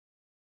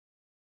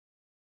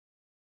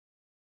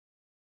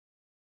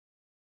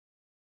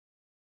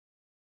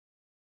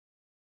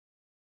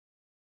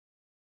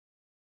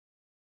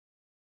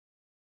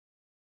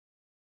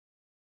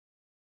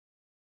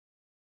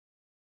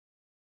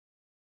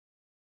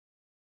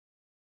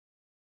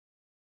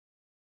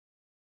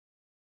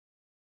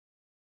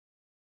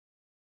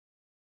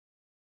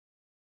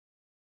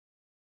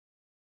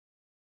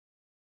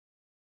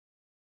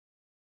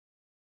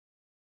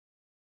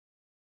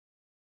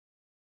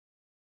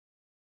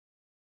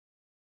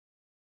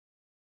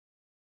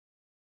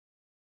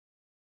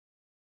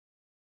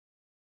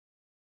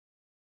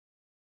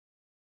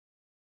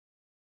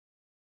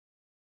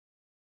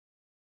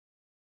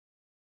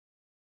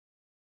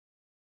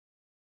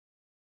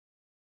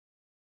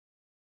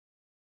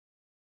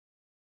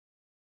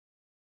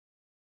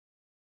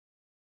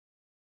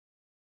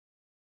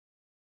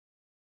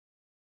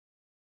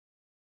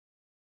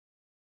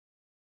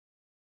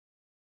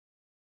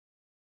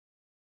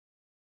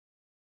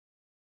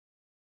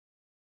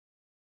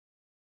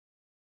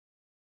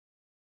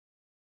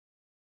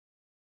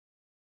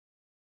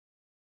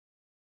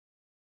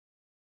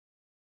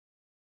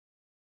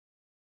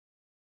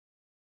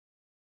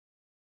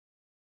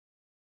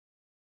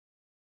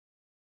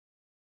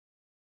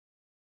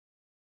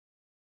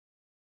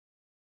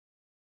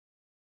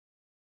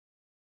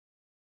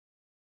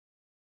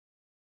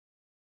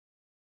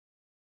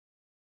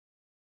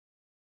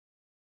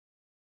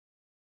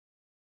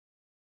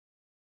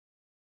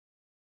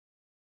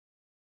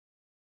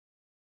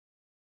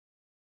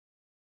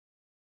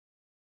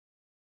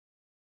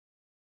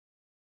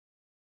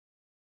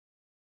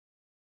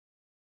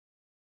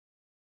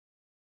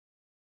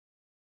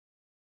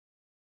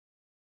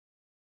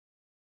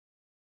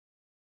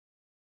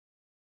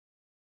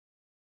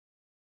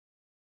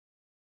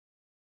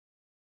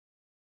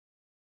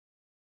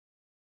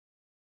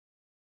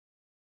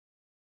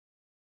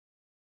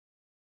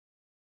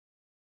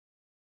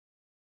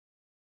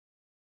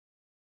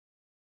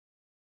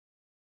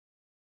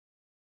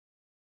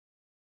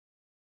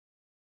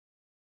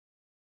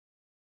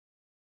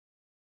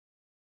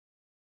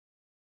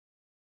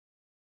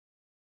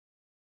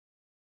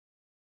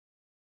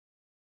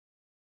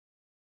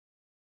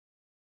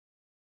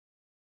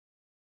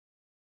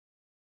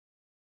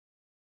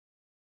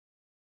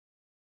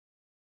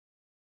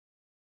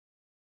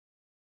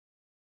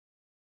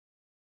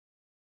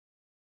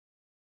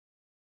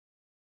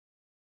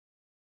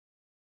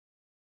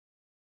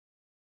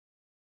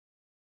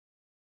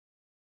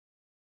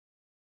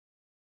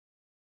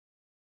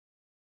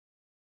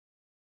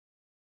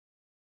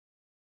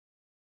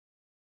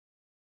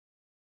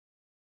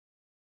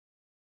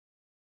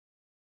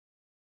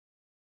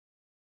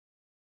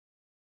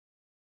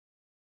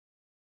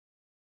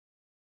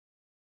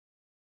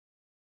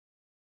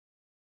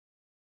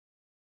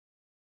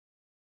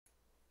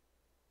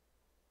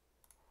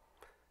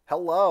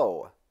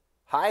Hello.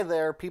 Hi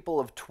there, people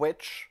of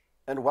Twitch,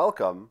 and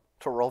welcome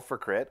to Roll for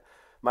Crit.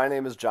 My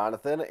name is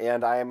Jonathan,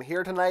 and I am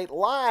here tonight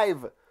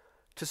live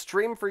to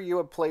stream for you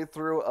a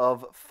playthrough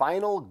of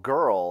Final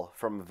Girl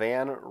from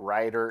Van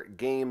Ryder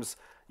Games.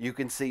 You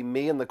can see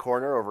me in the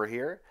corner over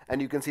here,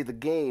 and you can see the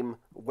game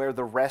where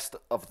the rest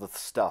of the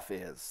stuff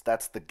is.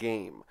 That's the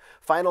game.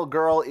 Final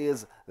Girl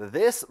is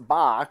this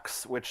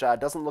box, which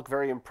doesn't look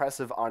very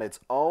impressive on its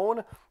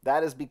own.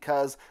 That is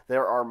because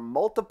there are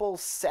multiple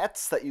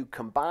sets that you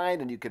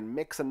combine and you can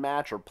mix and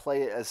match or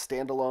play as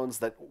standalones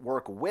that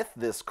work with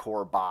this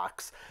core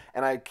box.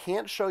 And I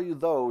can't show you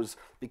those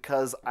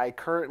because I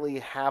currently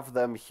have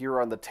them here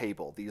on the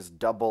table. These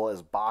double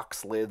as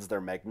box lids,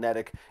 they're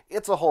magnetic.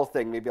 It's a whole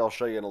thing. Maybe I'll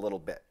show you in a little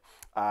bit.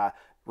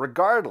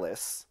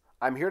 Regardless,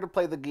 I'm here to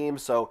play the game,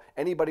 so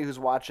anybody who's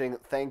watching,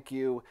 thank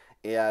you,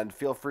 and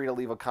feel free to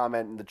leave a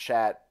comment in the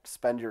chat,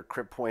 spend your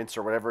crit points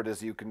or whatever it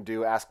is you can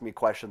do, ask me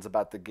questions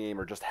about the game,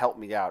 or just help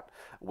me out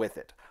with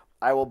it.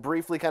 I will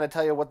briefly kind of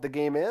tell you what the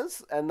game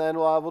is, and then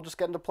we'll just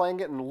get into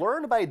playing it and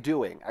learn by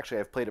doing. Actually,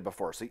 I've played it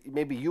before, so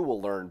maybe you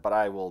will learn, but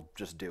I will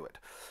just do it.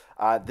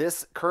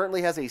 This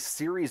currently has a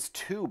Series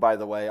 2, by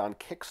the way, on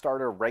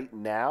Kickstarter right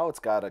now. It's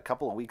got a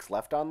couple of weeks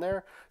left on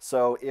there,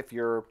 so if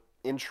you're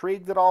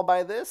intrigued at all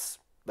by this,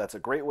 that's a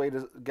great way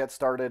to get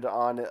started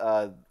on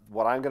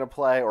what I'm going to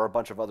play or a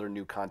bunch of other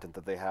new content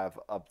that they have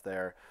up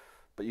there.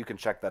 But you can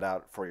check that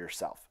out for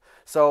yourself.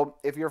 So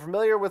if you're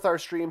familiar with our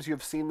streams,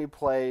 you've seen me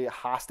play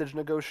Hostage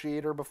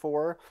Negotiator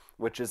before,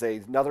 which is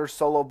another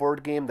solo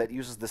board game that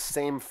uses the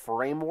same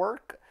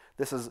framework.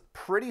 This is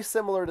pretty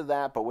similar to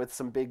that, but with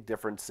some big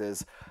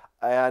differences.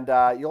 And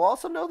you'll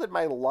also know that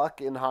my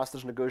luck in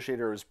Hostage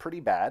Negotiator is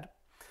pretty bad.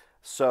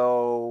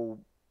 So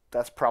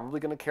that's probably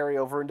going to carry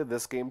over into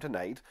this game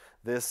tonight.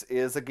 This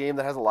is a game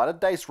that has a lot of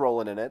dice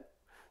rolling in it,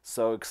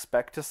 so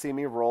expect to see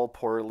me roll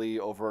poorly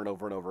over and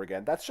over and over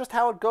again. That's just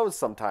how it goes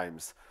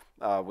sometimes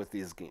with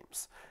these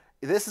games.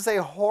 This is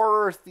a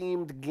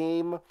horror-themed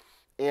game,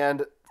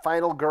 and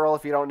Final Girl,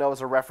 if you don't know,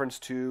 is a reference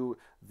to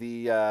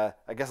the,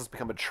 I guess it's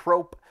become a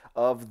trope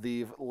of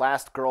the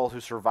last girl who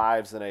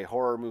survives in a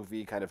horror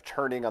movie kind of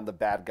turning on the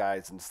bad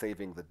guys and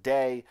saving the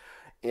day.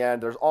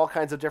 And there's all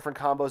kinds of different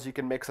combos you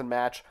can mix and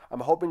match. I'm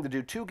hoping to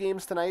do 2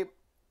 games tonight,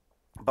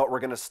 but we're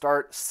going to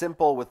start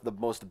simple with the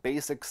most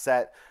basic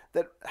set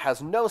that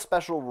has no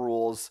special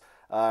rules,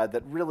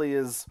 that really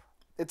is,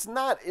 it's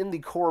not in the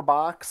core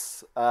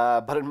box,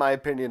 but in my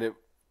opinion, it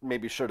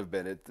maybe should have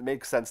been. It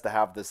makes sense to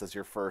have this as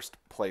your first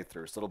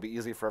playthrough, so it'll be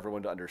easy for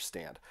everyone to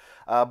understand.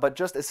 But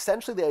just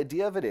essentially the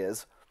idea of it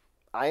is,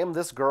 I am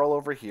this girl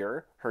over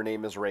here. Her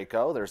name is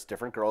Reiko. There's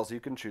different girls you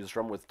can choose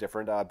from with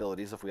different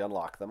abilities if we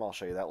unlock them. I'll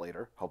show you that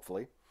later,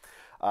 hopefully.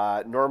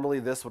 Normally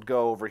this would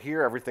go over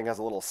here. Everything has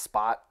a little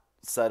spot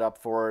set up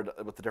for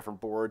it with the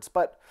different boards,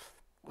 but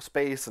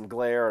space and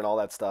glare and all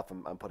that stuff,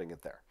 I'm putting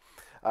it there.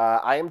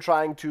 I am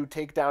trying to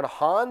take down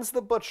Hans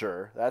the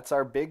Butcher. That's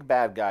our big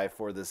bad guy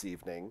for this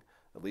evening,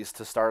 at least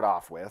to start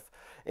off with.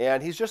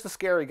 And he's just a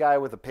scary guy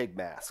with a pig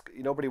mask.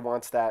 Nobody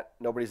wants that.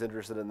 Nobody's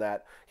interested in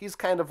that. He's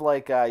kind of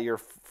like your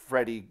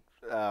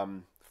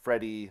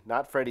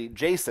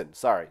Jason.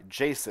 Sorry,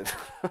 Jason.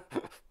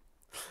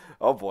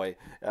 Oh boy,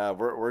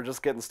 we're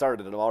just getting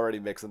started, and I'm already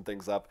mixing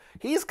things up.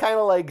 He's kind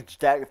of like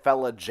that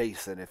fella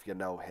Jason, if you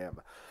know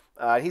him.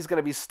 He's going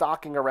to be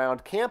stalking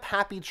around Camp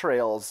Happy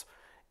Trails.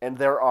 And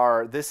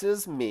this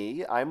is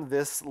me. I'm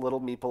this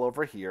little meeple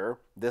over here.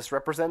 This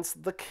represents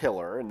the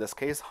killer, in this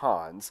case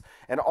Hans.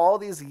 And all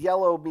these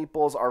yellow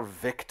meeples are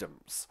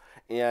victims.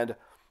 And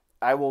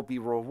I will be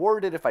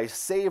rewarded if I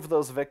save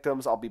those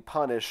victims. I'll be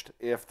punished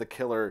if the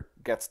killer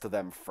gets to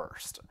them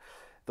first.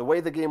 The way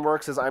the game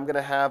works is I'm going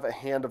to have a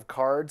hand of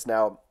cards.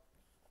 Now,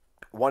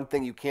 one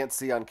thing you can't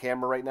see on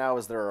camera right now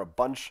is there are a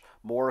bunch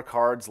more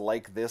cards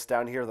like this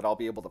down here that I'll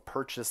be able to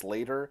purchase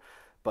later.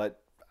 But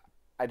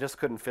I just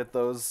couldn't fit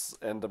those,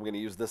 and I'm going to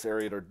use this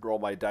area to roll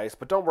my dice.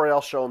 But don't worry,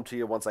 I'll show them to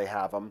you once I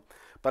have them.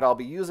 But I'll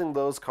be using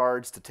those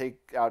cards to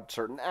take out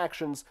certain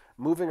actions,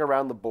 moving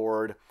around the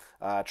board,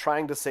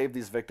 trying to save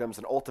these victims,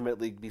 and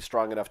ultimately be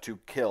strong enough to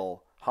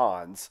kill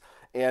Hans.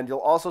 And you'll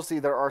also see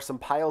there are some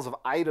piles of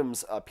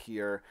items up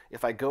here.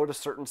 If I go to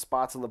certain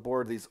spots on the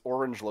board, these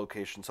orange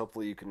locations,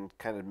 hopefully you can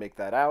kind of make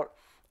that out.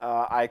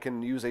 I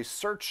can use a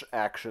search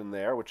action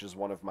there, which is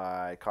one of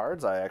my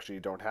cards. I actually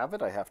don't have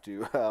it. I have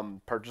to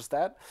purchase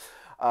that.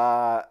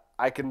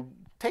 I can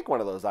take one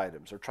of those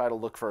items or try to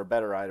look for a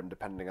better item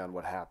depending on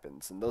what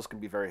happens, and those can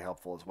be very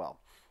helpful as well.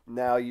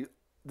 Now,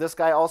 this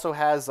guy also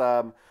has,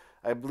 I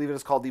believe it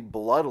is called the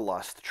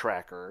Bloodlust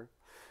Tracker,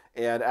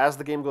 and as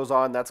the game goes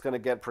on, that's going to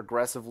get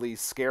progressively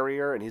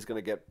scarier, and he's going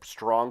to get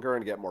stronger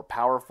and get more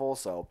powerful,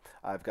 so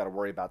I've got to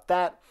worry about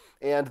that.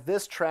 And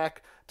this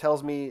track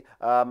tells me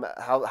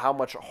how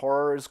much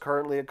horror is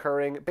currently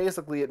occurring.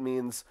 Basically, it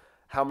means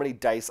how many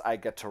dice I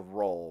get to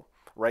roll.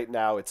 Right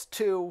now, it's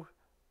 2.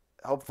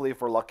 Hopefully, if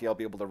we're lucky, I'll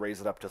be able to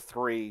raise it up to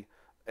 3,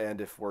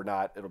 and if we're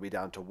not, it'll be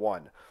down to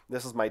 1.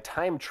 This is my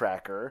time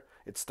tracker.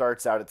 It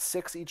starts out at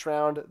 6 each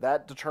round.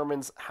 That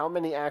determines how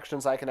many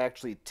actions I can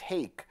actually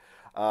take.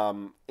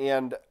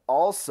 And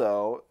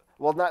also,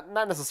 Well,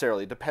 not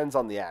necessarily. It depends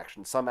on the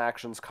action. Some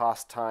actions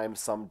cost time,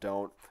 some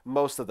don't.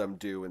 Most of them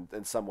do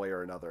in some way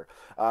or another.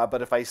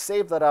 But if I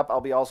save that up,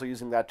 I'll be also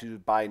using that to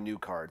buy new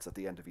cards at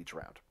the end of each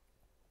round.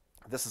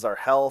 This is our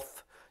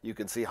health. You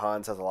can see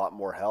Hans has a lot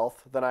more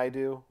health than I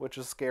do, which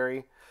is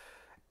scary.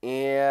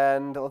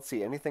 And let's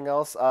see, anything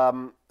else?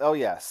 Oh,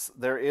 yes,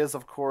 there is,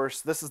 of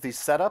course, this is the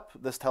setup.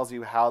 This tells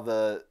you how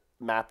the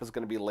map is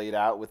going to be laid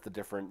out with the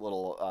different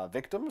little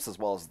victims, as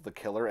well as the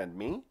killer and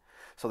me.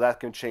 So that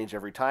can change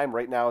every time.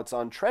 Right now it's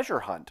on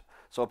treasure hunt.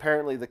 So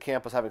apparently the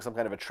camp was having some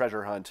kind of a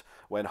treasure hunt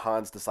when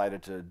Hans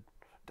decided to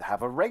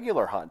have a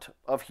regular hunt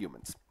of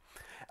humans.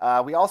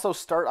 We also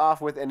start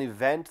off with an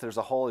event. There's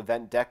a whole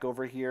event deck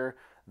over here.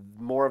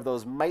 More of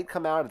those might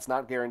come out. It's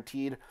not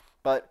guaranteed,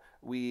 but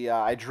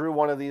I drew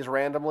one of these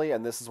randomly,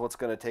 and this is what's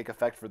going to take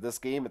effect for this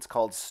game. It's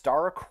called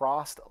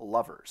Star-Crossed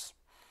Lovers.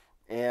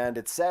 And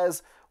it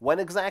says, when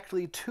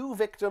exactly 2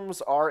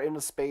 victims are in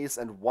a space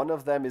and one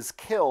of them is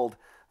killed,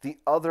 the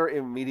other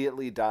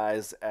immediately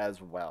dies as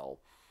well.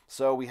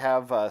 So we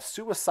have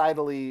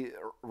suicidally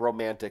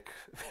romantic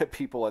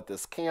people at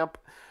this camp.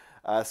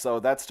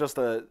 So that's just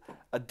a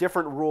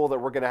different rule that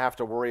we're going to have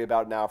to worry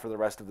about now for the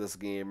rest of this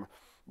game.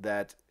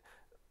 That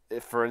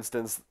if, for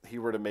instance, he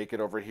were to make it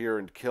over here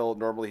and kill,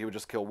 normally he would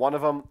just kill one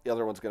of them, the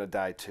other one's going to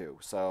die too.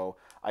 So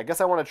I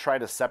guess I want to try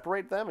to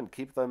separate them and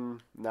keep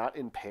them not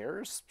in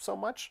pairs so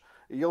much.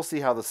 You'll see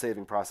how the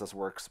saving process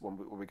works when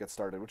we get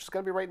started, which is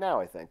going to be right now,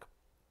 I think.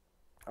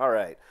 All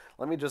right,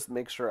 let me just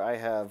make sure I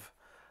have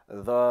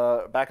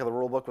the back of the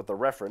rule book with the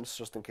reference,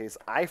 just in case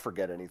I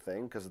forget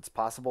anything, because it's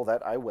possible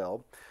that I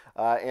will.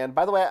 And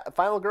by the way,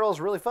 Final Girl is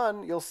really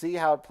fun. You'll see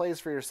how it plays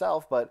for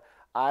yourself, but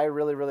I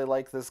really, really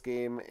like this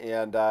game,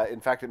 and in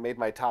fact, it made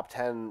my top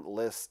 10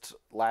 list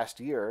last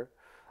year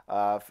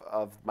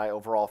of my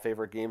overall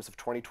favorite games of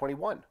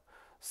 2021.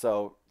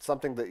 So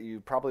something that you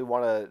probably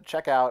want to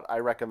check out. I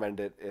recommend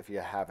it if you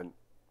haven't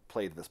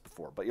played this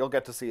before, but you'll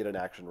get to see it in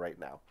action right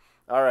now.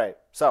 All right,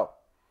 so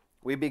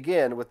we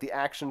begin with the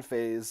action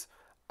phase.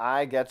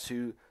 I get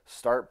to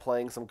start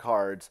playing some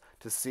cards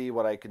to see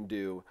what I can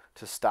do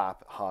to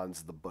stop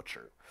Hans the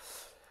Butcher.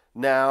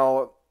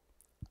 Now,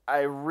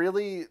 I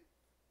really...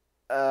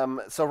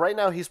 so right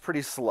now he's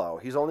pretty slow.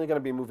 He's only going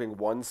to be moving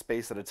one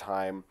space at a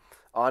time.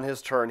 On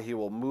his turn, he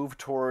will move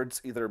towards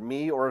either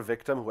me or a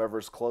victim,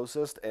 whoever's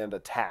closest, and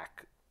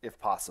attack, if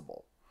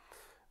possible.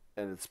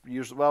 And it's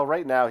usually... Well,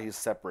 right now he's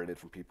separated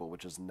from people,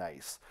 which is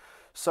nice.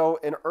 So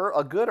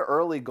a good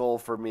early goal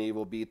for me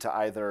will be to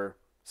either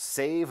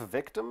save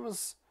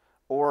victims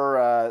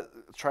or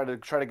try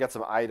to get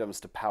some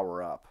items to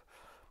power up.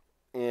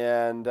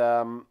 And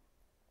the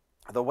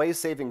way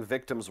saving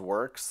victims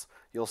works,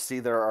 you'll see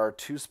there are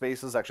 2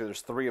 spaces. Actually,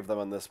 there's 3 of them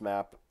on this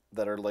map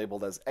that are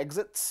labeled as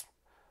exits.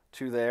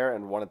 2 there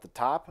and 1 at the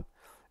top.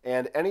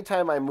 And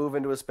anytime I move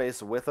into a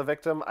space with a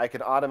victim, I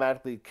can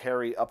automatically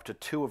carry up to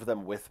 2 of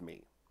them with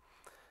me.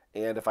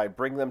 And if I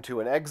bring them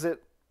to an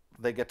exit,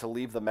 they get to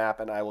leave the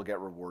map, and I will get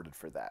rewarded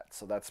for that.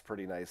 So that's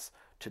pretty nice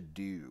to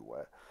do.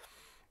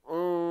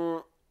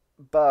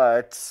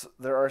 But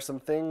there are some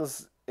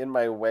things in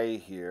my way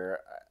here.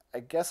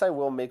 I guess I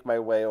will make my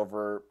way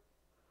over,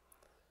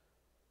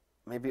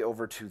 maybe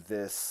over to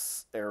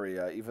this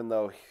area, even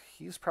though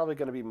he's probably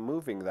going to be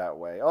moving that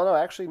way. Oh, no,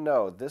 actually,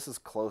 no. This is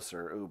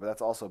closer. Ooh, but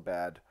that's also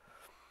bad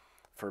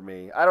for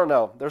me. I don't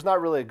know. There's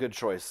not really a good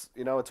choice.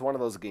 You know, it's one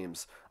of those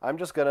games. I'm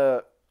just going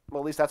to...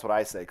 Well, at least that's what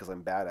I say, because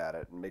I'm bad at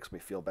it. It makes me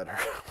feel better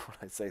when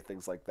I say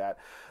things like that.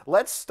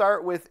 Let's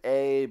start with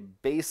a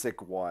basic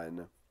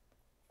one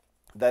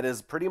that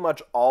is pretty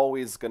much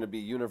always going to be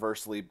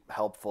universally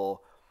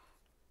helpful,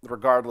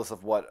 regardless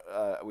of what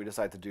we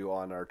decide to do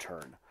on our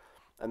turn.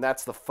 And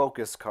that's the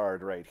focus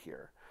card right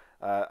here.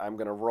 I'm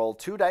going to roll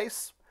 2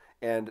 dice,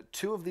 and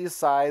 2 of these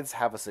sides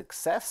have a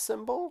success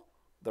symbol.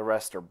 The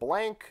rest are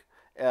blank,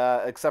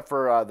 except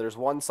for there's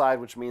one side,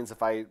 which means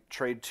if I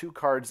trade 2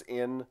 cards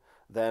in,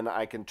 then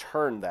I can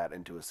turn that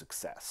into a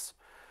success.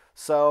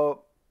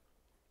 So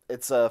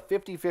it's a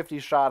 50-50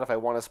 shot if I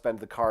want to spend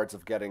the cards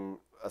of getting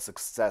a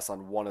success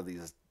on one of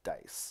these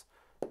dice.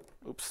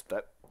 Oops,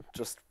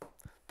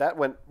 that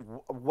went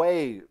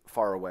way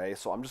far away,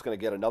 so I'm just going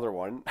to get another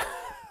one.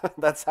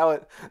 That's how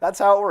it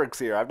works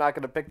here. I'm not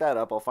going to pick that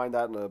up. I'll find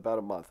out in about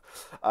a month.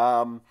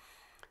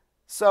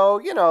 So,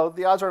 you know,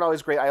 the odds aren't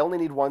always great. I only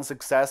need 1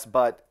 success,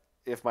 but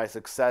if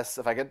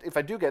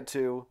I do get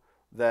 2,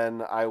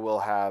 then I will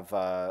have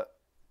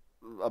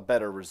a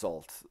better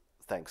result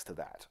thanks to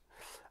that.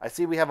 I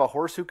see we have a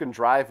horse who can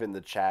drive in the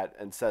chat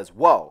and says,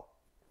 whoa.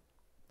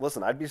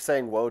 Listen, I'd be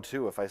saying whoa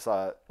too if I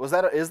saw it.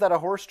 Is that a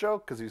horse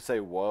joke? Because you say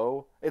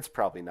whoa? It's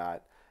probably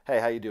not. Hey,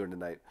 how you doing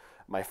tonight,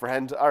 my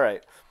friend? All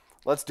right,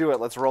 let's do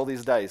it. Let's roll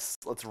these dice.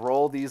 Let's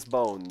roll these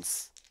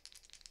bones.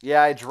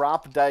 Yeah, I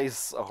drop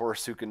dice, a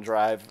horse who can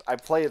drive. I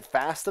play it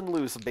fast and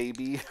loose,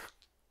 baby.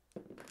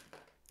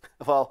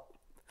 Well,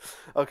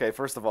 okay,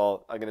 first of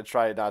all, I'm going to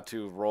try not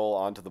to roll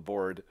onto the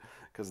board,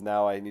 because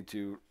now I need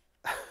to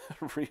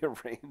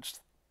rearrange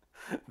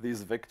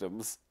these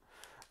victims.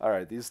 All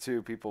right, these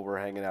 2 people were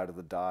hanging out at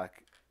the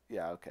dock.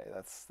 Yeah, okay,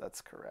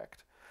 that's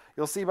correct.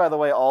 You'll see, by the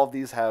way, all of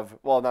these have,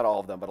 well, not all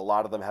of them, but a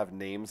lot of them have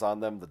names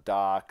on them. The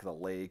dock, the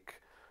lake,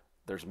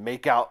 there's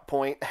makeout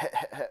point.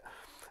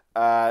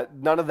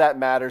 None of that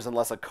matters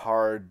unless a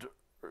card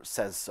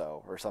says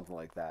so or something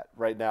like that.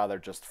 Right now, they're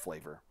just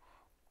flavor.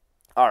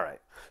 All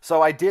right.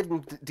 So I did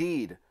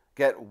indeed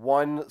get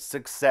one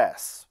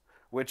success,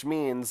 which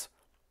means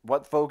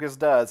what focus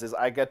does is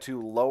I get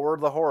to lower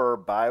the horror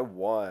by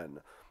one.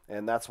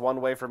 And that's one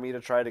way for me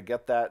to try to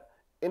get that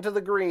into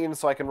the green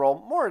so I can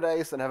roll more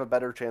dice and have a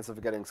better chance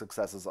of getting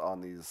successes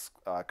on these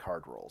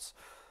card rolls.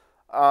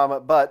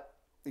 But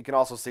you can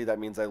also see that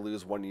means I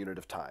lose 1 unit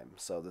of time.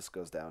 So this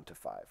goes down to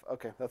 5.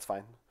 Okay, that's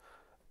fine.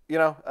 You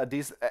know,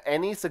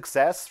 any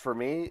success for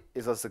me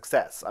is a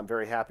success. I'm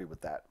very happy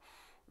with that.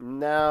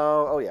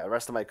 Now, oh yeah,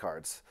 rest of my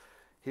cards.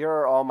 Here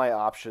are all my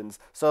options.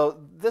 So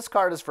this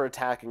card is for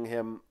attacking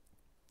him.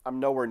 I'm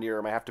nowhere near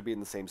him. I have to be in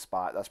the same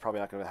spot. That's probably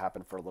not going to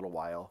happen for a little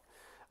while.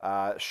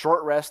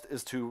 Short rest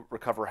is to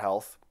recover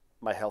health.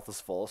 My health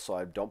is full, so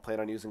I don't plan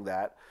on using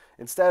that.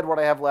 Instead, what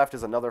I have left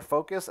is another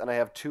focus, and I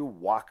have 2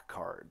 walk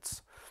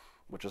cards,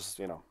 which is,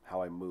 you know,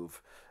 how I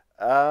move.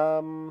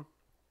 I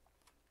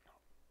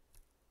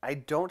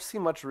don't see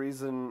much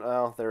reason.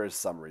 Well, there is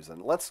some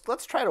reason. Let's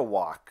try to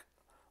walk.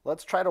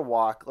 Let's try to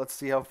walk. Let's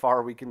see how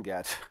far we can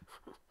get.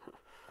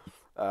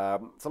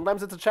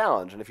 Sometimes it's a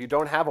challenge, and if you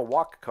don't have a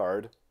walk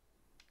card,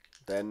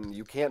 then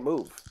you can't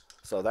move.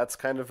 So that's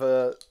kind of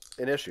an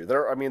issue.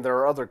 There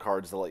are other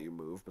cards that let you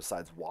move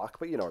besides walk,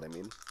 but you know what I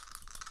mean.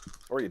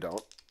 Or you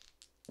don't.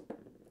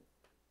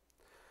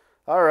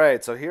 All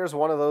right, so here's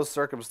one of those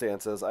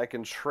circumstances. I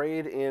can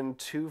trade in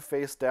 2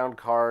 face-down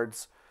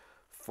cards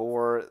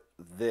for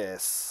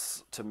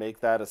this to make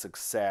that a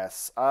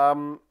success.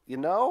 You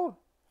know,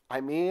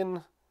 I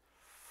mean,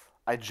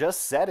 I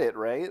just said it,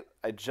 right?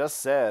 I just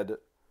said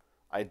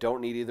I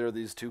don't need either of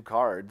these 2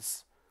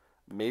 cards.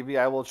 Maybe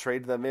I will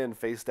trade them in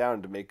face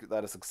down to make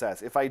that a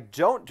success. If I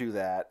don't do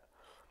that,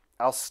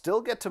 I'll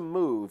still get to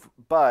move,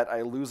 but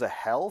I lose a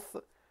health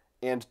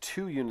and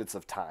 2 units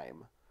of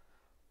time,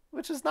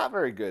 which is not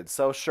very good.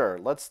 So sure,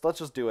 let's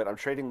just do it. I'm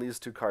trading these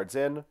 2 cards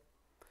in.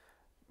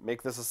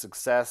 Make this a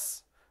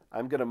success.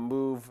 I'm gonna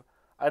move.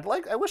 I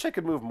wish I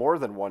could move more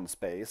than 1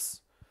 space.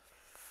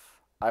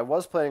 I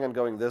was planning on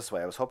going this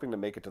way. I was hoping to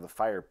make it to the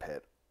fire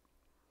pit.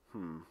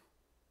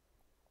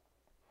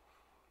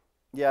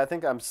 Yeah, I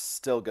think I'm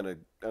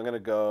gonna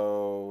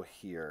go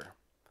here.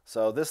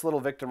 So this little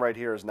victim right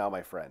here is now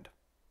my friend.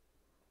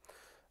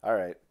 All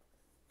right.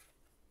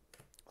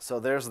 So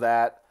there's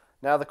that.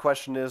 Now the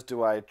question is,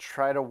 do I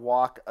try to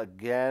walk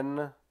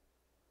again?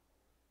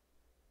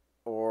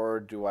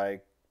 Or do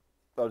I...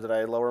 Oh, did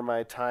I lower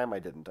my time? I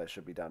didn't. I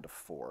should be down to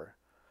 4.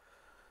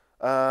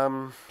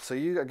 So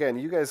you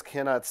guys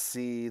cannot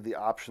see the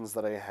options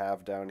that I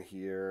have down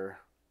here.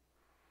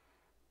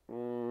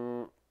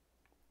 I'm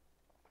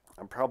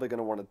probably going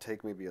to want to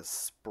take maybe a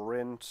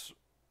sprint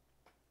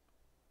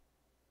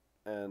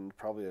and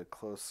probably a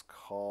close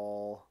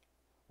call.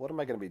 What am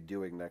I going to be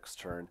doing next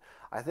turn?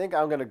 I think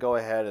I'm going to go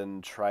ahead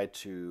and try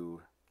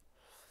to...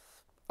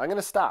 I'm going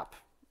to stop.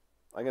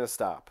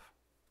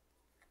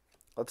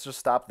 Let's just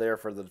stop there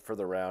for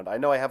the round. I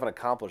know I haven't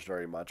accomplished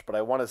very much, but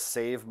I want to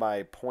save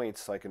my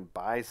points so I can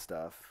buy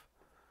stuff.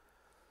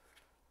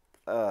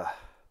 Nah,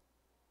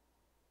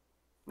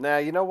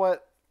 you know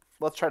what?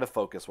 Let's try to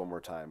focus one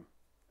more time,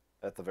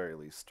 at the very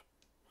least.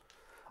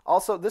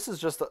 Also, this is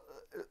just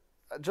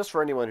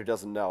for anyone who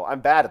doesn't know, I'm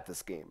bad at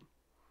this game.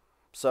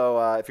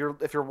 So if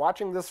you're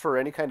watching this for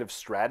any kind of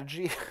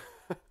strategy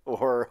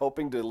or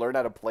hoping to learn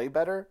how to play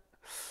better,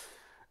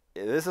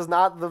 this is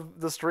not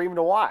the stream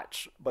to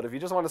watch. But if you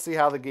just want to see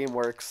how the game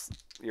works,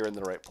 you're in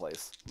the right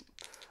place.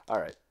 All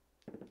right.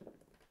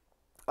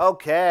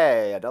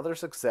 Okay, another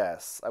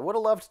success. I would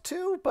have loved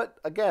 2, but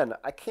again,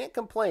 I can't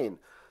complain.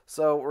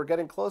 So we're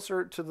getting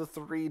closer to the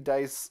 3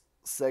 dice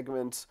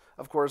segment.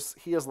 Of course,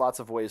 he has lots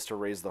of ways to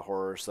raise the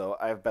horror, so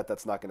I bet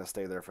that's not going to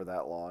stay there for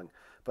that long.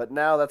 But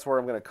now that's where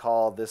I'm going to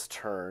call this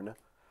turn.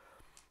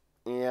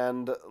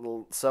 And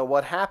so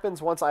what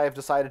happens once I have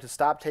decided to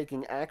stop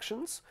taking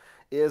actions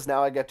is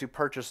now I get to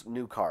purchase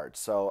new cards.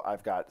 So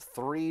I've got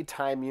 3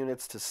 time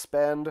units to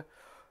spend.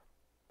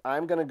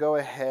 I'm going to go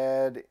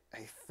ahead,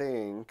 I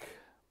think,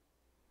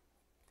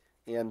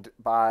 and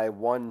buy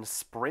 1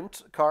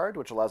 sprint card,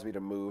 which allows me to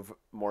move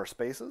more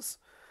spaces.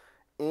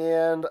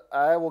 And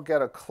I will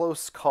get a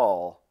close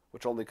call,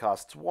 which only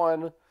costs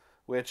 1,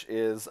 which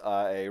is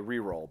a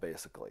reroll,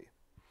 basically.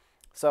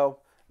 So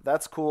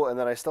that's cool. And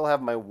then I still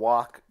have my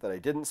walk that I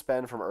didn't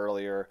spend from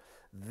earlier.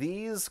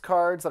 These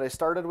cards that I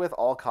started with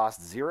all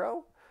cost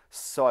 0.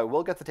 So I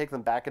will get to take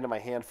them back into my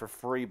hand for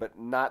free, but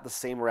not the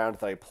same round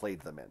that I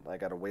played them in. I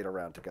got to wait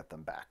around to get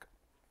them back.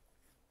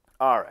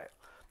 All right.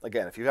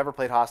 Again, if you've ever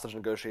played Hostage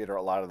Negotiator,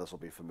 a lot of this will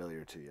be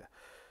familiar to you.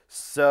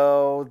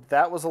 So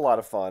that was a lot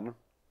of fun.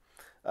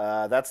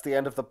 That's the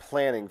end of the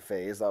planning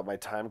phase. My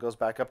time goes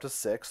back up to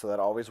 6, so that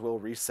always will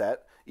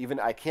reset. Even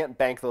I can't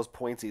bank those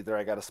points either.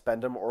 I got to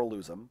spend them or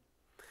lose them.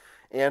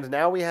 And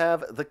now we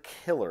have the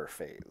killer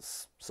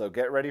phase. So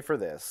get ready for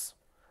this.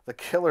 The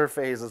killer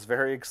phase is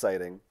very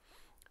exciting.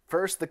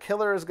 First, the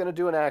killer is going to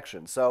do an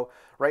action. So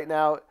right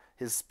now,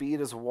 his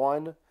speed is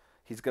 1.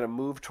 He's going to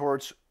move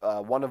towards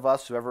one of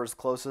us, whoever is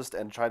closest,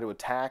 and try to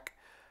attack.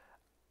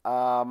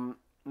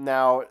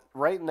 Now,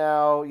 right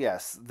now,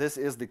 yes, this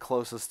is the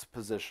closest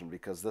position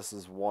because this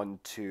is 1,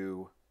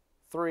 2,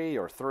 3,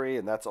 or 3,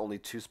 and that's only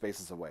 2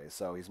 spaces away.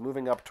 So he's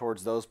moving up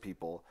towards those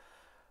people.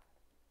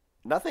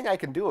 Nothing I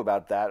can do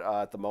about that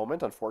at the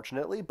moment,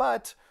 unfortunately,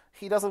 but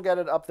he doesn't get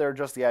it up there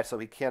just yet, so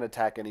he can't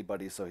attack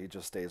anybody, so he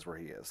just stays where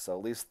he is. So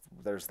at least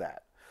there's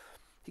that.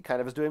 He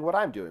kind of is doing what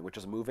I'm doing, which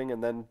is moving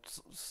and then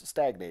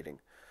stagnating.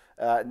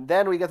 And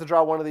then we get to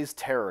draw one of these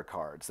terror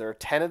cards. There are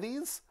 10 of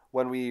these.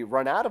 When we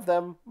run out of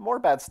them, more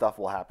bad stuff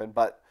will happen,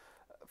 but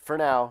for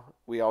now,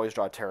 we always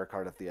draw a terror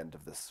card at the end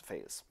of this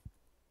phase.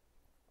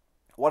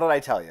 What did I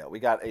tell you? We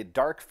got a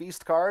Dark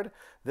Feast card.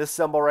 This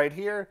symbol right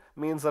here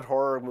means that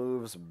horror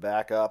moves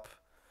back up.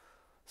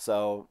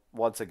 So,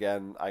 once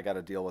again, I got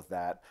to deal with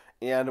that.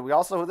 And we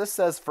also, this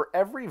says, for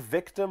every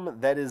victim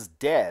that is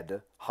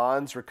dead,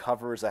 Hans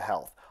recovers a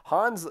health.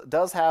 Hans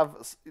does have,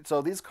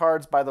 so these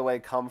cards, by the way,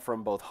 come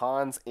from both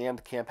Hans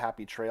and Camp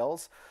Happy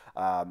Trails.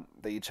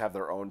 They each have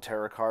their own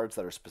tarot cards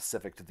that are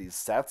specific to these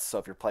sets, so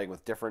if you're playing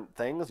with different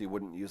things, you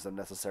wouldn't use them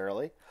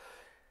necessarily.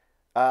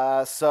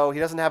 So he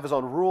doesn't have his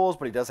own rules,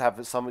 but he does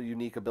have some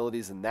unique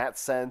abilities in that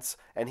sense,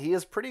 and he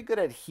is pretty good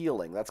at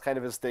healing. That's kind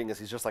of his thing, is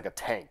he's just like a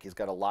tank. He's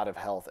got a lot of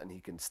health, and he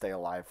can stay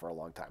alive for a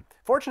long time.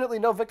 Fortunately,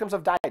 no victims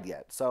have died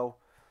yet, so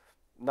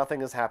nothing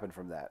has happened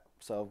from that.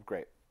 So,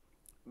 great.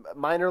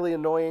 Minorly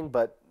annoying,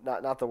 but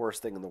not the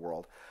worst thing in the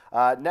world.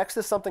 Next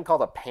is something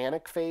called a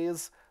panic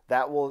phase.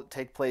 That will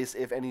take place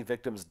if any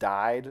victims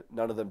died.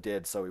 None of them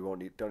did, so we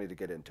don't need to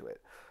get into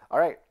it. All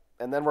right,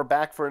 and then we're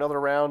back for another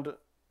round,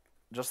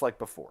 just like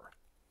before.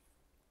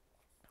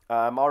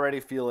 I'm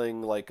already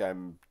feeling like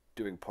I'm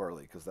doing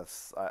poorly because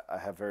I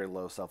have very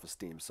low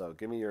self-esteem. So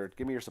give me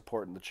your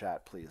support in the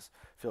chat, please.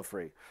 Feel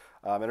free.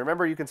 And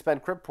remember, you can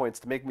spend crypt points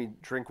to make me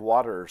drink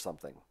water or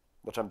something,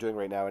 which I'm doing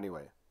right now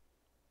anyway.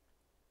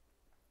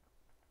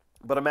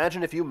 But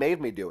imagine if you made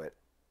me do it.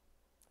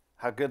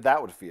 How good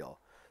that would feel.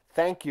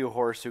 Thank you,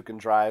 horse who can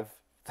drive.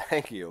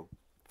 Thank you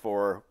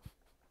for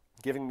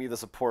giving me the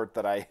support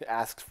that I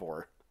asked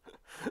for,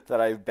 that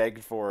I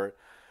begged for,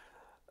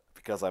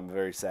 because I'm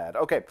very sad.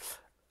 Okay,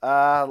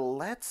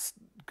 let's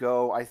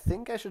go. I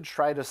think I should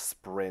try to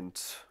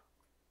sprint.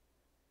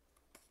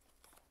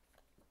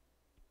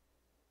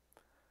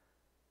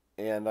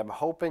 And I'm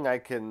hoping I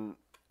can...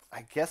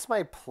 I guess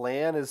my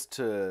plan is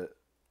to...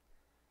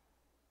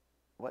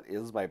 What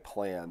is my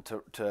plan?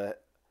 To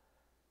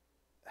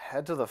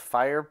head to the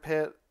fire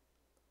pit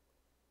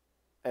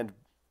and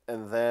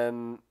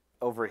then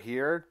over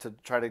here to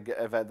try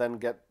to then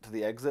get to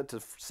the exit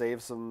to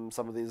save some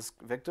of these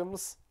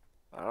victims?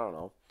 I don't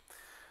know.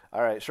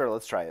 All right, sure,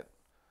 let's try it.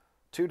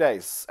 2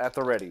 dice at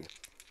the ready.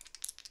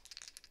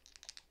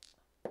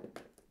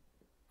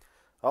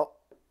 Oh,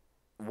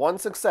 1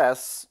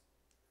 success.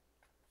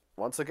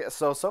 Once again,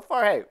 so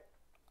far, hey,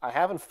 I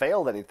haven't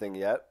failed anything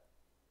yet.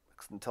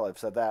 Until I've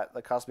said that.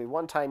 That cost me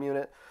 1 time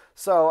unit.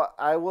 So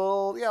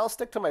I'll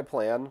stick to my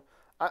plan.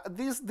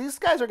 These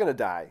guys are going to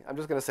die. I'm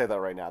just going to say that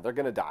right now. They're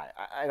going to die.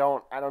 I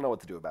don't know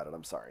what to do about it.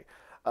 I'm sorry.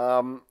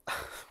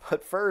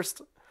 But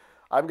first,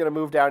 I'm going to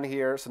move down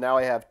here. So now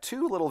I have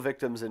 2 little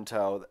victims in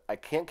tow. I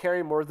can't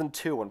carry more than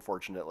 2,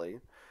 unfortunately.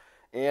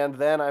 And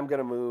then I'm going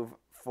to move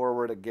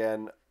forward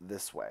again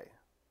this way.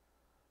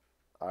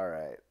 All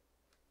right.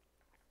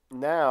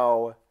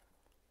 Now,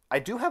 I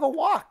do have a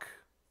walk.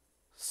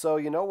 So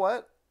you know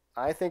what?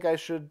 I think I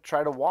should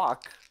try to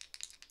walk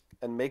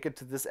and make it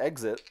to this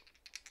exit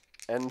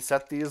and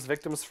set these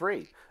victims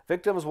free.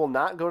 Victims will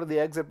not go to the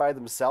exit by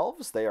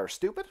themselves. They are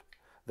stupid.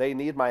 They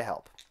need my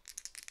help.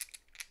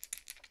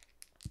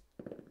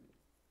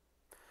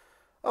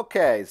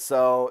 Okay,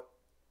 so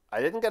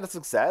I didn't get a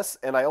success,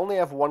 and I only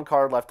have 1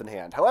 card left in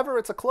hand. However,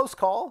 it's a close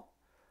call.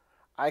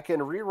 I can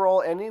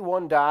reroll any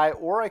 1 die,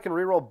 or I can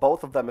reroll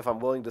both of them if I'm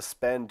willing to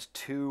spend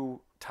 2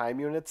 time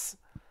units.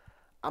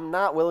 I'm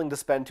not willing to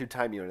spend 2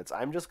 time units.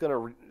 I'm just going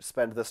to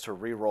spend this to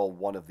reroll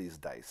 1 of these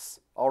dice.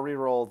 I'll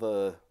reroll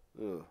the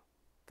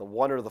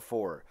 1 or the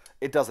 4.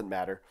 It doesn't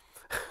matter.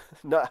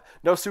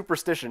 No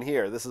superstition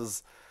here. This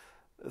is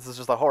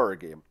just a horror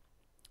game.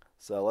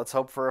 So let's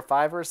hope for a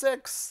 5 or a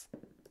 6.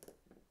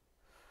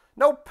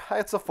 Nope,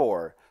 it's a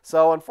 4.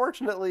 So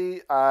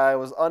unfortunately, I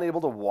was unable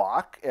to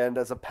walk, and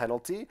as a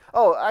penalty...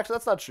 Oh, actually,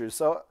 that's not true.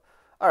 So,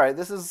 all right,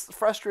 this is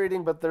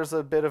frustrating, but there's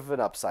a bit of an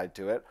upside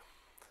to it.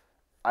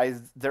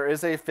 There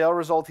is a fail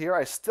result here.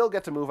 I still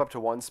get to move up to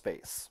 1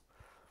 space.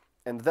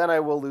 And then I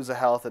will lose a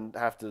health and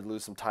have to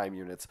lose some time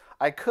units.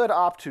 I could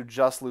opt to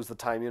just lose the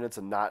time units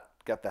and not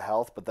get the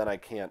health, but then I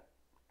can't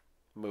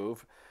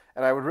move.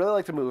 And I would really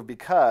like to move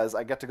because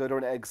I get to go to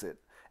an exit.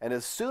 And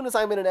as soon as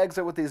I'm in an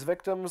exit with these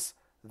victims,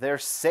 they're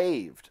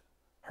saved.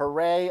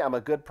 Hooray, I'm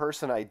a good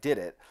person, I did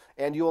it.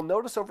 And you'll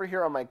notice over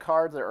here on my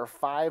card there are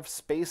 5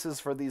 spaces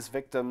for these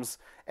victims,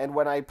 and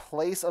when I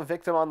place a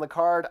victim on the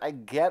card, I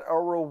get a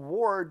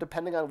reward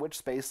depending on which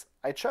space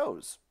I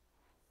chose.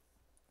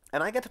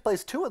 And I get to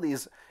place 2 of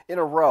these in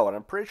a row, and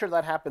I'm pretty sure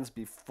that happens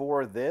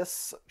before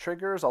this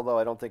triggers, although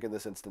I don't think in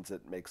this instance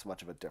it makes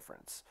much of a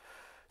difference.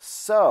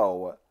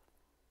 So,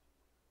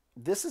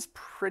 this is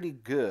pretty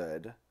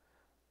good.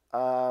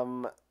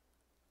 Um,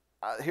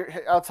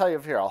 here, I'll tell you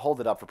here. I'll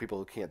hold it up for people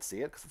who can't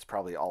see it because it's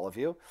probably all of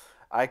you.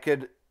 I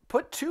could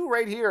put 2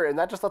 right here, and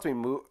that just lets me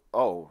move.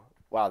 Oh,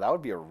 wow, that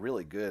would be a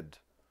really good.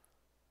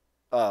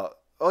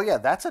 Oh yeah,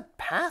 that's a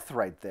path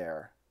right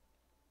there.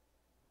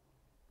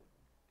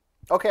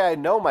 Okay, I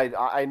know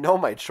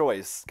my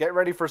choice. Get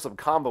ready for some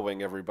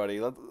comboing,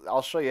 everybody.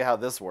 I'll show you how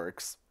this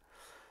works.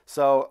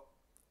 So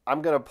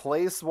I'm gonna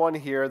place one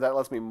here that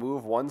lets me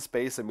move 1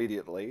 space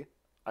immediately.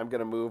 I'm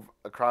gonna move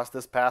across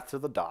this path to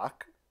the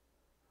dock.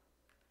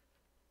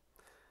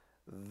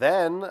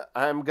 Then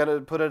I'm going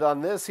to put it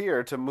on this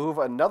here to move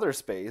another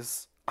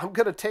space. I'm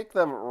going to take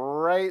them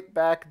right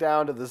back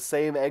down to the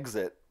same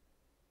exit.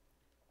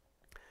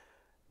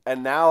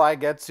 And now I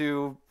get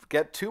to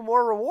get 2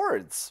 more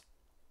rewards.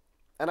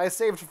 And I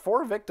saved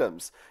 4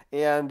 victims.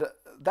 And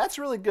that's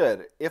really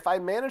good. If I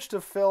manage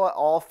to fill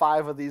all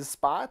 5 of these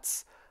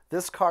spots,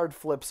 this card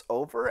flips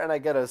over and I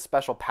get a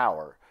special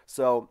power.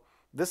 So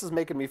this is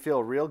making me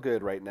feel real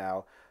good right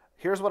now.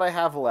 Here's what I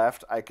have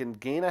left. I can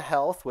gain a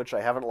health, which I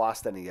haven't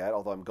lost any yet,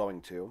 although I'm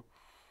going to.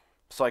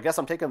 So I guess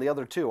I'm taking the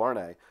other 2, aren't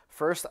I?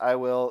 First, I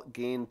will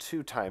gain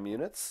 2 time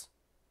units,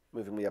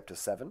 moving me up to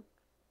 7.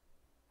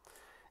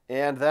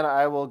 And then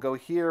I will go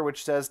here,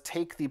 which says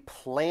take the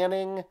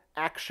planning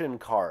action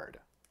card.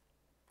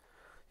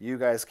 You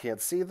guys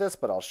can't see this,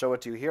 but I'll show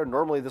it to you here.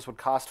 Normally this would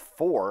cost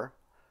 4.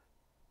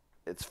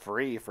 It's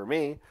free for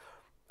me.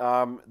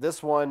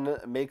 This one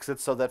makes it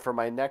so that for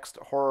my next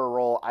horror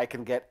roll, I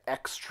can get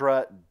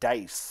extra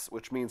dice,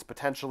 which means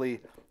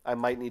potentially I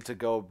might need to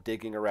go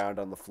digging around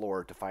on the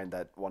floor to find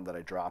that one that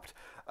I dropped.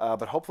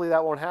 But hopefully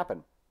that won't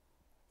happen.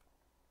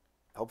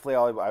 Hopefully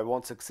I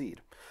won't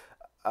succeed.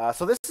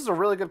 So this is a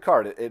really good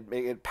card.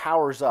 It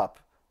powers up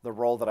the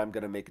roll that I'm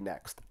going to make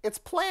next. It's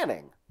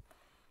planning.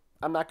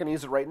 I'm not going to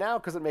use it right now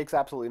because it makes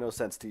absolutely no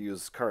sense to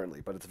use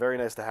currently, but it's very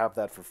nice to have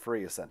that for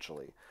free,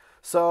 essentially.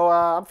 So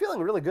I'm feeling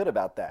really good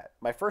about that.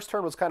 My first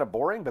turn was kind of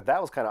boring, but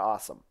that was kind of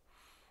awesome.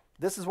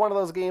 This is one of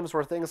those games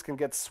where things can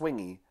get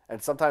swingy,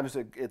 and sometimes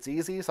it's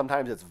easy,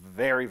 sometimes it's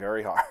very,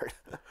 very hard.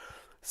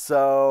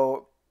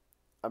 So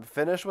I'm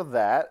finished with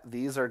that.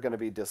 These are going to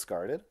be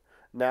discarded.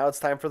 Now it's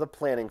time for the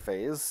planning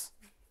phase.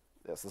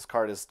 Yes, this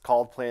card is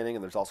called planning,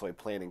 and there's also a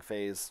planning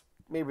phase.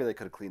 Maybe they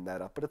could have cleaned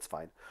that up, but it's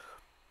fine.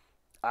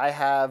 I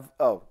have...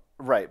 Oh,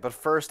 right. But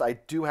first, I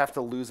do have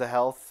to lose a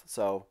health,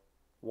 so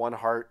 1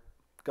 heart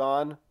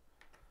gone.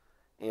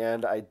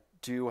 And I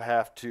do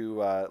have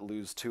to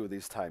lose 2 of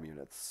these time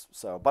units.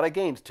 But I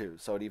gained 2,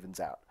 so it evens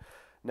out.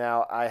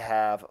 Now I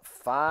have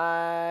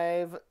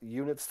 5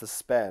 units to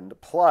spend,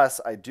 plus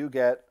I do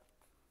get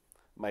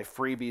my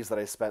freebies that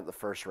I spent the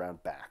first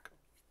round back.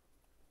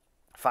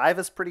 5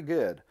 is pretty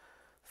good.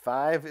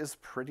 5 is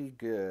pretty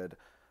good.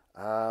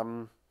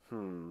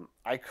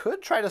 I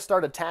could try to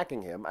start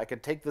attacking him. I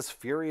could take this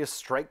Furious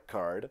Strike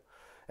card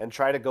and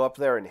try to go up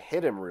there and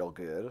hit him real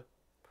good.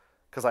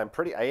 Because I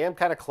am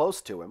kind of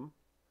close to him.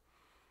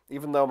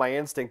 Even though my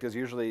instinct is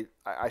usually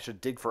I should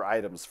dig for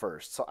items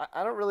first. So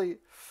I don't really...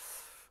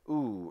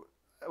 Ooh.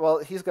 Well,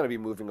 he's going to be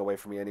moving away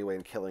from me anyway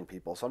and killing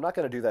people. So I'm not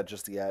going to do that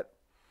just yet.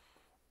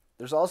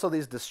 There's also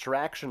these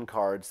distraction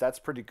cards. That's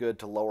pretty good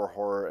to lower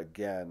horror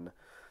again.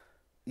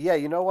 Yeah,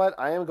 you know what?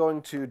 I am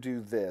going to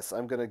do this.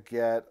 I'm going to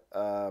get...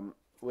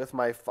 with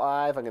my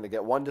 5, I'm going to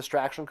get 1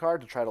 distraction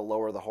card to try to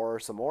lower the horror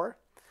some more.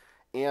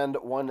 And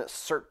 1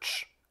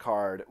 search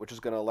card, which is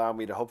going to allow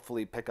me to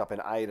hopefully pick up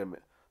an item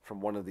from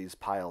one of these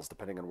piles,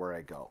 depending on where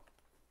I go.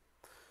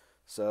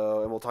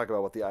 So, and we'll talk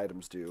about what the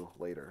items do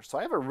later. So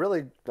I have a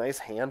really nice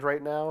hand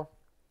right now.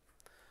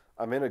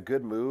 I'm in a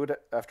good mood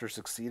after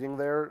succeeding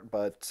there,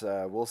 but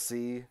we'll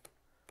see,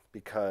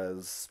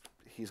 because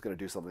he's going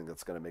to do something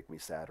that's going to make me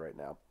sad right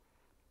now.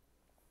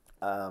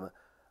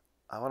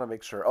 I want to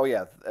make sure... Oh,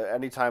 yeah,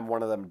 anytime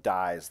one of them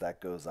dies, that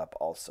goes up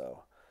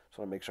also. Just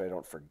want to make sure I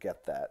don't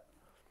forget that.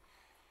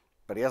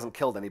 But he hasn't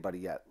killed anybody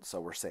yet,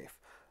 so we're safe.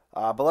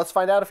 But let's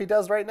find out if he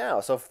does right now.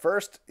 So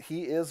first,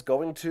 he is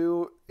going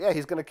to... Yeah,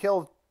 he's going to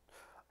kill...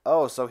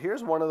 Oh, so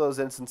here's one of those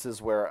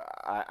instances where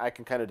I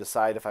can kind of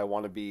decide if I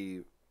want to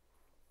be...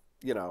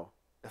 You know,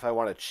 if I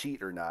want to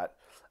cheat or not.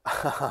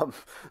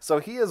 So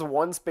he is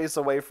 1 space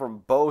away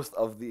from both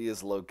of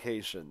these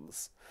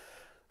locations.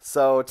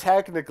 So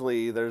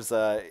technically,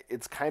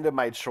 it's kind of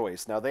my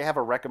choice. Now, they have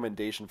a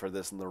recommendation for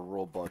this in the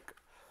rule book.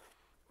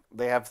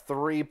 They have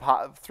 3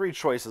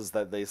 choices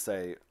that they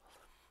say...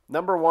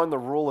 Number 1, the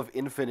rule of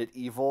infinite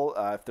evil.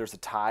 If there's a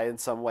tie in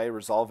some way,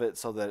 resolve it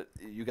so that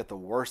you get the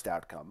worst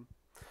outcome.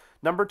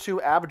 Number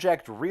 2,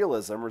 abject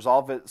realism.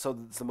 Resolve it so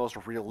that it's the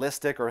most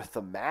realistic or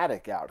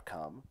thematic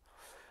outcome.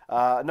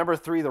 Number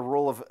 3, the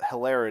rule of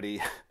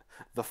hilarity.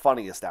 The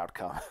funniest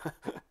outcome.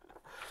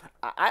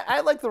 I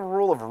like the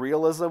rule of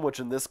realism, which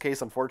in this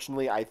case,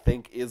 unfortunately, I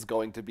think is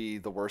going to be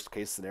the worst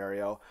case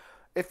scenario.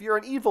 If you're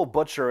an evil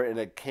butcher in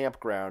a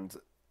campground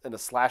in a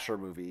slasher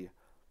movie...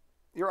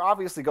 you're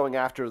obviously going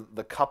after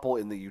the couple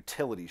in the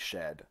utility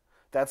shed.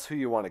 That's who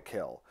you want to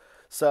kill.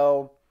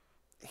 So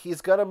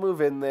he's going to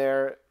move in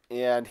there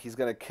and he's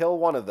going to kill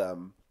one of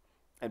them.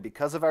 And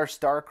because of our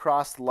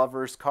star-crossed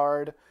lovers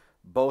card,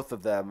 both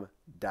of them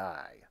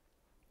die.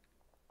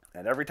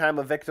 And every time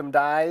a victim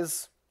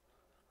dies,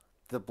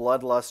 the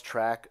bloodlust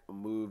track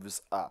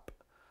moves up.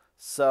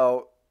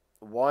 So,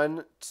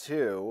 1,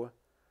 2.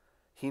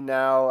 He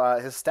now,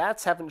 his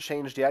stats haven't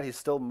changed yet. He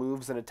still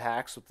moves and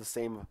attacks with the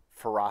same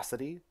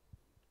ferocity.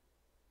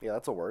 Yeah,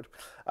 that's a word.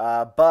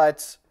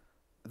 But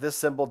this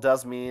symbol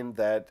does mean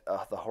that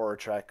the horror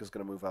track is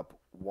going to move up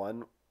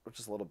 1, which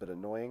is a little bit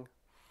annoying.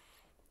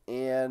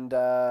 And,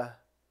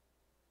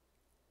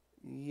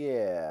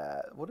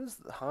 yeah. What is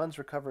Hans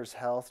recovers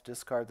health,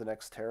 discard the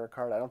next terror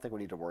card? I don't think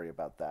we need to worry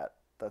about that.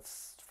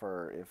 That's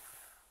for if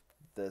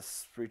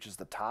this reaches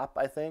the top,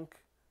 I think.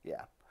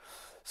 Yeah.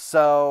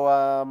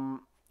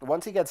 So,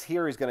 once he gets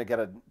here, he's going to get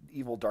an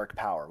evil dark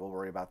power. We'll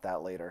worry about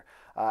that later.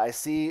 I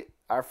see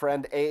our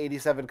friend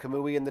A87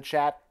 Kamui in the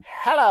chat.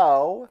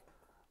 Hello!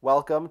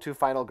 Welcome to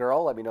Final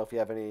Girl. Let me know if you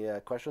have any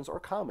questions or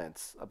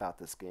comments about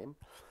this game.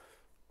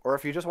 Or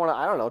if you just want to,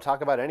 I don't know,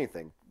 talk about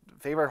anything.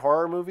 Favorite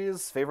horror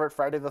movies? Favorite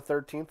Friday the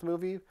 13th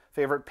movie?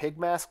 Favorite Pig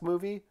Mask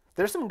movie?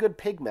 There's some good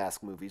Pig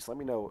Mask movies. Let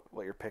me know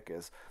what your pick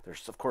is.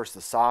 There's, of course,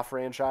 the Saw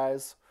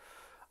franchise.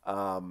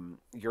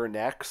 You're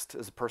Next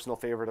is a personal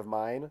favorite of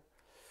mine.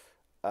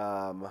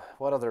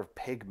 What other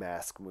Pig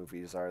Mask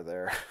movies are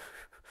there?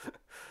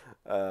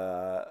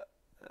 I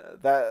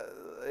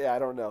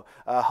don't know.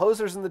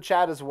 Hoser's in the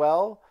chat as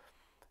well.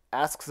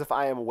 Asks if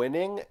I am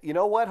winning. You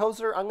know what,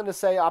 Hoser? I'm going to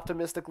say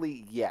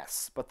optimistically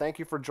yes. But thank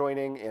you for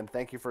joining, and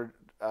thank you for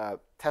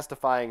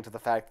testifying to the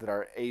fact that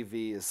our AV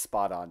is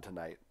spot on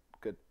tonight.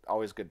 Good,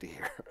 always good to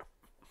hear.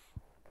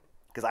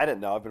 Because I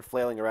didn't know. I've been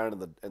flailing around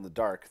in the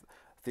dark,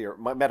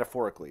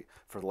 metaphorically,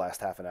 for the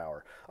last half an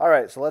hour. All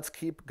right, so let's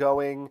keep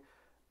going.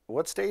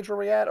 What stage were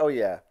we at? Oh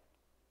yeah,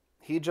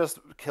 he just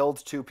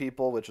killed 2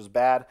 people, which was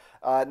bad.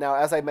 Now,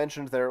 as I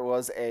mentioned, there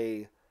was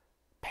a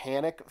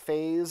panic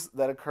phase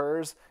that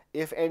occurs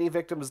if any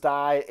victims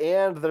die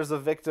and there's a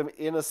victim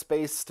in a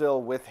space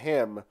still with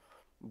him.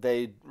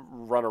 They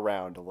run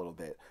around a little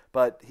bit,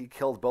 but he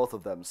killed both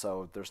of them,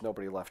 so there's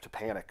nobody left to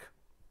panic.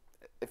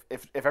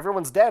 If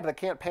everyone's dead, they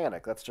can't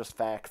panic. That's just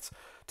facts.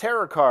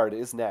 Terror card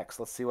is next.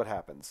 Let's see what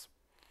happens.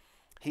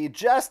 He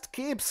just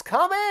keeps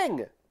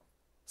coming.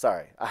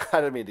 Sorry, I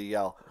didn't mean to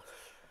yell.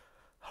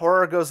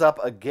 Horror goes up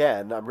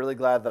again. I'm really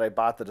glad that I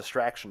bought the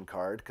distraction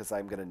card because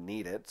I'm going to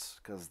need it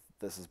because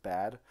this is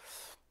bad.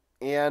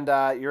 And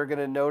you're going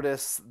to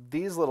notice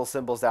these little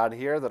symbols down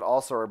here that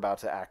also are about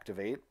to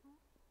activate.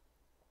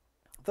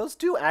 Those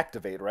do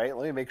activate, right?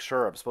 Let me make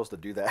sure I'm supposed to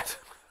do that.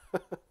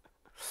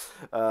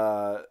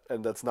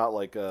 And that's not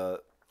like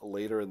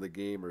later in the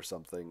game or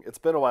something. It's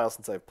been a while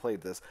since I've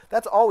played this.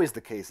 That's always the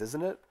case,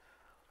 isn't it?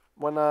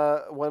 When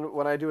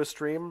I do a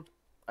stream,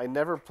 I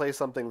never play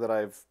something that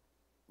I've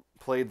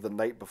played the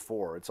night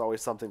before. It's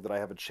always something that I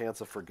have a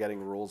chance of forgetting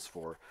rules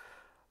for.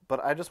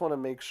 But I just want to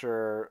make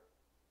sure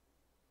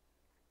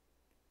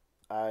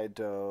I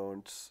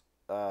don't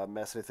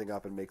mess anything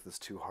up and make this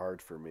too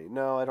hard for me.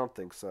 No, I don't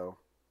think so.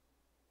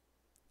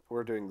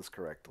 We're doing this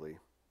correctly.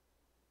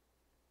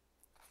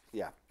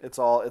 Yeah, it's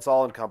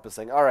all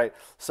encompassing. All right,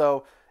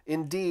 so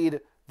indeed,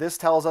 this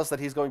tells us that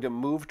he's going to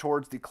move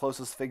towards the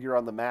closest figure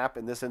on the map.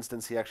 In this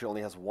instance, he actually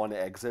only has 1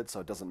 exit, so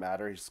it doesn't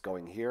matter. He's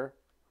going here.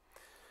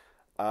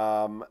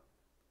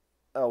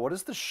 Oh, what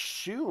does the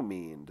shoe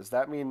mean? Does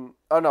that mean...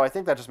 Oh, no, I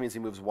think that just means he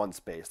moves 1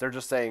 space. They're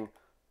just saying,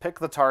 pick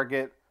the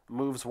target,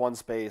 moves 1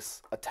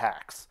 space,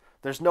 attacks.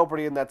 There's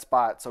nobody in that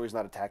spot, so he's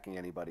not attacking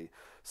anybody.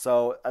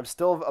 So I'm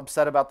still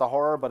upset about the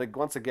horror, but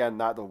once again,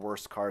 not the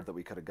worst card that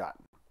we could have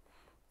gotten.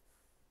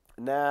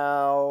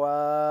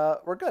 Now,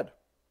 we're good.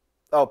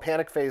 Oh,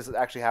 panic phase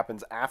actually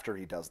happens after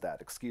he does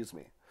that. Excuse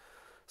me.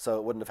 So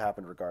it wouldn't have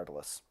happened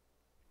regardless.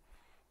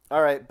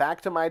 All right,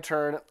 back to my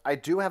turn. I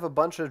do have a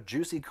bunch of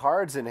juicy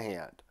cards in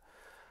hand.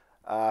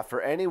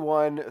 For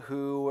anyone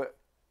who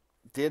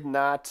did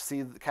not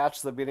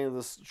catch the beginning of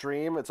the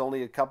stream, it's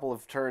only a couple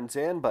of turns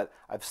in, but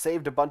I've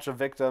saved a bunch of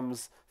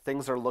victims.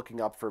 Things are looking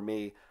up for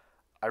me.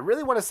 I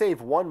really want to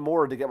save 1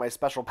 more to get my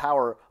special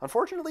power.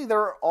 Unfortunately,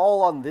 they're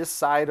all on this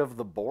side of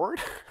the board.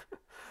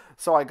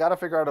 So I got to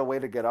figure out a way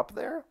to get up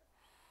there.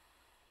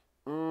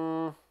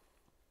 Do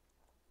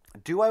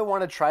I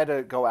want to try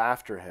to go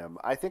after him?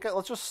 I think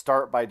let's just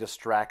start by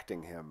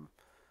distracting him.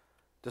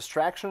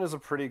 Distraction is a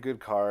pretty good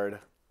card.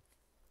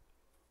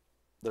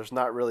 There's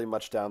not really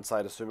much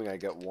downside, assuming I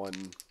get 1.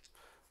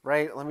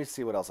 Right? Let me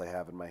see what else I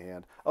have in my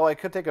hand. Oh, I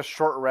could take a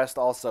short rest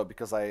also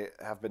because I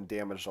have been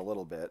damaged a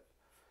little bit.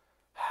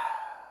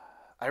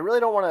 I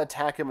really don't want to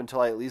attack him until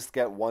I at least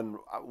get 1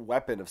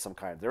 weapon of some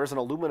kind. There is an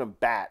aluminum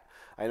bat.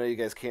 I know you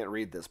guys can't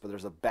read this, but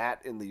there's a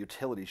bat in the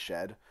utility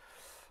shed.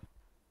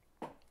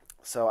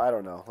 So, I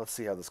don't know. Let's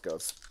see how this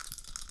goes.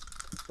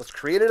 Let's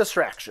create a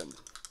distraction.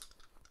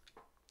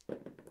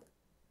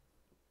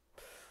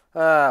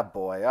 Ah,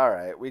 boy. All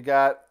right. We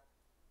got...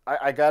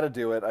 I got to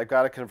do it. I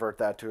got to convert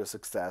that to a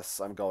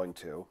success. I'm going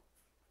to.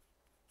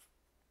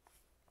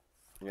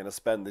 I'm going to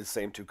spend the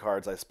same 2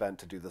 cards I spent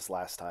to do this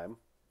last time.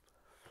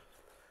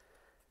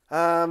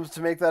 To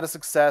make that a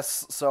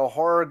success, so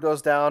horror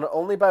goes down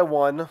only by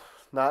 1,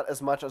 not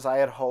as much as I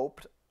had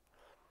hoped,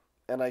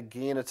 and I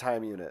gain a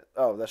time unit.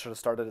 Oh, that should have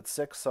started at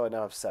 6, so I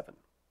now have 7.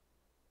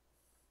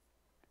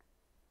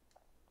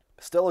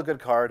 Still a good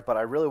card, but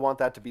I really want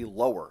that to be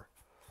lower,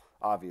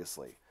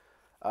 obviously.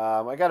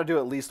 I got to do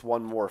at least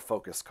 1 more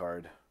focus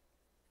card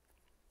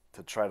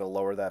to try to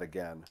lower that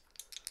again.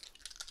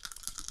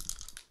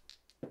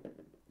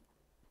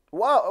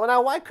 Wow,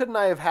 now why couldn't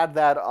I have had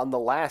that on the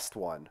last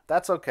one?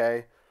 That's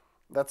okay.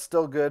 That's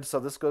still good. So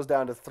this goes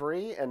down to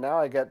 3, and now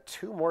I get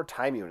 2 more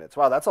time units.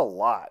 Wow, that's a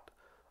lot.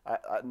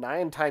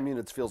 9 time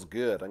units feels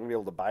good. I'm going to be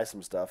able to buy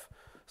some stuff,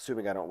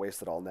 assuming I don't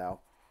waste it all now.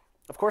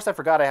 Of course, I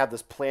forgot I had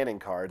this planning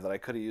card that I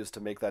could have used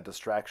to make that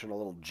distraction a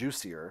little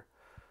juicier.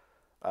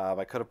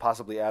 I could have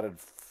possibly added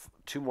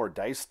 2 more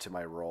dice to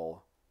my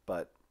roll,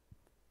 but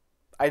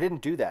I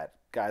didn't do that,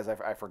 guys.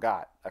 I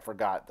forgot. I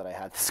forgot that I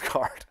had this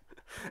card.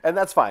 And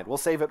that's fine. We'll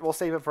save it. We'll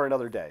save it for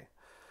another day.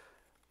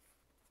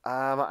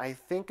 I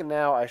think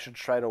now I should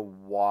try to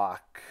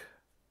walk.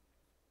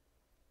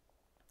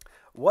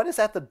 What is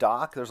at the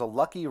dock? There's a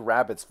lucky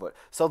rabbit's foot.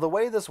 So the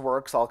way this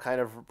works, I'll kind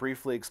of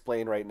briefly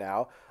explain right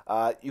now.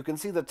 You can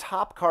see the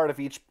top card of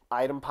each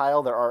item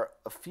pile. There are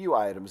a few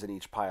items in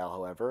each pile,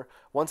 however.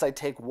 Once I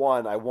take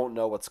 1, I won't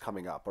know what's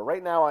coming up. But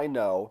right now I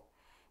know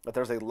that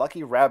there's a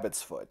lucky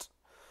rabbit's foot,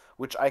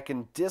 which I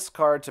can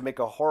discard to make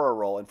a horror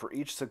roll, and for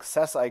each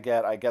success I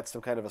get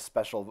some kind of a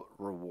special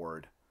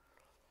reward.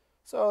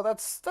 So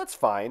that's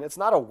fine. It's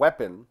not a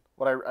weapon.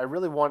 What I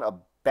really want a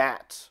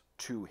bat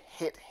to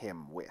hit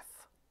him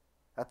with.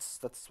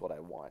 That's what I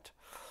want.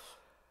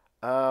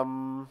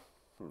 I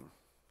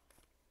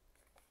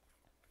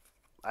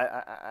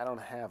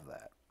don't have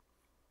that.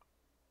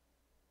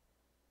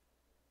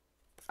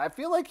 I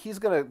feel like he's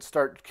gonna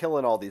start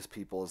killing all these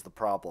people is the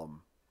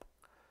problem.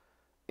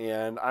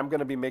 And I'm going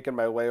to be making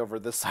my way over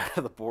this side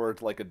of the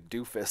board like a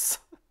doofus.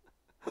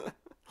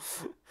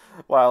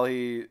 While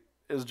he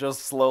is just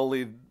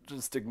slowly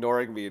just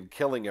ignoring me and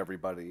killing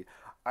everybody.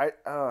 I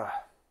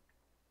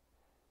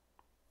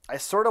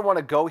sort of want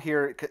to go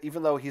here,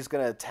 even though he's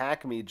going to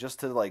attack me, just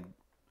to, like,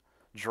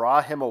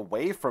 draw him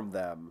away from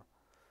them.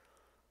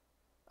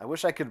 I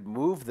wish I could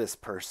move this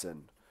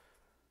person.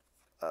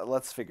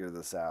 Let's figure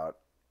this out.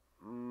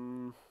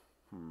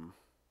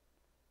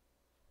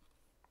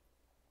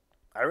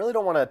 I really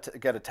don't want to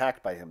get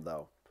attacked by him,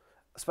 though.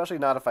 Especially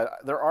not if I...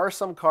 There are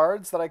some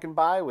cards that I can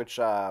buy, which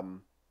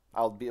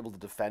I'll be able to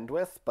defend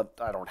with, but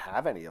I don't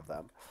have any of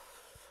them.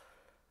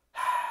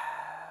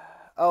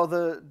 Oh,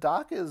 the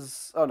dock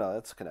is... Oh, no,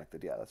 it's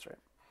connected. Yeah, that's right.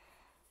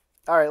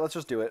 All right, let's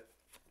just do it.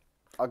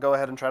 I'll go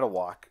ahead and try to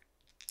walk.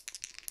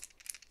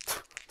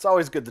 It's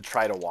always good to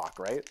try to walk,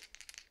 right?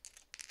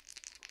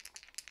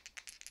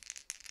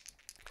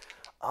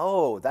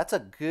 Oh, that's a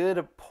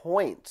good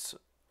point.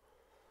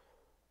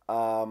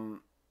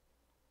 Kamui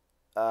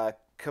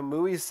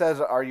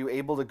says, are you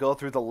able to go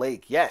through the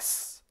lake?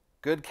 Yes.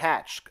 Good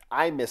catch.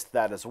 I missed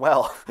that as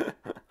well.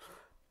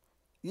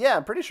 Yeah,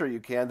 I'm pretty sure you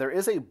can. There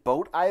is a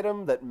boat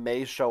item that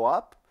may show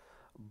up,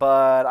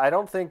 but I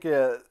don't think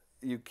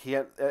you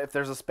can't. If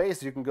there's a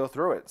space, you can go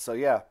through it. So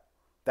yeah,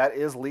 that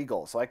is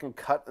legal. So I can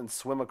cut and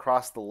swim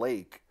across the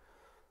lake.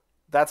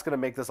 That's going to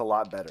make this a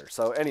lot better.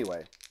 So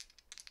anyway.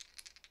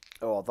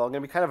 Oh, although I'm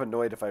going to be kind of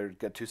annoyed if I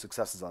get 2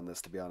 successes on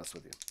this, to be honest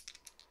with you.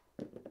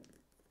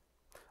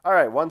 All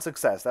right, 1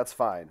 success. That's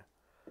fine.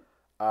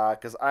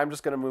 Because I'm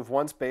just going to move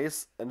 1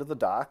 space into the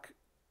dock.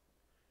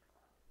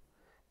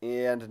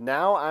 And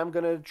now I'm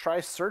going to try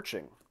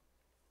searching.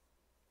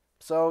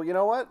 So, you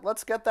know what?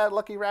 Let's get that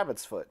lucky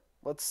rabbit's foot.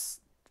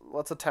 Let's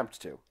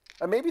attempt to.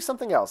 And maybe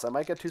something else. I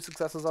might get 2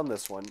 successes on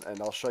this one,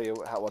 and I'll show you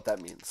what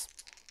that means.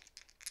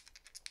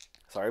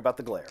 Sorry about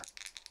the glare.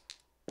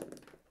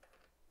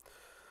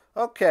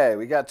 Okay,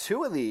 we got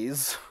 2 of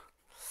these.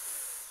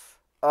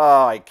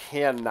 Oh, I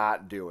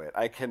cannot do it.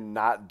 I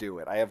cannot do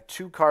it. I have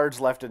 2 cards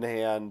left in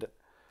hand,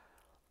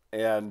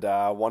 and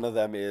one of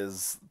them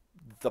is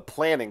the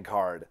planning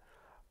card.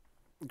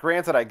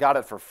 Granted, I got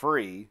it for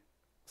free,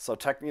 so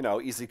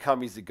easy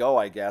come, easy go,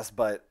 I guess,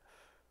 but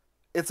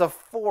it's a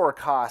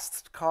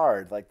 4-cost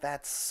card. Like,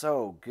 that's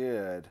so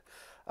good.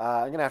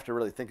 I'm going to have to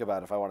really think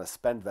about if I want to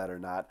spend that or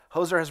not.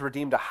 Hoser has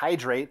redeemed a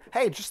hydrate.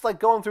 Hey, just like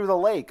going through the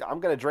lake, I'm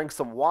going to drink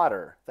some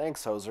water.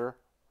 Thanks, Hoser.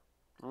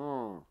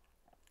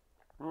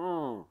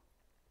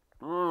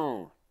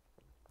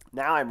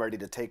 Now I'm ready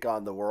to take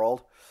on the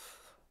world.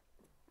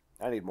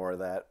 I need more of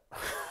that.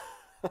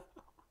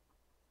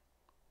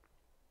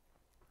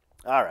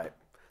 All right.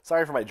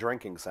 Sorry for my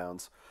drinking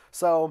sounds.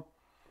 So,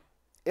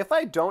 if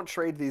I don't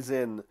trade these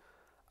in,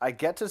 I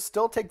get to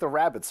still take the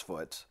rabbit's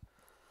foot.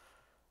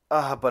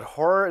 But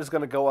horror is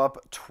going to go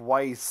up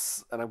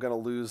twice, and I'm going to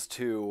lose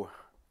 2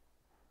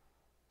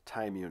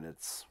 time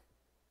units.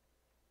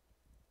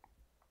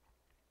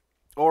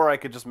 Or I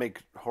could just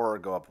make horror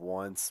go up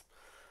once.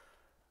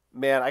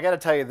 Man, I got to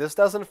tell you, this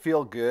doesn't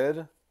feel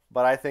good,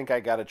 but I think I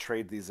got to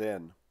trade these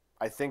in.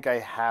 I think I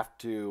have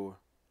to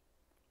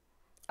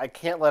I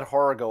can't let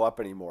horror go up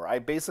anymore. I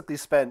basically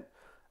spent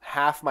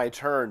half my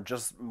turn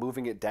just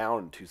moving it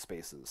down 2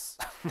 spaces.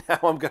 Now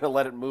I'm going to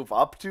let it move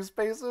up 2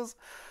 spaces?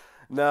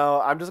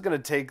 No, I'm just going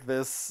to take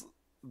this.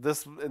 I'm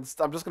just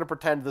going to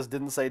pretend this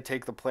didn't say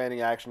take the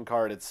planning action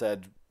card. It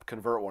said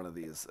convert one of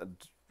these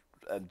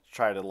and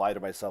try to lie to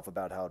myself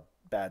about how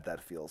bad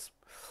that feels.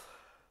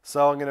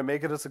 So I'm going to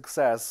make it a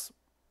success.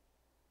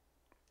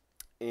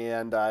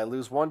 And I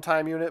lose 1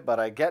 time unit, but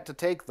I get to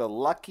take the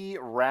Lucky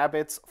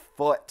Rabbit's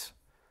Foot.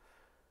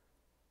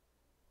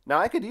 Now,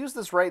 I could use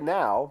this right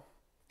now,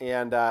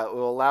 and it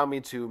will allow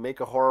me to make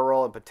a horror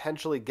roll and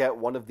potentially get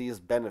one of these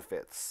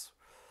benefits,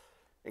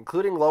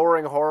 including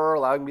lowering horror,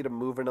 allowing me to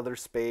move another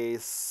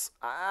space.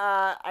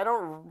 I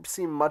don't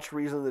see much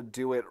reason to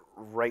do it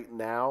right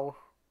now,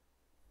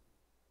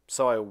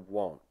 so I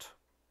won't.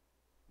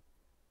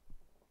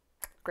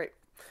 Great.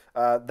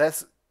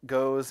 This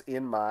goes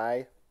in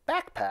my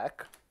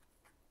backpack.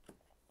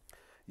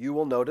 You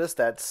will notice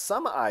that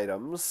some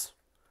items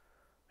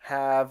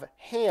have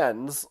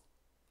hands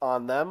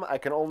on them. I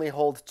can only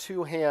hold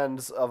 2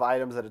 hands of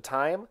items at a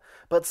time,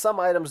 but some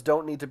items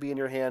don't need to be in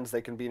your hands.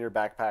 They can be in your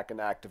backpack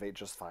and activate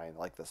just fine,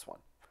 like this one.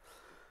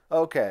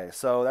 Okay,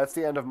 so that's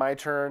the end of my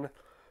turn.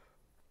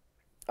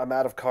 I'm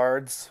out of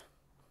cards,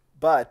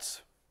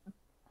 but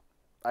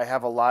I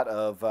have a lot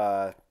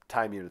of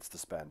time units to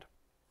spend.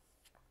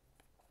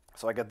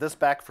 So I get this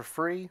back for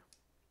free.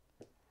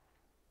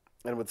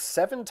 And with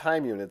 7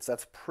 time units,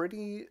 that's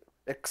pretty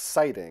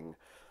exciting.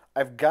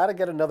 I've got to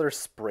get another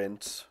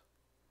sprint.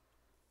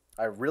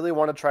 I really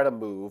want to try to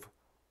move.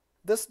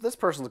 This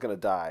person's going to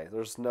die.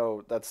 There's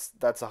no... That's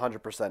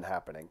 100%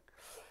 happening.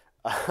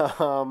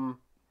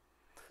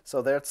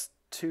 So that's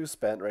 2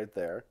 spent right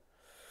there.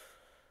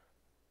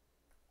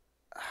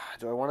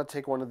 Do I want to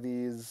take one of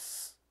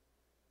these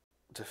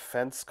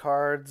defense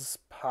cards?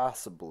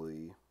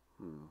 Possibly.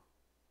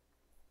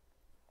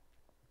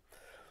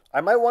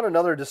 I might want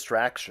another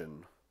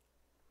distraction.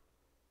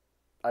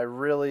 I'm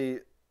really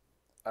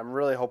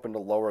hoping to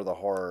lower the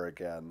horror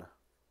again.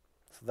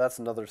 So that's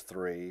another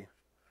 3.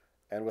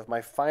 And with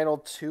my final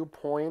 2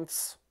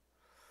 points...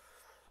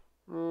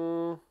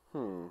 You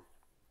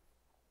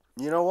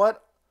know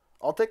what?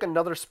 I'll take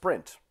another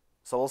sprint.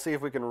 So we'll see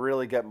if we can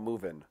really get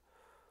moving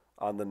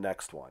on the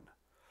next one.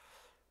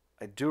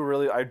 I do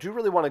really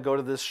want to go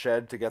to this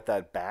shed to get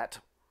that bat.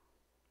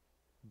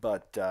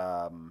 But,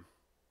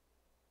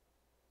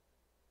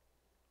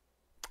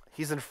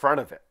 he's in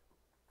front of it.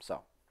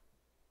 So.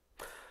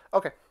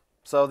 Okay.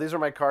 So these are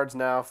my cards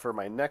now for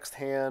my next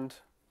hand.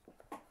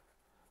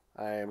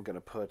 I am going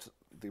to put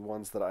the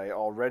ones that I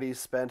already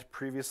spent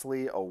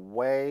previously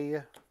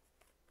away.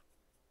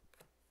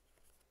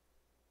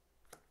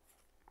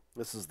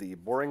 This is the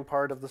boring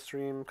part of the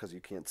stream because you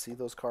can't see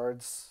those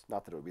cards.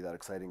 Not that it would be that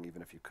exciting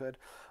even if you could.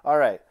 All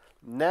right.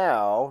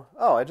 Now,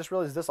 oh, I just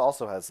realized this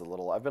also has a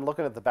little... I've been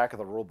looking at the back of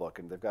the rulebook,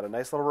 and they've got a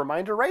nice little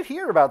reminder right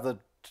here about the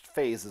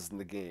phases in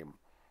the game.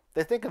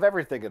 They think of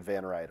everything at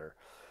Van Ryder.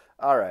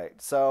 All right,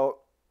 so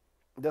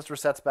this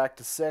resets back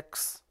to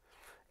 6.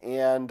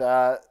 And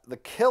the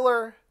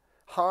killer,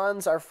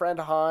 Hans, our friend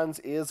Hans,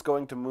 is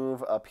going to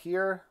move up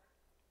here.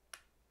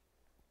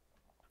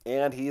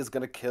 And he is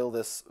going to kill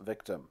this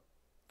victim.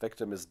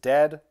 Victim is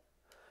dead.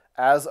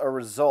 As a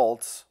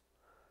result,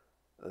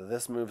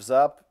 this moves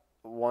up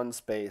 1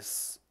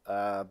 space.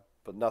 But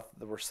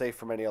nothing, we're safe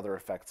from any other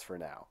effects for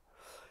now.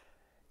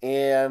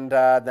 And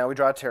now we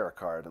draw a tarot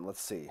card, and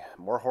let's see.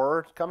 More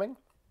horror coming?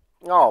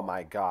 Oh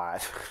my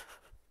god.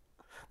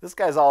 This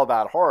guy's all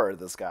about horror,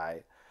 this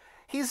guy.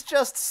 He's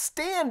just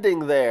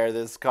standing there,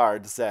 this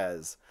card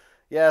says.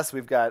 Yes,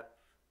 we've got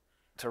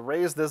to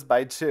raise this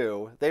by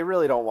 2. They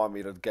really don't want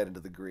me to get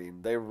into the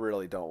green. They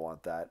really don't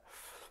want that.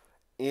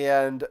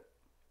 And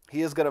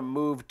he is going to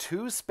move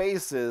 2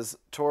 spaces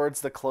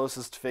towards the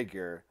closest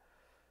figure.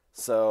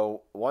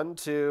 So 1,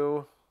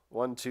 2...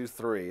 1, 2,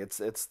 3.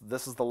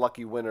 This is the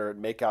lucky winner at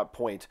Makeout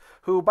Point,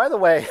 who, by the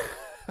way,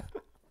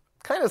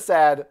 kind of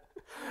sad.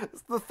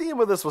 The theme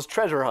of this was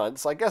treasure hunt,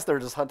 so I guess they're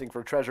just hunting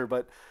for treasure,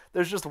 but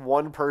there's just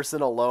 1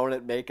 person alone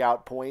at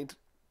Makeout Point.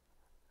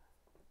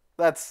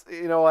 That's,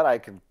 you know what, I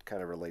can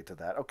kind of relate to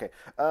that. Okay.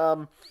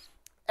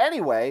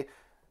 Anyway,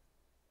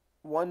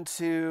 1,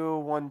 2,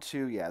 1,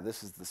 2. Yeah,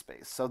 this is the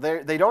space. So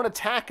they don't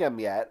attack him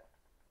yet.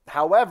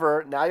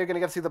 However, now you're going to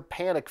get to see the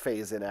panic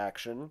phase in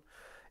action.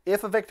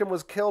 If a victim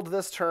was killed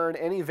this turn,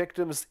 any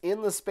victims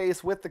in the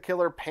space with the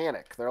killer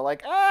panic. They're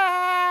like,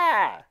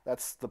 ah!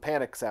 That's the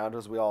panic sound,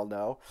 as we all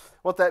know.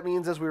 What that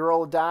means is we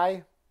roll a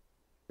die,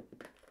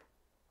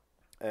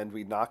 and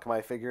we knock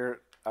my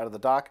figure out of the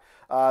dock.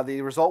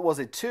 The result was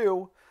a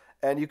 2,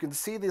 and you can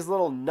see these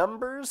little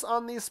numbers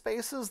on these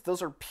spaces.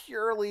 Those are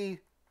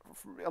purely,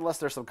 unless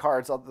there's some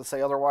cards, I'll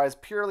say otherwise,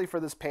 purely for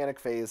this panic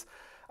phase.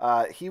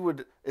 He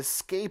would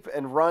escape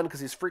and run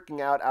because he's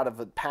freaking out of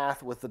a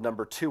path with the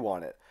number 2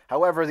 on it.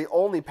 However, the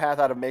only path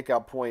out of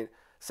Makeout Point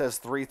says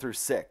 3 through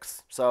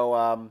 6.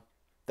 So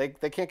they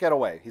can't get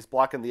away. He's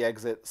blocking the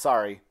exit.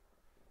 Sorry.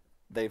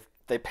 They're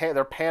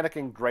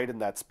panicking right in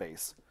that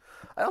space.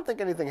 I don't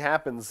think anything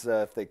happens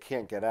if they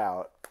can't get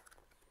out.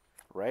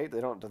 right?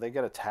 They don't. Do they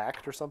get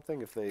attacked or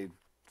something if they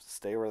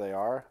stay where they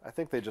are? I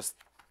think they're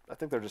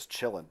just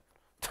chilling.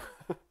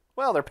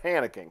 Well, they're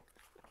panicking.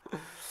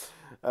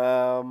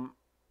 Um,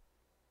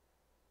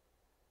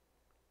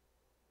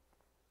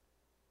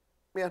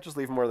 yeah, just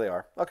leave them where they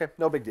are. Okay,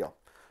 no big deal.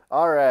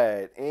 All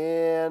right,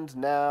 and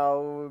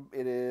now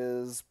it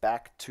is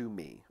back to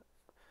me.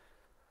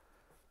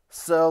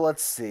 So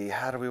let's see.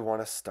 How do we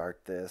want to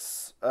start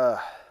this?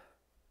 I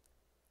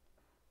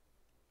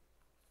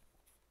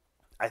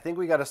think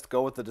we got to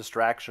go with the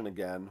distraction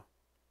again.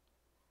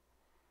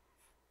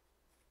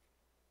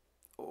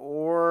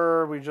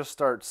 Or we just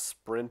start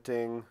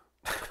sprinting.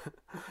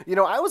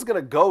 I was going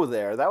to go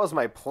there. That was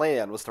my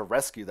plan, was to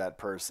rescue that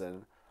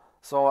person.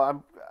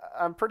 So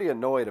I'm pretty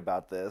annoyed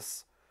about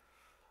this.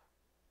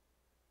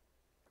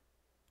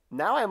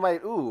 Now I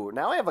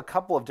have a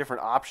couple of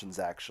different options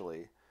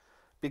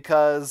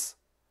because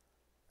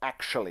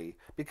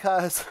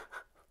because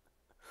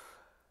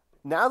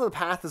now the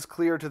path is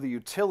clear to the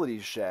utility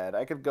shed.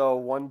 I could go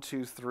one,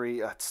 two,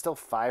 three. It's still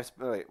five.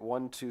 Wait,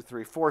 one, two,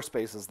 three, four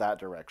spaces that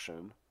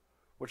direction,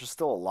 which is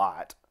still a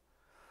lot.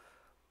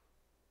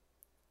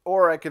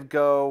 Or I could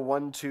go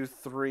one, two,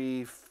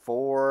 three,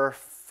 four,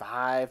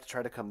 five to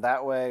try to come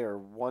that way, or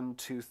one,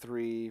 two,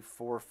 three,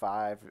 four,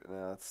 five.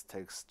 No, that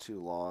takes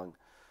too long.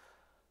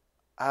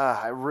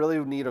 I really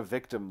need a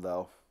victim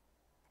though.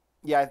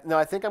 Yeah, no,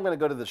 I think I'm going to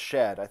go to the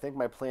shed. I think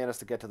my plan is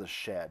to get to the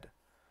shed.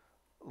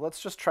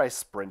 Let's just try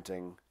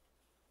sprinting.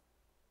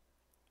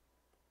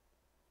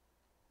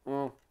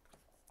 We're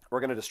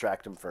going to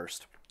distract him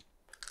first.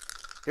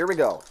 Here we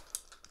go.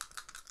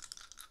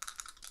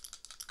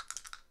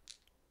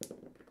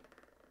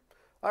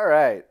 All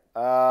right.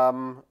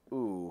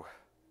 Ooh.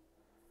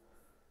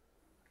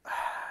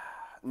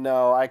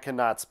 No, I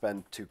cannot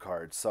spend 2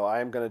 cards, so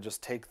I'm going to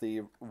just take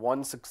the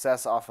 1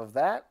 success off of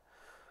that,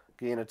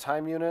 gain a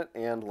time unit,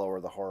 and lower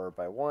the horror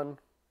by 1.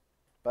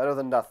 Better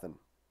than nothing.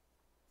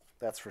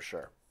 That's for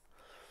sure.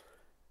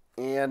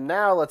 And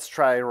now let's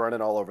try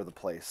running all over the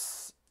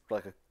place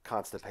like a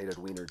constipated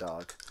wiener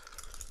dog.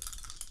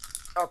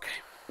 Okay.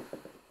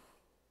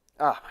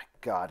 Oh my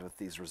god, with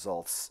these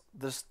results.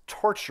 This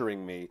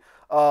torturing me.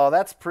 Oh,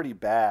 that's pretty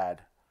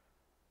bad.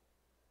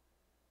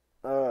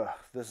 Ugh,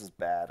 this is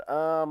bad.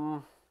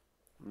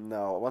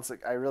 No,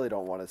 I really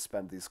don't want to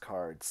spend these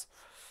cards.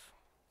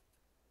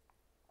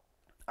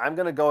 I'm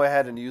going to go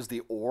ahead and use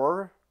the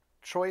or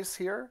choice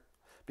here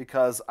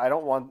because I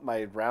don't want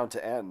my round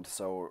to end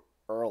so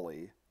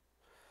early.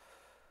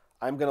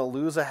 I'm going to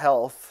lose a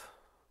health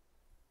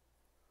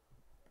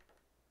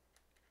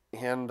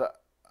and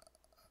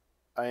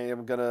I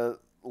am going to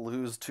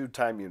lose 2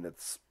 time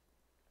units,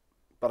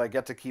 but I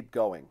get to keep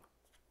going.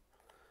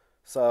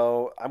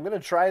 So I'm going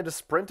to try to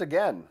sprint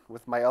again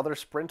with my other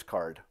sprint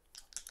card.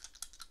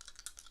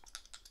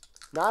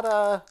 Not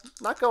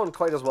going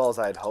quite as well as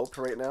I had hoped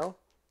right now.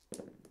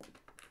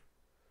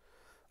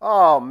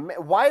 Oh, man,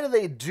 why do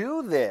they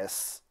do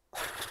this?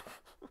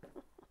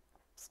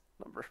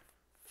 Number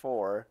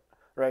 4.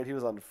 Right, he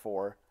was on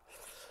 4.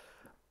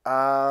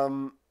 I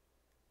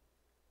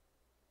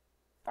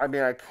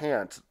mean, I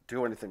can't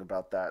do anything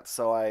about that.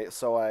 So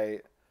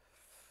I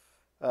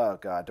oh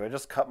god, do I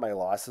just cut my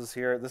losses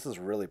here? This is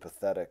really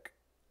pathetic.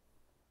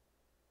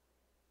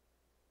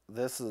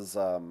 This is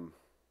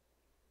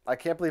I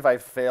can't believe I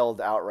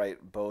failed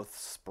outright both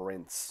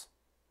sprints.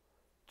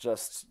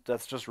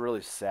 That's just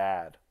really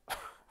sad.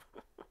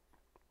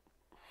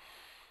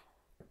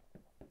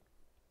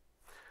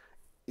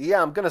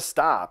 Yeah, I'm gonna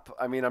stop.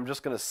 I mean, I'm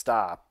just gonna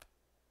stop.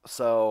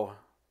 So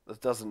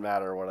it doesn't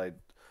matter what I.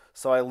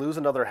 So I lose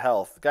another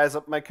health, guys.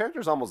 My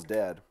character's almost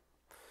dead,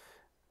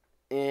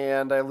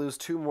 and I lose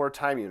 2 more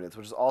time units,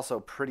 which is also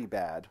pretty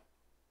bad.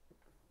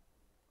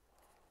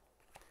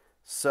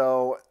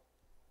 So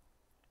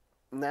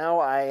now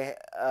I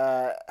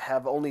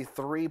have only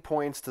 3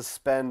 points to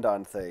spend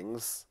on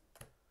things.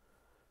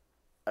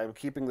 I'm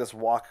keeping this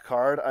walk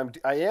card.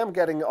 I am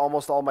getting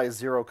almost all my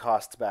 0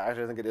 costs back.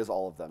 Actually, I think it is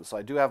all of them. So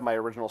I do have my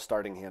original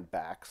starting hand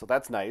back. So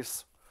that's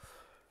nice.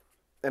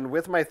 And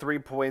with my 3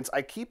 points,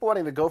 I keep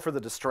wanting to go for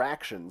the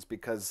distractions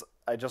because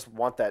I just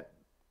want that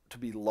to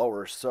be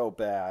lower so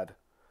bad.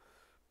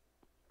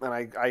 And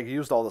I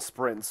used all the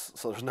sprints,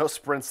 so there's no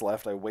sprints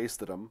left. I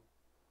wasted them.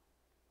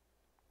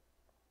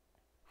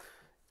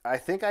 I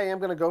think I am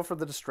going to go for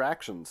the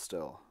distractions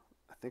still.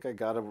 I think I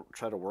got to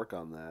try to work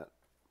on that.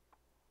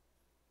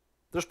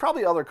 There's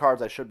probably other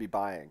cards I should be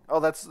buying. Oh,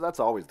 that's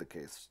always the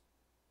case.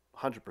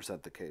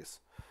 100% the case.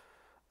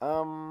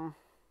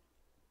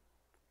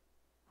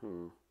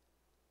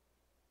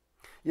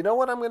 You know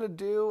what I'm going to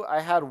do? I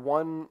had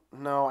one...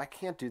 No, I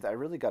can't do that. I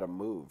really got to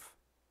move.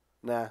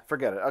 Nah,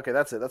 forget it. Okay,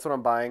 that's it. That's what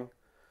I'm buying.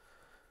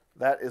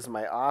 That is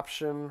my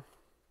option.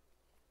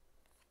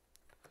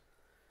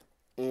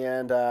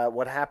 And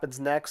what happens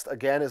next,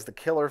 again, is the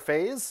killer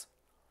phase.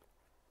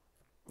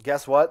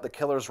 Guess what? The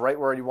killer's right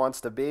where he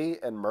wants to be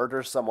and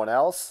murders someone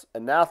else.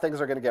 And now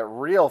things are going to get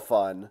real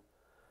fun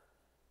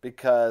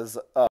because...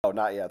 Oh,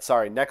 not yet.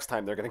 Sorry. Next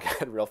time they're going to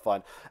get real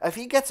fun. If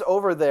he gets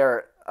over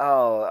there...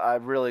 Oh,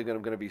 I'm really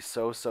going to be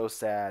so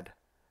sad.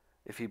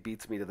 if he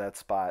beats me to that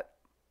spot.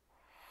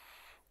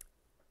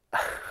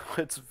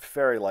 It's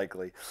very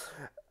likely.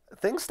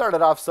 Things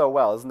started off so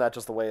well. Isn't that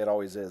just the way it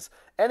always is?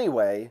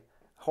 Anyway,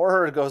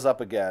 Horror goes up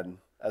again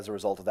as a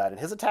result of that, and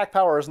his attack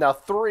power is now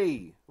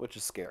 3, which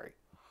is scary.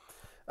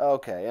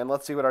 Okay, and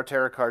let's see what our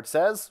tarot card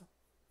says.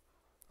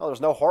 Oh,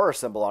 there's no horror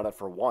symbol on it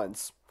for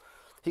once.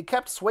 He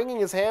kept swinging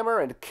his hammer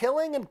and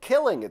killing,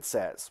 it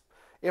says.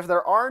 If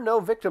there are no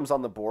victims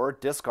on the board,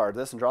 discard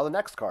this and draw the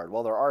next card.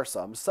 Well, there are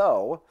some,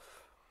 so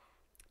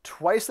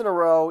twice in a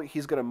row,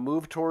 he's going to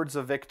move towards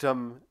a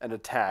victim and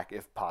attack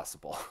if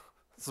possible.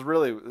 This is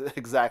really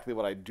exactly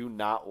what I do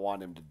not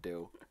want him to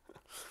do.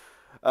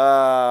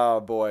 Oh,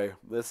 boy.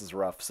 This is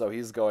rough. So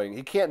he's going...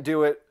 He can't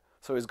do it,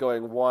 so he's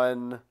going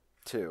 1,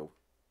 2.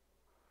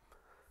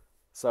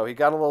 So he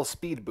got a little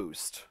speed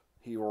boost.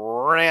 He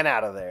ran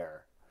out of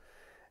there.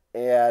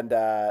 And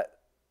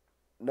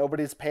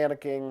nobody's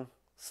panicking,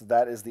 so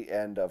that is the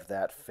end of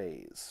that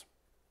phase.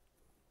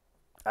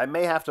 I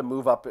may have to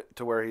move up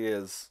to where he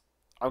is.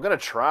 I'm gonna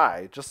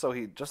try, just so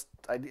he just.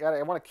 I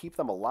want to keep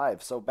them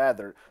alive so bad.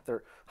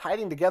 They're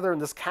hiding together in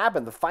this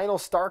cabin, the final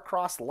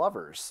star-crossed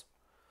lovers.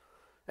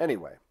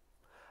 Anyway,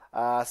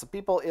 some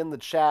people in the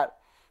chat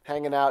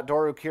hanging out.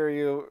 Doru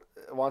Kiryu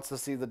wants to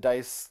see the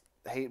dice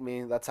hate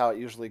me. That's how it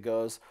usually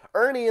goes.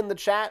 Ernie in the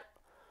chat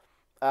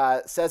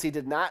says he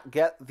did not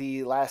get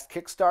the last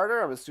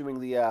Kickstarter. I'm assuming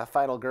the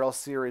Final Girl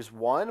Series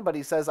 1, but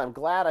he says, I'm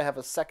glad I have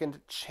a second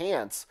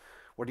chance.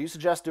 Or do you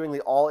suggest doing the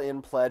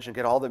all-in pledge and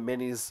get all the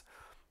minis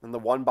in the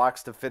one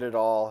box to fit it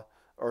all,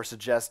 or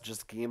suggest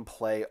just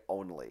gameplay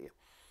only?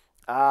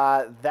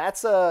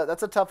 That's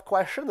a tough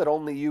question that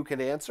only you can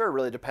answer. It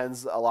really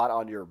depends a lot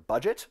on your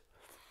budget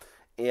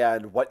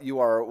and what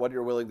you're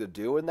willing to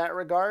do in that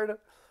regard.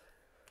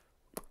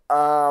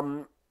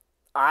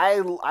 I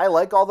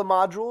like all the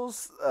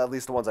modules, at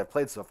least the ones I've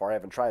played so far. I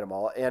haven't tried them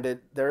all,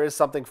 and there is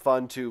something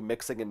fun to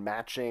mixing and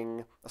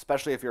matching,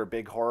 especially if you're a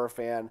big horror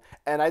fan.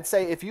 And I'd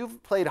say if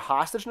you've played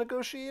Hostage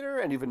Negotiator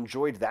and you've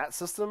enjoyed that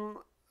system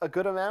a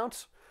good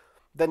amount,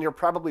 then you're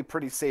probably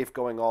pretty safe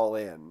going all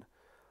in,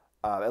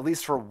 at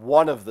least for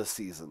one of the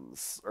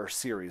seasons or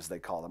series they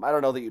call them. I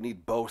don't know that you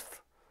need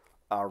both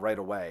right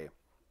away,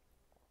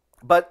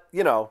 but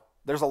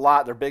there's a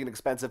lot. They're big and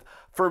expensive.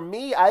 For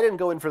me, I didn't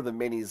go in for the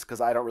minis because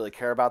I don't really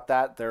care about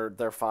that.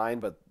 They're fine,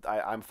 but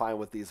I'm fine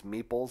with these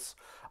meeples.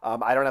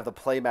 I don't have the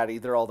playmat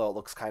either, although it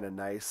looks kind of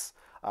nice.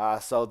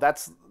 So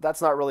that's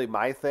not really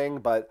my thing.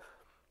 But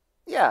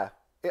yeah,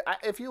 I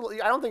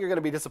don't think you're going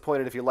to be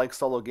disappointed if you like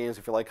solo games,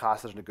 if you like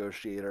Hostage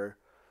Negotiator.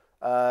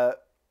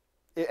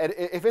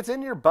 If it's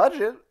in your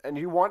budget and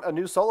you want a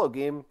new solo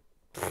game,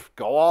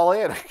 go all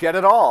in, get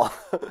it all.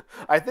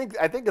 I think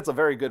it's a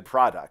very good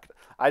product.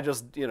 I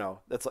just,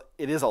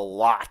 it is a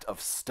lot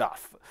of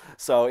stuff.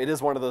 So it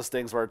is one of those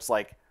things where it's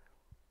like,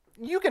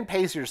 you can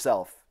pace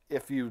yourself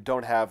if you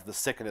don't have the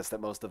sickness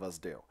that most of us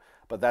do.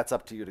 But that's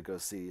up to you to go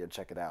see and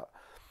check it out.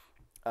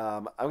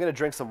 I'm going to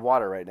drink some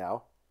water right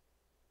now.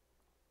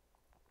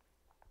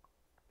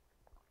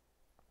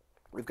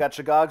 We've got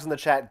Shagogs in the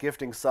chat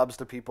gifting subs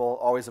to people.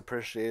 Always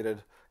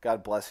appreciated.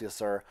 God bless you,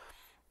 sir.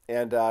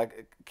 And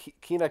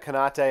Kina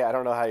Kanate, I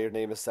don't know how your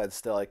name is said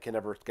still. I can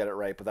never get it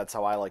right, but that's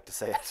how I like to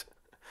say it.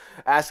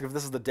 Ask if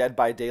this is the Dead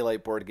by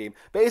Daylight board game.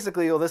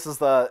 Basically, this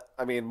is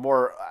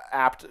more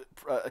apt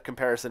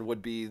comparison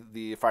would be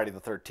the Friday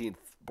the 13th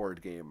board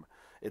game.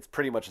 It's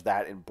pretty much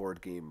that in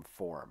board game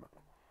form.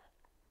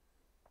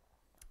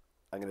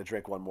 I'm going to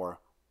drink one more.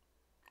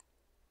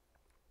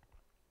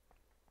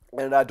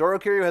 And Doro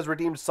Kiryu has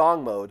redeemed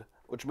song mode,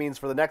 which means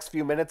for the next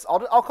few minutes,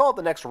 I'll call it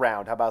the next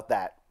round. How about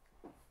that?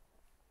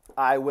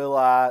 I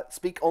will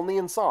speak only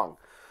in song.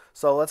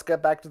 So let's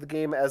get back to the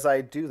game as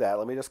I do that.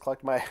 Let me just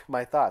collect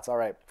my thoughts. All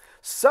right.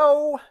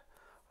 So,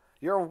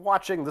 you're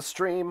watching the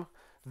stream.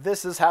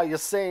 This is how you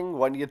sing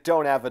when you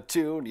don't have a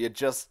tune. You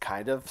just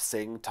kind of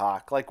sing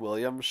talk like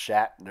William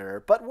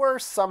Shatner. But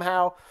worse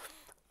somehow.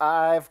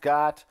 I've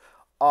got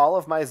all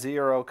of my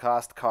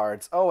zero-cost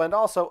cards. Oh, and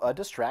also a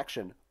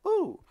distraction.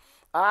 Ooh.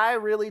 I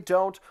really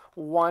don't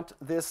want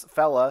this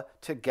fella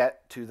to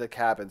get to the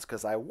cabins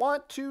because I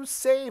want to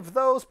save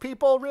those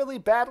people really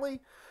badly.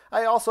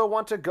 I also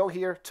want to go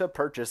here to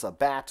purchase a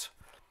bat,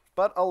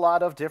 but a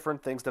lot of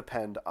different things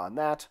depend on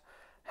that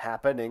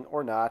happening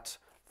or not.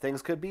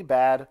 Things could be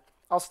bad.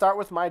 I'll start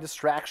with my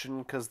distraction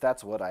because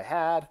that's what I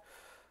had.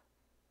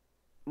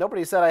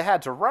 Nobody said I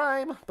had to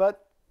rhyme,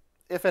 but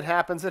if it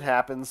happens, it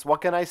happens.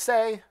 What can I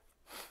say?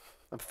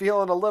 I'm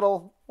feeling a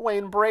little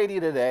Wayne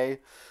Brady today.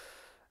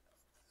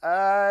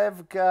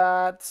 I've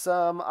got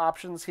some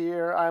options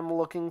here I'm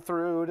looking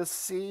through to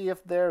see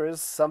if there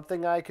is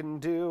something I can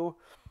do.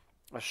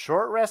 A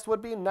short rest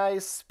would be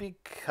nice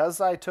because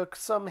I took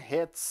some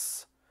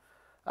hits.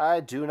 I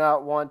do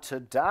not want to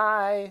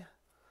die.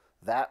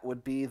 That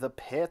would be the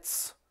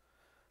pits.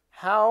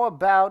 How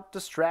about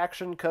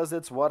distraction because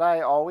it's what I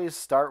always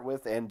start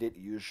with and it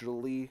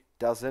usually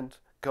doesn't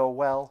go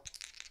well.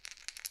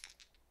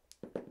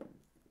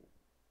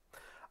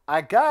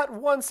 I got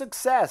one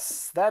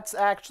success. That's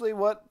actually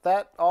what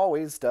that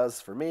always does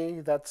for me.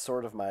 That's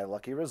sort of my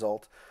lucky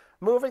result.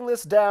 moving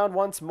this down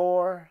once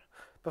more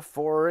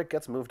before it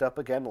gets moved up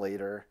again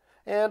later.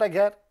 And I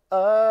get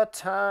a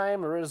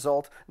time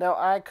result. Now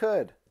I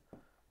could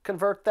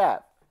convert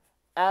that,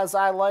 as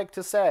I like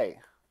to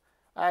say.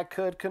 I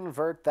could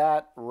convert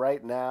that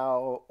right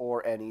now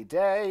or any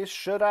day.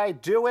 Should I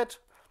do it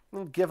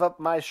and give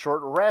up my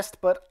short rest?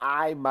 But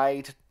I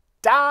might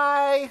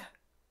die.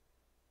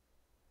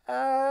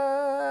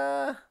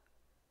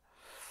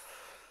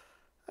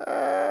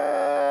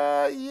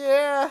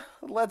 Yeah,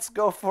 let's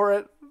go for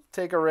it.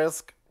 Take a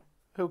risk.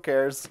 Who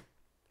cares?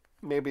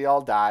 Maybe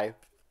I'll die.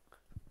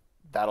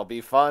 That'll be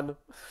fun.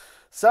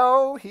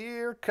 So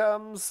here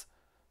comes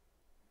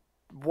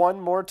one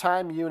more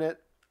time unit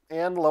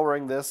and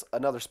lowering this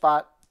another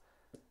spot.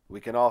 We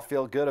can all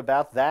feel good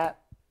about that.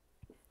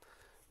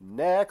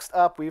 Next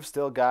up, we've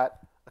still got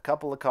a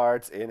couple of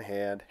cards in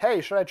hand.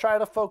 Hey, should I try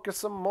to focus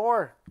some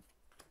more?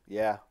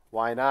 Yeah,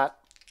 why not?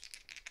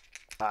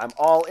 I'm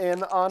all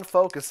in on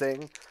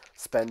focusing,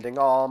 spending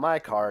all my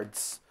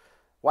cards.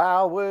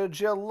 Wow, would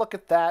you look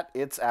at that?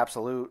 It's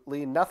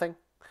absolutely nothing.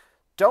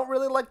 Don't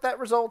really like that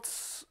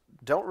result.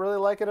 Don't really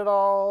like it at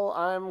all.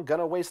 I'm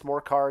gonna waste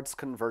more cards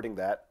converting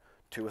that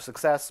to a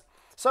success.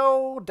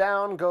 So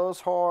down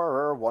goes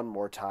horror one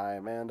more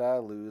time, and I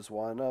lose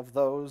one of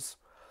those.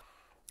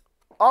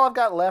 All I've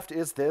got left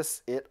is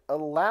this. It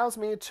allows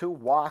me to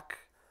walk.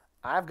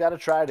 I've got to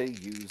try to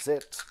use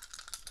it.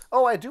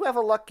 Oh, I do have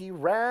a lucky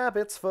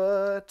rabbit's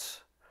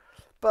foot,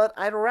 but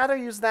I'd rather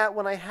use that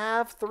when I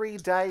have 3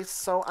 dice,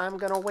 so I'm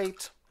gonna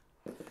wait.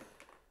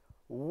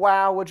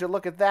 Wow, would you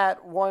look at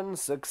that? One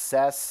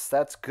success.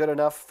 That's good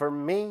enough for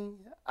me.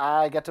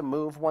 I get to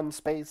move 1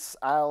 space.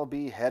 I'll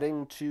be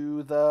heading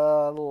to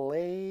the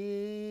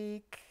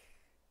lake.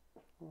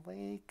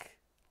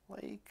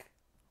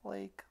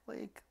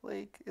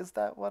 Lake. Is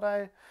that what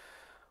I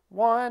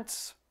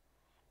want?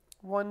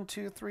 1,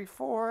 2, 3,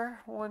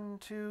 4. 1,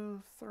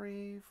 2,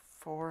 3,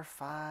 4,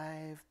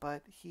 5.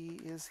 But he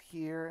is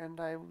here, and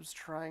I was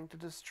trying to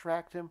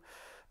distract him.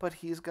 But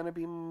he's going to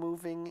be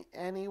moving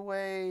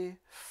anyway.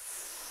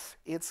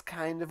 It's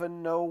kind of a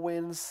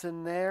no-win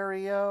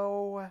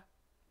scenario.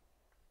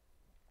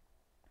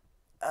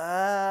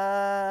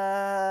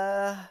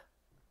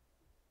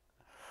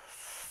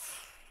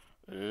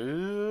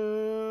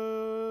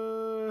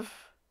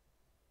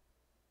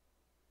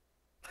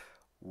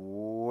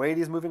 Wait,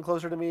 he's moving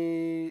closer to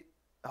me.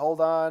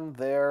 Hold on,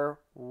 there.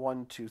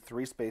 1, 2,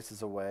 3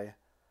 spaces away.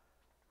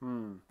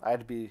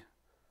 I'd be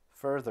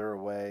further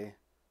away.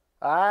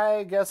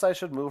 I guess I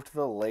should move to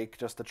the lake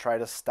just to try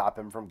to stop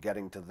him from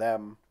getting to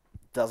them.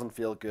 Doesn't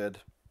feel good.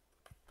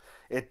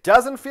 It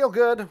doesn't feel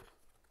good.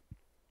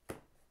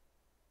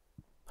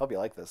 Hope you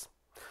like this.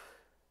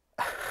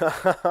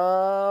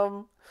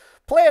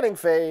 Planning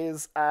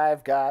phase.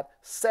 I've got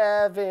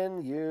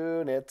 7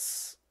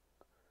 units.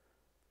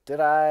 Did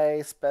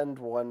I spend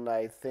 1?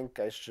 I think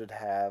I should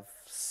have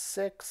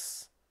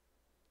 6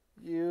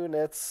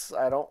 units.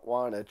 I don't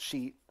want to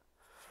cheat.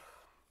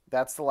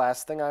 That's the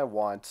last thing I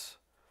want.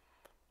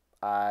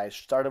 I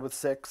started with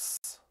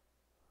 6.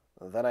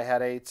 Then I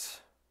had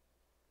 8.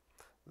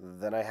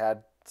 Then I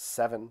had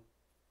 7.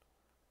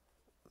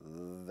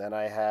 Then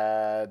I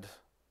had...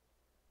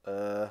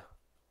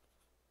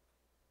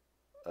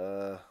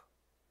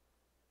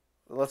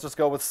 let's just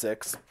go with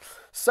 6.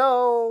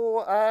 So,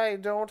 I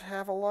don't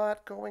have a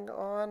lot going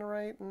on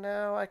right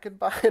now. I could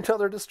buy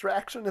another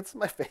distraction. It's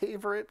my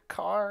favorite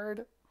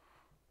card.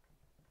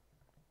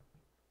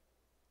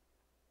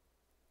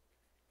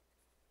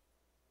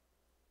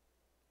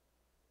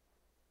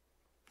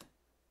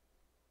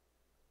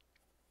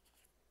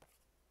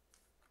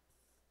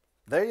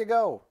 There you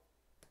go.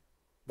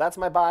 That's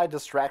my buy,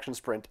 distraction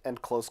sprint,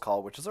 and close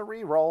call, which is a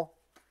reroll.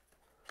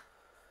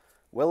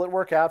 Will it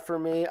work out for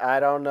me? I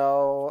don't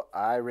know.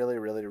 I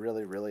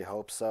really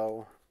hope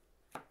so.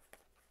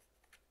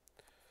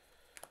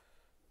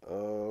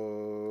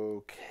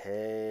 Okay,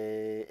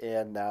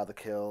 and now the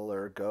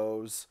killer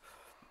goes.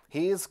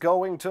 He's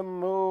going to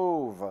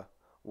move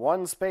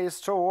 1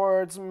 space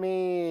towards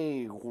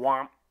me.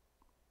 Whomp.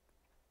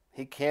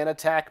 He can't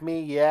attack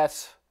me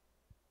yet.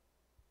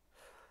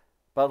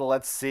 But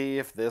let's see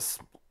if this...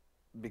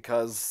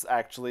 Because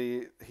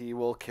actually, he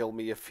will kill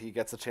me if he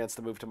gets a chance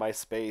to move to my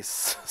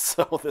space.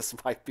 So this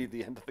might be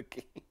the end of the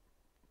game.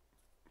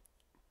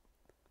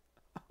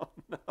 Oh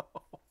no.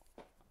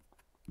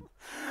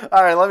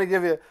 All right, let me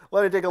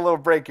take a little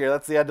break here.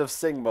 That's the end of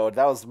Sing mode.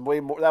 That was way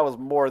more. That was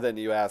more than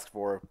you asked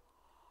for.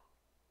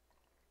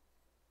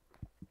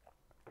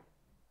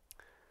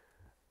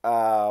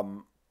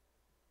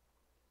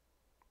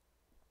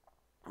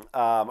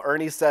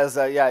 Ernie says,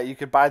 yeah, you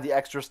could buy the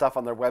extra stuff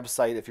on their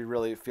website if you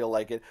really feel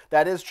like it.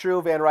 That is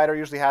true. Van Ryder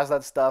usually has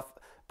that stuff,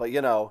 but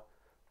you know,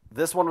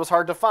 this one was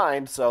hard to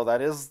find, so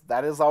that is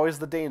always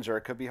the danger.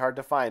 It could be hard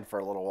to find for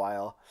a little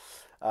while.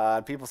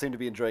 People seem to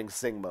be enjoying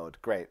Sing mode.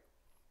 Great.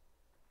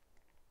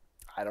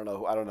 I don't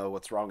know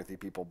what's wrong with you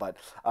people, but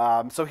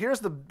so here's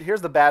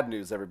the bad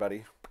news,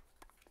 everybody.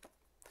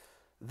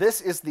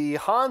 This is the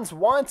Hans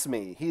wants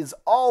me. He's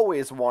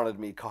always wanted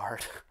me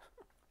card.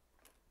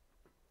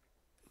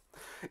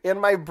 In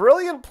my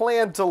brilliant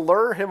plan to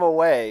lure him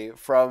away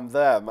from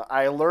them,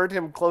 I lured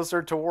him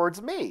closer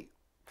towards me.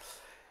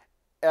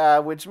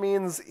 Which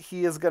means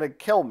he is going to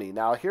kill me.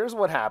 Now, here's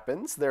what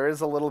happens. There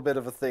is a little bit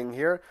of a thing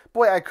here.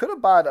 Boy, I could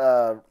have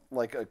bought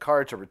like a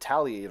card to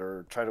retaliate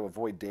or try to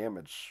avoid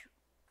damage,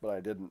 but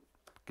I didn't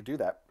do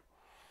that.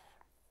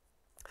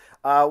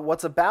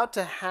 What's about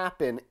to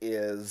happen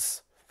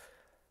is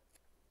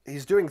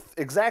he's doing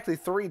exactly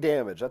 3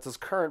 damage. That's his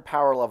current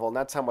power level, and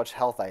that's how much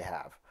health I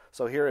have.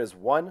 So here is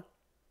 1,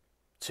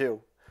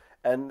 2,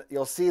 and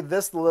you'll see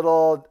this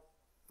little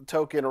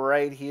token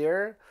right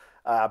here.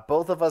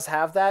 Both of us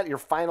have that. Your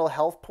final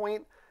health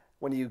point,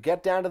 when you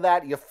get down to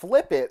that, you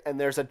flip it, and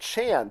there's a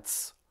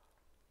chance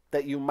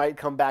that you might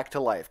come back to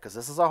life, because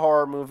this is a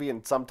horror movie,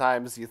 and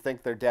sometimes you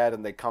think they're dead,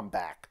 and they come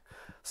back.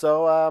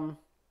 So,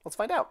 let's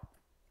find out.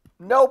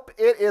 Nope,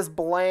 it is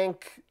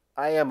blank.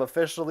 I am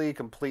officially,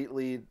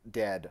 completely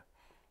dead.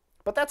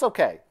 But that's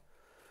okay.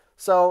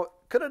 So,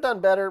 could have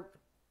done better.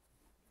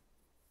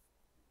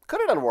 Could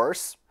have done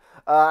worse.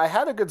 I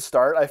had a good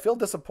start. I feel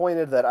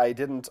disappointed that I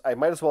didn't. I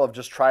might as well have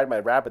just tried my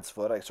rabbit's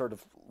foot. I sort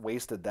of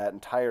wasted that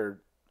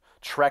entire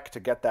trek to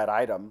get that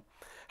item.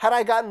 Had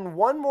I gotten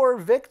one more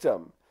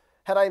victim,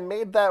 had I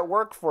made that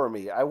work for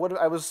me, I would.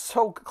 I was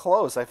so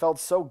close. I felt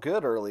so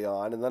good early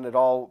on, and then it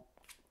all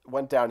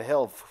went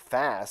downhill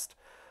fast.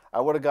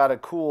 I would have got a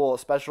cool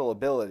special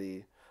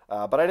ability,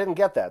 but I didn't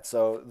get that.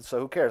 So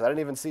who cares? I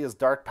didn't even see his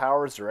dark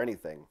powers or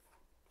anything.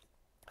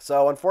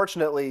 So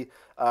unfortunately,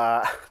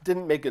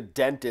 didn't make a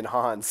dent in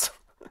Hans.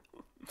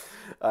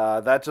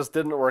 That just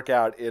didn't work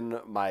out in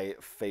my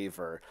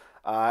favor.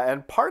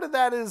 And part of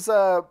that is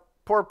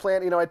poor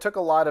plan. You know, I took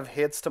a lot of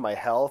hits to my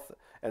health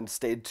and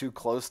stayed too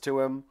close to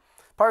him.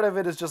 Part of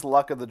it is just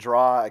luck of the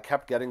draw. I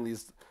kept getting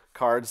these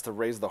cards to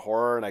raise the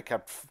horror, and I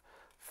kept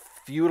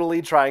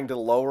futilely trying to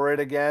lower it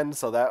again.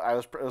 So that I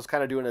was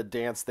kind of doing a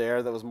dance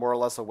there that was more or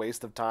less a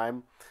waste of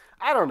time.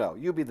 I don't know.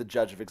 You be the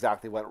judge of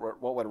exactly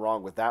what went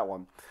wrong with that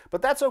one.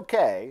 But that's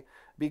okay,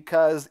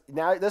 because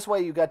now this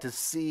way you got to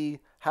see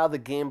how the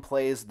game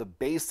plays, the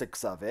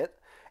basics of it.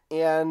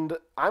 And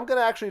I'm going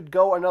to actually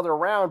go another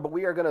round, but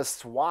we are going to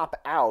swap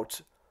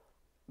out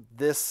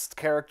this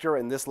character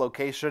in this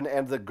location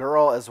and the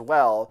girl as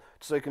well,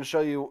 so I can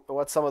show you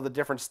what some of the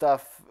different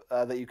stuff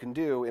that you can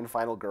do in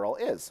Final Girl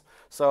is.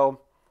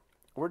 So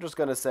we're just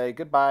going to say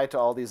goodbye to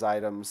all these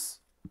items.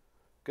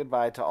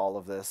 Goodbye to all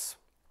of this.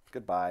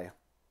 Goodbye.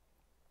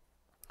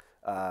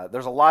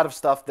 There's a lot of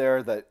stuff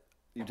there that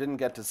you didn't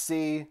get to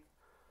see,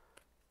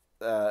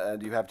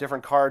 and you have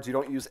different cards. You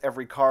don't use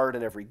every card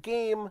in every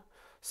game,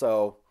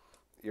 so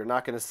you're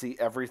not going to see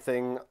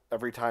everything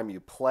every time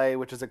you play,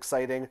 which is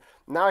exciting.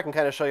 Now I can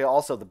kind of show you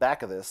also the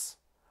back of this.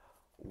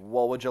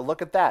 Well, would you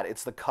look at that?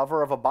 It's the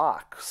cover of a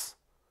box.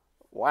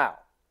 Wow.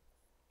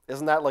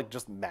 Isn't that like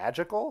just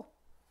magical?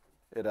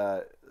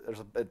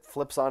 It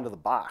flips onto the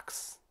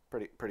box.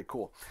 Pretty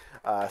cool.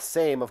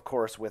 Same, of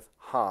course, with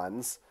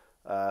Hans,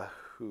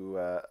 who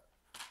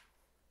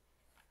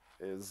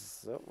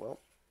is, well,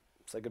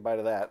 say goodbye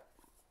to that.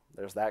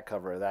 There's that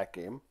cover of that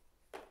game.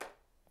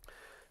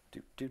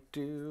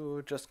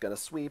 Just gonna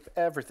sweep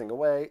everything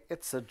away.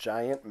 It's a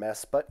giant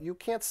mess, but you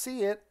can't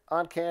see it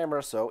on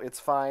camera, so it's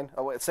fine.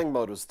 Oh, wait, sing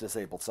mode was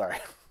disabled, sorry.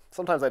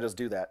 Sometimes I just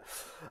do that.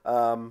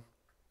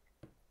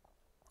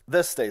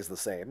 This stays the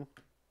same.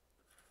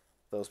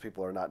 Those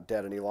people are not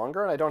dead any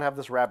longer, and I don't have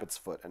this rabbit's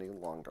foot any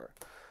longer.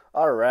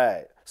 All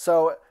right,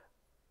 so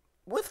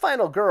with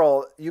Final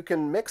Girl, you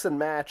can mix and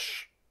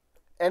match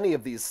any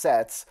of these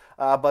sets,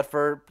 but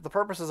for the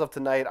purposes of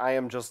tonight,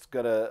 I'm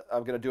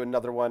gonna do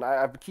another one.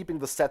 I'm keeping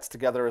the sets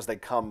together as they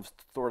come,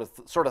 sort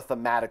of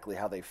thematically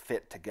how they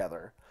fit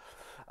together.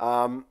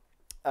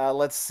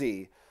 Let's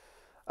see.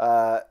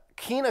 Kina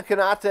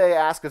Kanate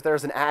asked if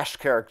there's an Ash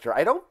character.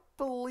 I don't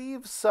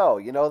believe so.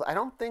 You know, I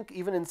don't think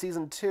even in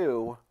season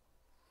 2,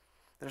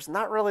 there's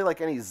not really like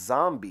any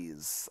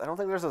zombies. I don't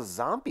think there's a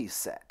zombie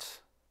set,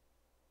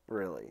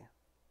 really.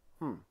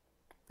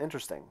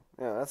 Interesting.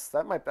 Yeah,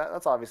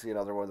 that's obviously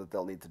another one that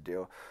they'll need to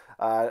do.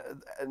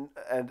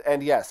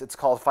 And yes, it's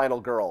called Final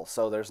Girl,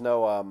 so there's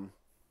no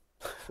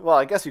well,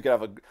 I guess you could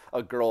have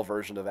a girl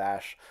version of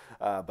Ash,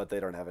 but they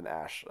don't have an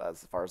Ash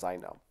as far as I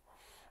know.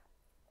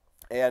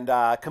 And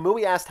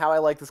Kamui asked how I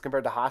like this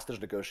compared to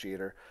Hostage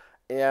Negotiator,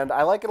 and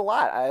I like it a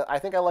lot. I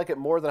think I like it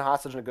more than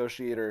Hostage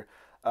Negotiator,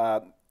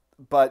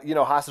 but you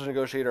know, Hostage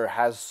Negotiator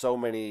has so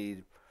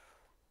many.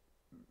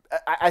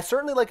 I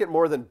certainly like it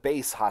more than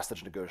base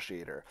Hostage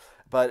Negotiator,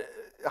 but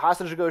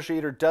Hostage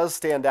Negotiator does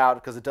stand out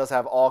because it does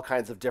have all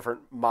kinds of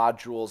different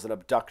modules and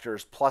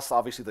abductors, plus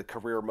obviously the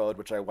career mode,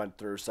 which I went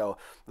through. So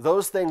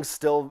those things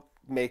still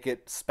make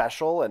it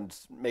special and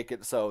make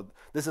it so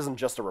this isn't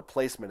just a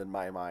replacement in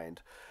my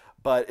mind.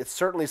 But it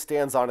certainly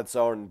stands on its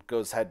own and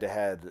goes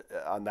head-to-head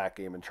on that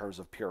game in terms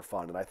of pure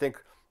fun. And I think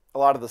a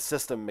lot of the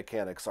system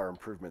mechanics are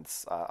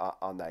improvements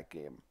on that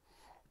game.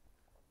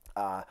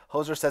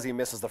 Hoser says he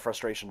misses the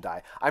frustration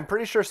die. I'm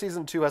pretty sure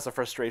season 2 has a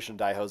frustration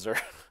die, Hoser.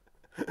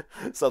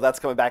 So that's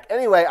coming back.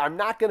 Anyway, I'm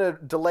not going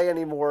to delay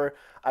anymore.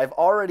 I've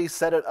already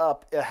set it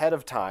up ahead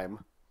of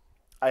time.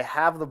 I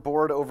have the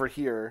board over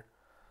here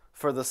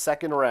for the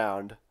second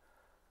round.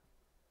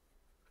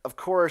 Of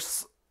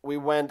course, we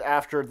went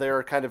after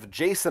their kind of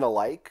Jason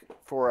alike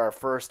for our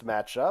first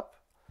matchup.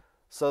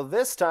 So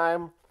this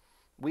time,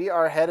 we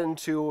are heading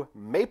to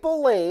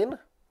Maple Lane,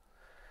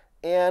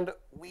 and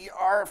we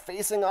are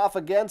facing off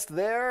against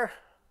their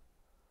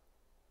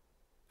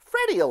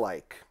Freddy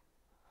alike.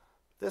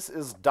 This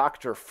is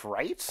Dr.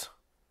 Fright,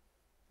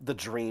 the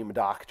Dream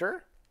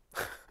Doctor.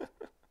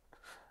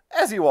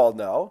 As you all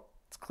know,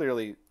 it's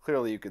clearly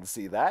you can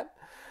see that.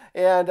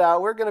 And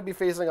we're going to be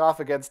facing off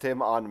against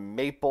him on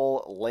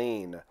Maple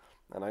Lane.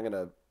 And I'm going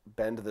to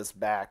bend this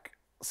back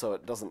so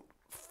it doesn't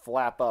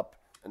flap up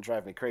and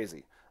drive me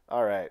crazy.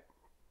 All right.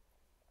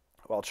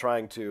 While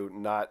trying to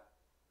not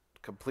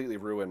completely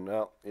ruin...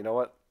 Well, you know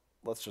what?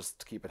 Let's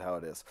just keep it how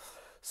it is.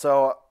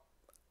 So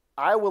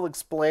I will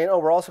explain... Oh,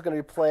 we're also going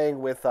to be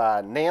playing with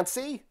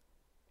Nancy.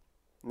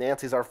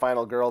 Nancy's our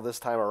final girl this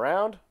time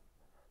around.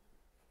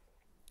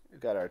 We've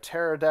got our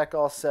terror deck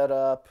all set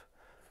up.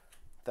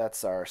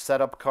 That's our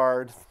setup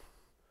card.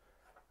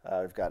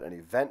 We've got an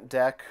event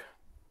deck.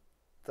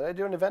 Did I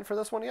do an event for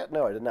this one yet?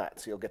 No, I did not.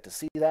 So you'll get to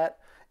see that.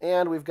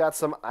 And we've got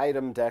some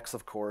item decks,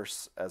 of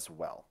course, as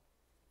well.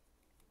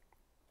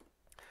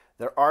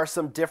 There are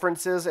some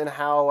differences in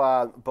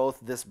how both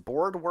this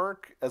board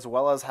work as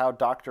well as how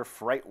Dr.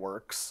 Fright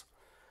works,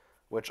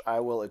 which I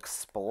will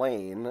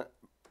explain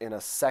in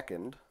a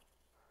second.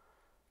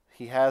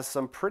 He has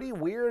some pretty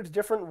weird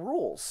different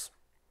rules.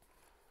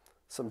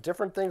 Some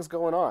different things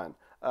going on.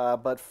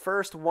 But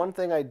first, one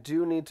thing I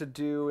do need to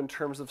do in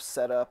terms of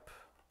setup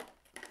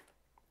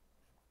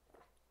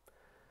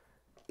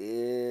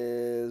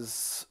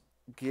is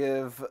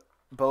give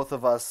both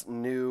of us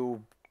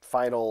new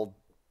final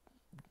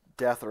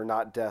death or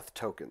not death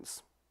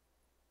tokens.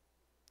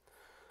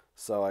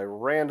 So I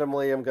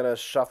randomly am going to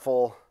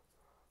shuffle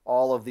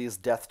all of these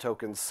death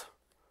tokens.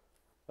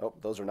 Oh,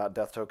 those are not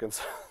death tokens.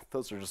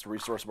 Those are just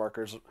resource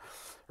markers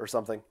or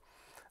something.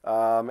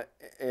 I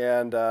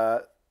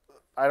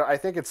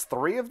think it's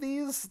 3 of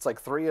these. It's like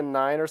 3 and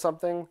 9 or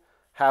something.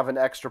 Have an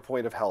extra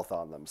point of health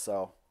on them.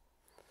 So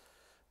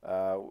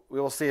we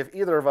will see if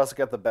either of us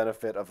get the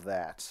benefit of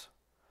that.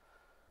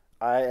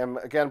 I am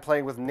again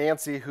playing with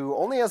Nancy, who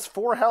only has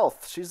 4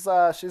 health.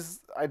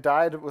 I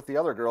died with the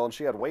other girl, and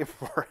she had way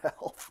more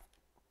health.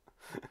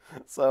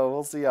 So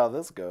we'll see how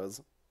this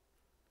goes.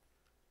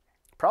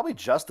 Probably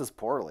just as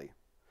poorly.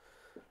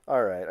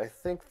 All right, I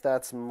think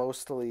that's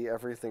mostly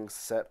everything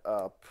set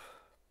up.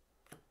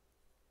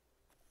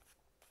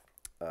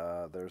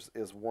 There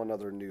is one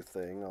other new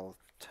thing I'll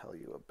tell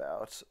you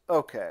about.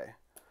 Okay.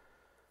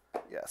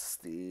 Yes,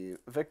 the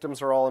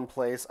victims are all in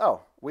place.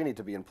 Oh, we need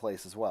to be in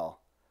place as well.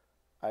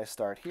 I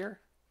start here,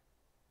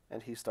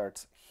 and he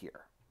starts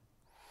here.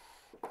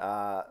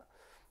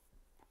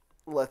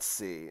 Let's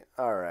see.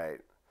 All right.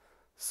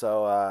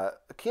 So,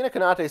 Akina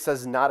Kanate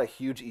says not a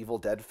huge Evil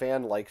Dead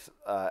fan, likes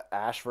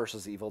Ash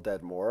versus Evil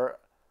Dead more.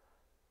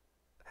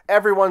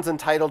 Everyone's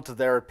entitled to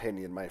their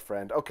opinion, my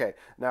friend. Okay,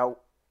 now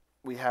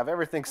we have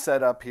everything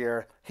set up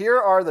here. Here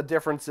are the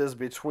differences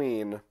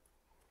between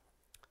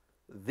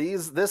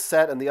this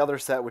set and the other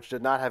set, which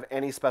did not have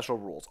any special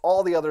rules.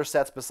 All the other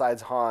sets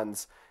besides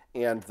Hans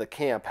and the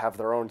camp have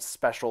their own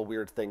special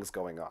weird things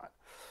going on.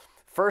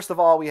 First of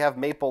all, we have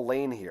Maple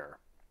Lane here.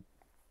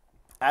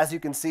 As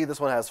you can see, this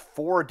one has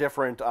 4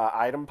 different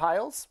item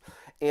piles,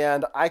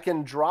 and I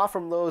can draw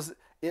from those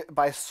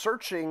by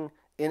searching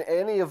in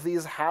any of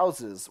these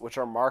houses, which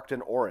are marked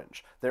in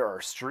orange. There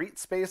are street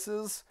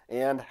spaces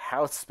and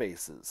house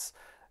spaces.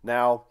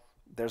 Now,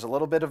 there's a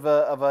little bit of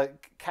a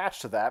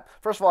catch to that.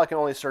 First of all, I can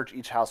only search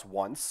each house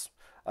once,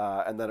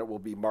 and then it will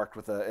be marked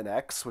with an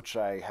X, which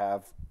I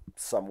have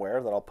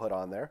somewhere that I'll put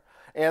on there.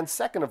 And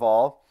second of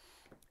all,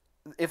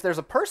 if there's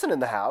a person in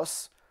the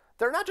house,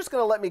 they're not just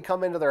going to let me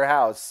come into their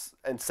house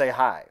and say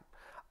hi.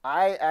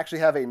 I actually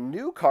have a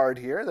new card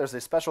here. There's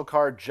a special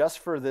card just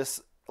for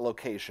this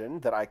location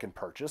that I can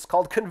purchase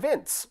called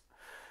Convince.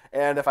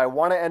 And if I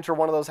want to enter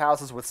one of those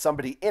houses with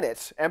somebody in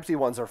it, empty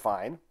ones are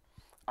fine,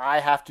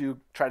 I have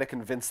to try to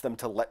convince them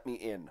to let me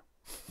in.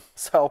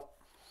 So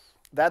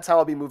that's how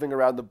I'll be moving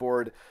around the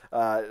board,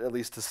 at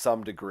least to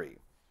some degree.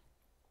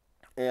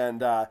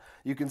 And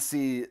you can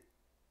see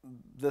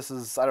this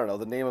is, I don't know,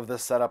 the name of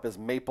this setup is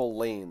Maple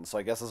Lane. So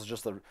I guess this is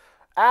just the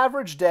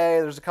average day.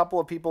 There's a couple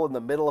of people in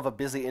the middle of a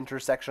busy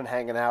intersection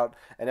hanging out,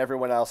 and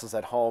everyone else is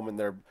at home in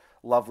their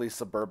lovely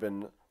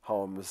suburban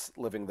homes,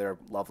 living their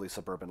lovely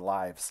suburban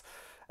lives.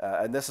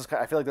 And this is,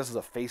 I feel like this is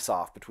a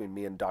face-off between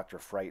me and Dr.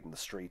 Fright in the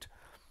street.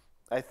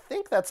 I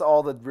think that's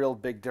all the real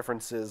big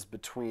differences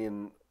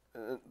between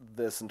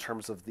this in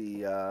terms of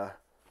the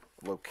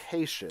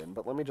location.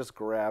 But let me just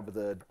grab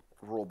the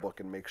rule book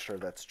and make sure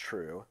that's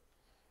true.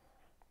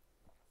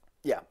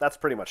 Yeah, that's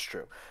pretty much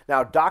true.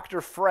 Now,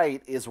 Dr.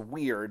 Fright is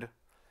weird.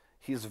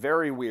 He's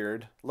very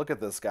weird. Look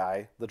at this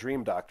guy, the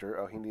Dream Doctor.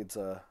 Oh, he needs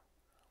a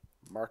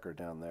marker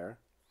down there.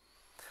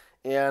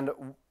 And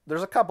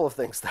there's a couple of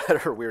things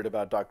that are weird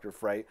about Dr.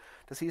 Fright.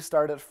 Does he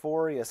start at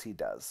 4? Yes, he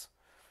does.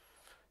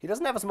 He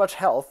doesn't have as much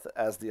health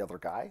as the other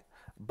guy,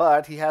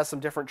 but he has some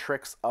different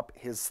tricks up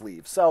his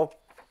sleeve. So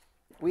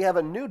we have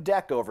a new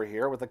deck over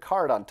here with a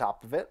card on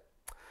top of it,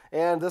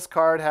 and this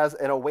card has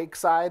an awake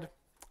side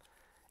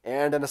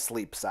and an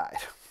asleep side.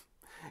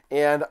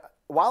 And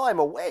while I'm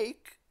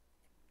awake,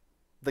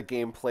 the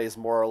game plays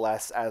more or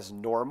less as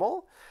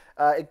normal,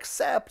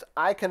 except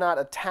I cannot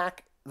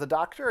attack the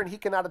doctor and he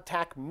cannot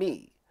attack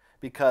me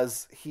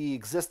because he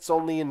exists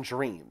only in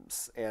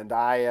dreams, and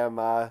I am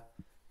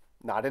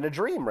not in a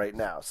dream right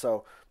now.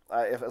 So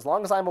as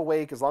long as I'm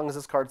awake, as long as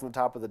this card's on the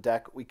top of the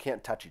deck, we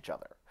can't touch each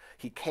other.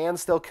 He can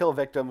still kill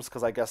victims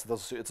because I guess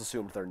it's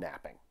assumed they're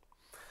napping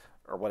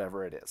or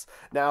whatever it is.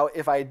 Now,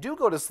 if I do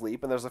go to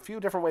sleep, and there's a few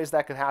different ways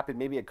that could happen,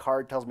 maybe a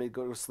card tells me to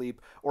go to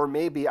sleep, or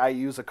maybe I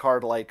use a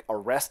card like a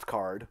rest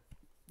card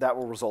that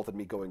will result in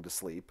me going to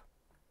sleep.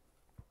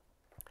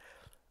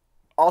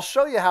 I'll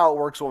show you how it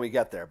works when we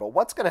get there, but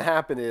what's going to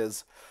happen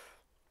is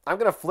I'm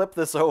going to flip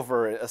this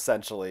over,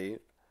 essentially,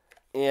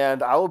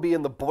 and I will be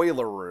in the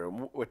boiler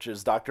room, which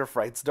is Dr.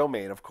 Fright's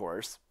domain, of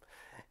course,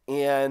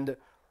 and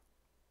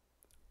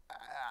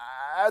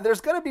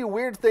there's going to be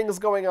weird things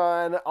going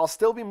on. I'll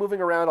still be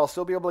moving around. I'll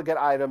still be able to get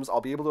items.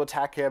 I'll be able to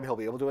attack him. He'll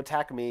be able to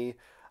attack me.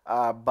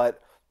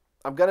 But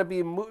I'm going to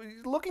be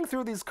looking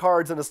through these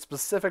cards in a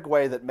specific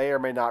way that may or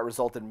may not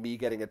result in me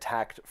getting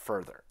attacked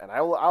further. And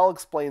I'll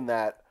explain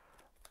that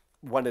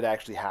when it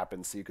actually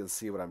happens so you can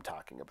see what I'm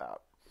talking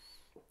about.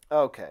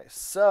 Okay,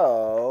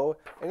 so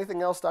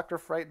anything else Dr.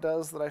 Fright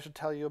does that I should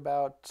tell you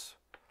about?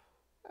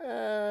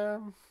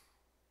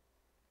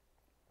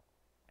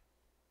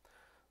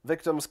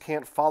 Victims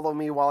can't follow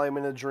me while I'm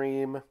in a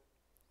dream.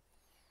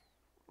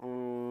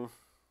 And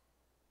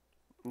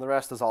the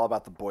rest is all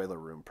about the boiler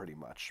room, pretty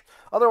much.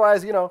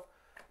 Otherwise,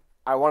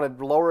 I want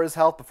to lower his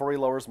health before he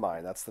lowers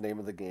mine. That's the name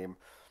of the game.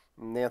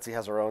 Nancy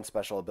has her own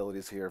special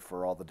abilities here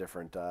for all the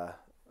different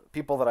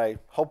people that I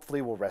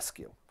hopefully will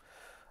rescue.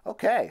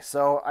 Okay,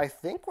 so I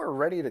think we're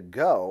ready to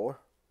go.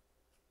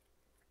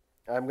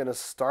 I'm going to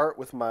start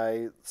with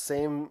my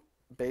same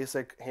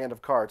basic hand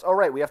of cards. Oh,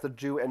 right, we have to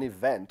do an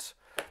event.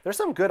 There's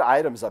some good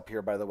items up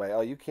here, by the way.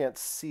 Oh, you can't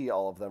see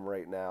all of them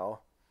right now.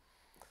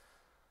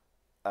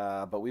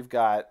 But we've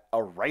got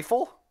a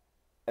rifle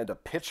and a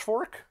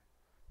pitchfork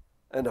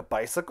and a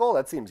bicycle.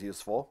 That seems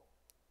useful.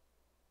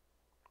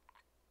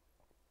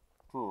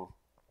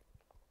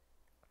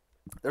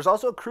 There's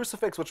also a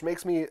crucifix, which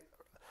makes me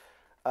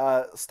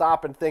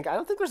stop and think. I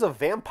don't think there's a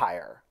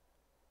vampire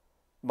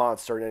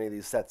monster in any of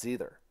these sets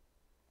either.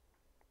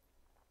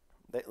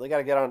 They got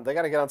to get on. They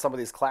got to get on some of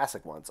these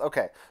classic ones.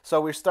 Okay, so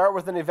we start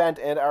with an event,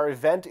 and our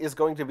event is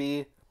going to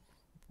be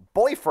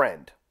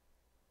boyfriend.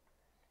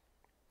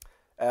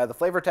 The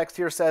flavor text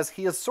here says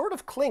he is sort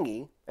of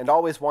clingy and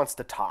always wants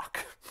to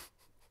talk.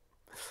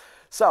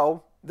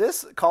 So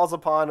this calls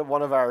upon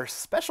one of our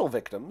special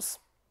victims,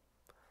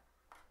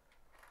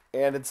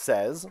 and it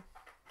says,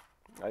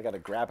 I got to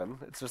grab him.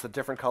 It's just a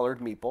different colored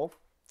meeple.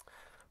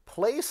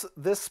 Place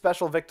this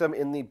special victim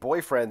in the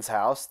boyfriend's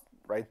house,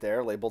 right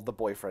there, labeled the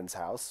boyfriend's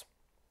house.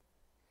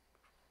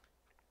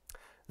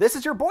 This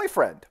is your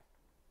boyfriend.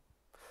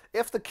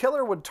 If the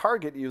killer would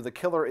target you, the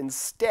killer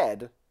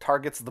instead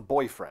targets the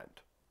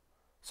boyfriend.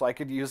 So I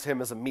could use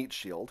him as a meat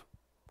shield.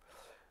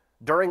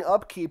 During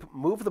upkeep,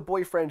 move the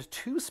boyfriend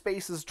 2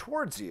 spaces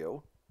towards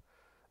you.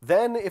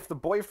 Then, if the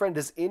boyfriend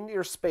is in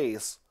your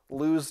space,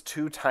 lose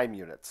 2 time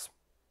units.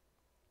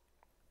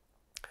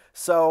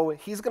 So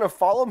he's going to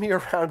follow me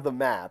around the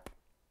map.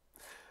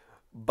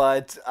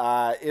 But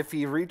if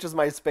he reaches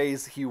my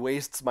space, he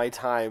wastes my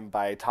time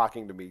by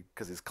talking to me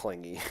because he's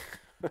clingy.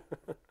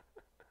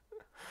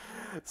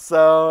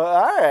 So,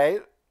 all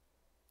right.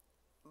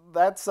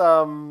 That's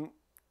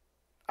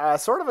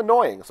sort of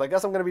annoying. So I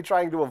guess I'm going to be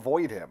trying to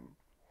avoid him.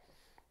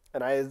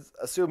 And I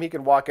assume he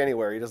can walk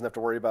anywhere. He doesn't have to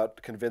worry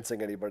about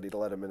convincing anybody to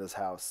let him in his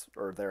house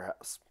or their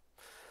house.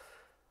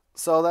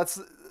 So that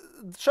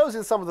shows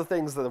you some of the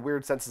things, the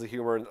weird senses of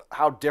humor, and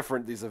how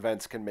different these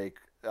events can make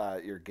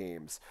your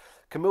games.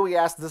 Kamui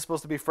asked, is this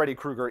supposed to be Freddy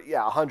Krueger?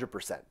 Yeah,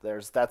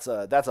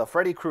 100%. That's a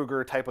Freddy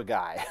Krueger type of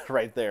guy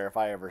right there, if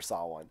I ever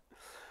saw one.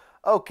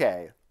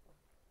 Okay.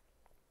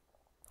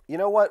 You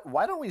know what?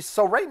 Why don't we...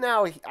 So right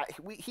now,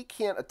 he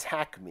can't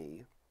attack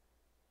me.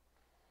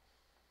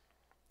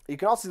 You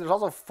can also see there's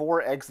also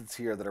 4 exits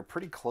here that are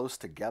pretty close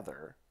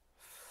together.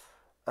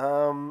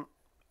 I'm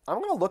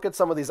going to look at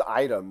some of these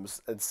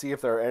items and see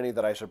if there are any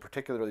that I should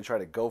particularly try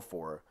to go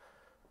for.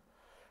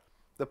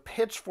 The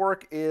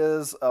pitchfork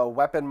is a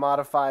weapon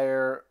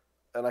modifier,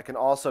 and I can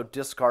also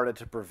discard it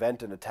to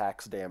prevent an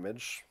attack's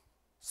damage.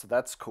 So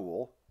that's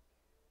cool.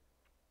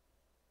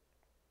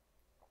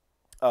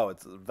 Oh,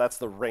 that's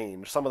the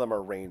range. Some of them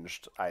are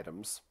ranged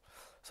items.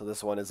 So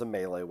this one is a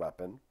melee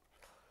weapon.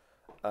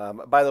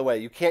 By the way,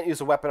 you can't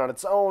use a weapon on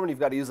its own. You've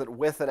got to use it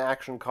with an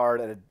action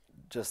card, and it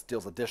just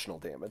deals additional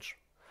damage.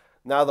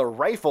 Now the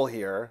rifle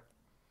here,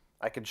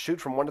 I can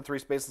shoot from 1 to 3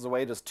 spaces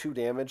away, does 2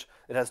 damage.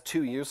 It has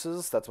 2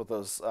 uses. That's what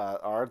those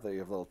are. They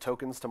have little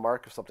tokens to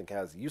mark if something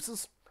has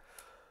uses.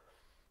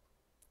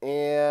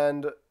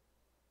 And,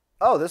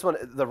 oh, this one,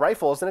 the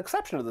rifle is an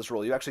exception to this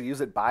rule. You actually use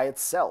it by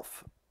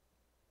itself.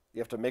 You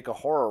have to make a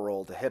horror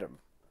roll to hit him.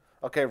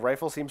 Okay,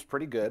 rifle seems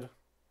pretty good.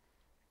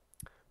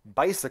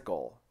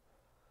 Bicycle.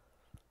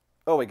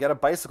 Oh, we get a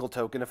bicycle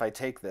token if I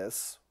take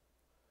this.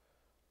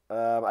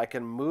 I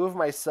can move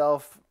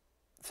myself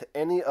to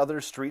any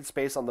other street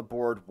space on the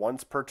board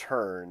once per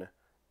turn,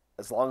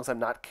 as long as I'm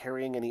not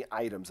carrying any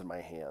items in my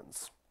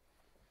hands.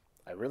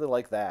 I really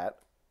like that.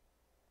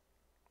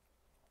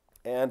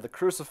 And the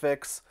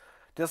crucifix,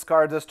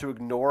 discard this to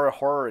ignore a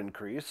horror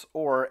increase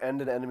or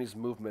end an enemy's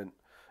movement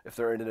if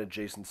they're in an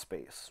adjacent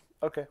space.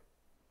 Okay.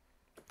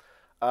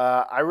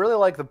 I really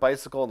like the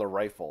bicycle and the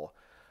rifle.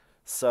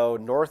 So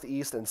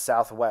northeast and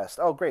southwest.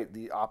 Oh, great!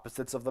 The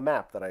opposites of the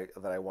map that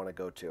I want to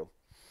go to.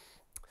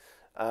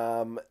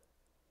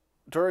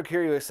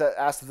 Durakiryu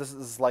asked if this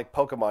is like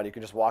Pokemon. You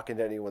can just walk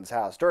into anyone's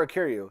house.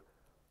 Durakiryu,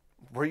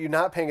 were you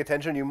not paying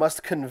attention? You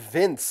must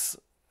convince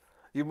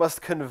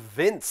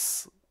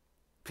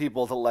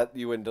people to let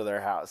you into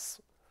their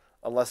house,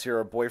 unless you're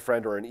a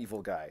boyfriend or an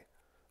evil guy,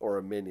 or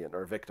a minion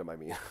or a victim. I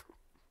mean.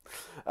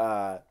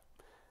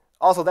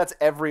 Also, that's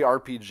every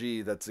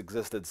RPG that's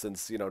existed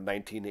since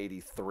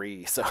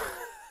 1983. So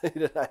I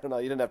don't know.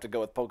 You didn't have to go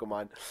with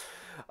Pokemon.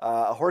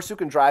 A horse who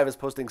can drive is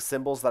posting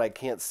symbols that I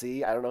can't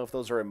see. I don't know if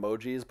those are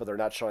emojis, but they're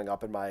not showing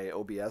up in my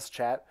OBS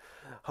chat.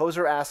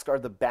 Hoser asks, are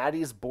the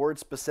baddies board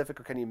specific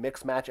or can you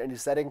mix match any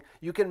setting?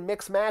 You can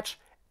mix match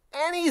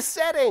any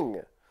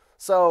setting.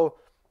 So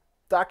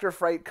Dr.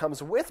 Fright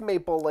comes with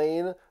Maple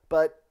Lane,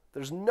 but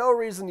there's no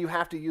reason you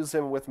have to use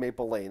him with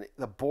Maple Lane.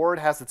 The board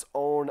has its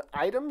own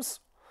items,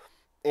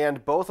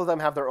 and both of them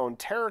have their own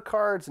terror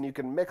cards, and you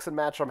can mix and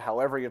match them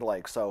however you'd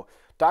like. So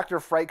Dr.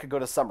 Fright could go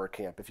to summer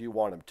camp if you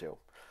want him to.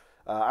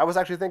 I was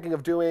actually thinking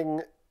of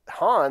doing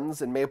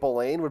Hans in Maple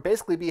Lane would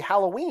basically be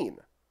Halloween.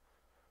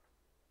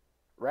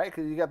 Right?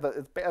 Because you got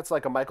it's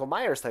like a Michael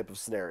Myers type of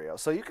scenario.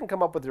 So you can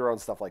come up with your own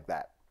stuff like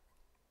that.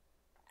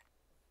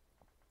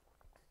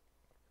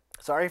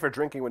 Sorry for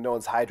drinking when no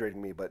one's hydrating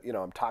me, but,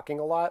 I'm talking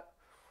a lot,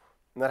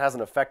 and that has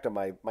an effect on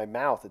my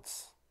mouth.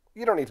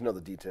 You don't need to know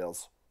the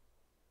details.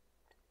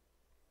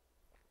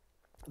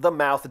 The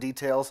mouth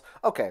details.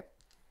 Okay.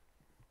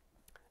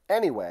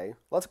 Anyway,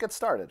 let's get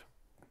started.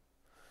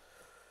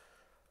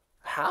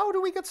 How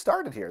do we get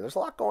started here? There's a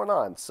lot going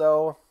on.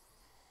 So,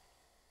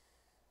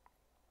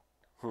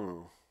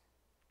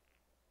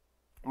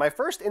 my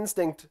first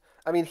instinct,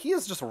 he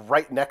is just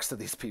right next to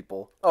these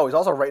people. Oh, he's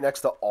also right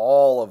next to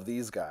all of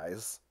these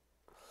guys.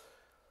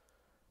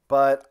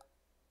 But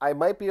I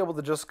might be able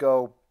to just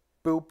go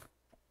boop,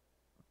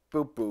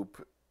 boop,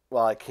 boop.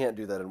 Well, I can't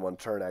do that in one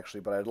turn,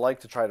 actually, but I'd like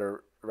to try to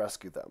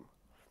rescue them.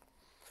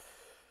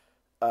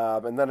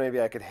 And then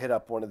maybe I could hit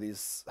up one of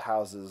these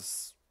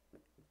houses.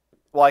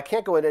 Well, I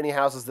can't go into any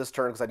houses this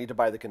turn because I need to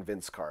buy the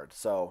convince card.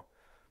 So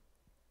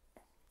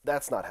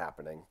that's not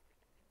happening.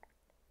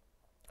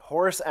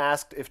 Horace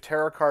asked if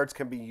terror cards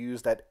can be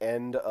used at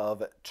end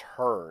of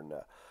turn.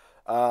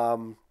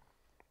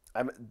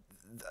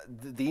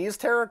 These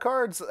terror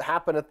cards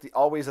happen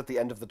always at the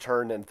end of the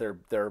turn, and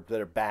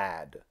they're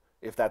bad,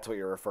 if that's what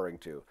you're referring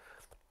to.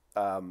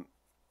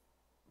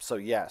 So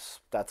yes,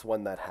 that's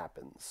when that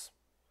happens.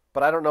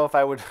 But I don't know if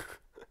I would...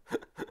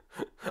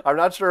 I'm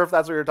not sure if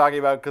that's what you're talking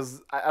about,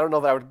 because I don't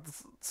know that I would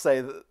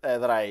say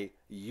that I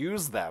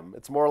use them.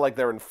 It's more like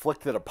they're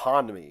inflicted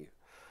upon me.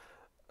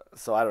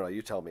 So I don't know,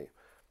 you tell me.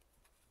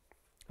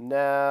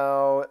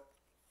 Now,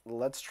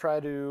 let's try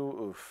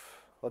to...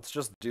 let's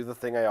just do the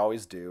thing I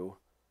always do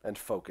and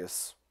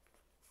focus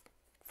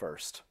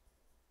first.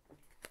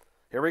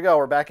 Here we go,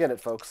 we're back in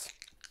it, folks.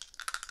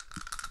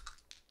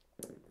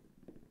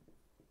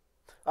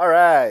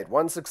 Alright,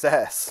 one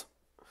success.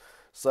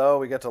 So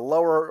we get to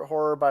lower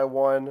horror by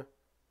 1,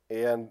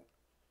 and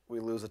we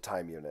lose a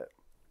time unit.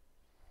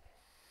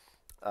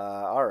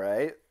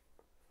 Alright.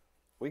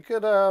 We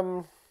could,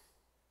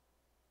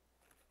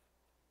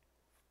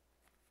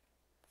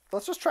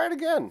 let's just try it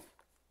again.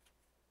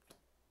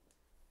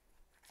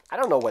 I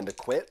don't know when to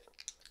quit.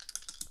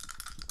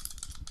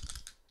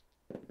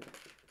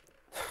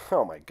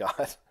 Oh my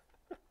god.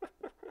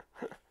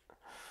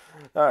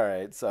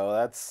 Alright, so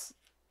that's...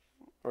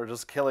 We're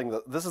just killing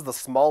this is the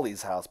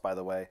Smalley's house, by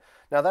the way.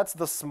 Now, that's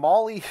the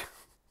Smalley...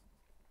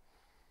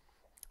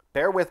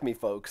 Bear with me,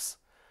 folks.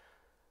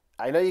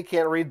 I know you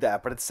can't read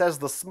that, but it says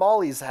the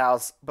Smalley's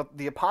house, but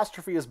the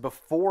apostrophe is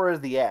before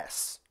the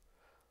S.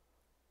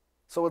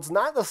 So it's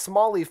not the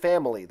Smalley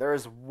family. There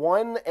is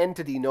one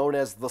entity known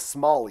as the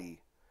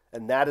Smalley,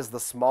 and that is the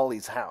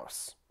Smalley's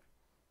house.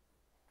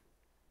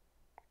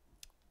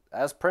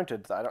 As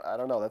printed, I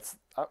don't know.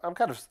 I'm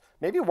kind of...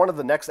 Maybe one of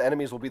the next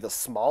enemies will be the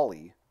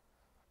Smalley.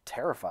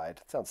 Terrified.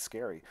 That sounds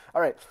scary.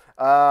 All right.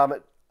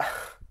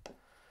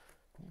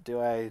 Do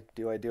I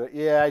do it?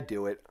 Yeah, I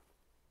do it.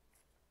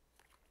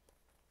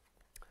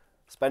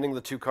 Spending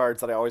the 2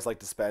 cards that I always like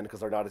to spend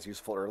because they're not as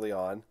useful early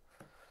on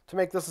to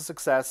make this a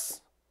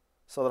success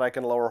so that I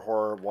can lower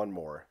horror 1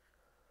 more.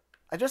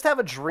 I just have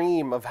a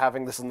dream of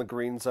having this in the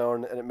green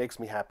zone, and it makes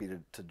me happy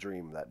to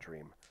dream that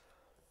dream.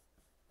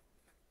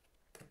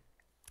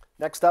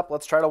 Next up,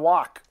 let's try to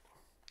walk.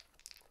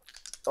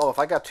 Oh, if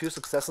I got 2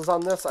 successes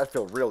on this, I'd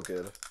feel real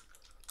good.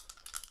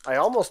 I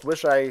almost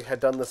wish I had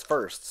done this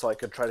first so I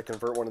could try to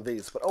convert one of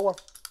these, but oh well.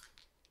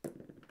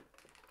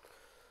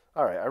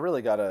 All right, I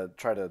really got to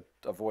try to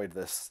avoid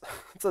this.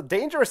 It's a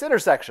dangerous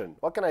intersection.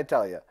 What can I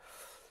tell you?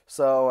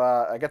 So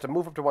I get to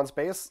move up to one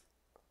space.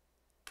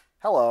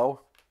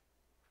 Hello.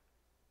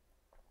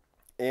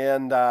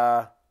 And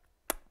I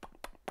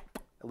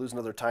lose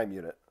another time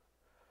unit.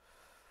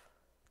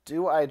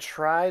 Do I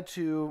try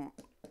to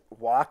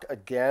walk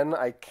again?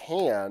 I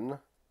can,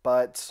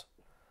 but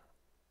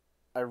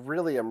I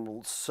really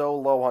am so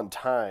low on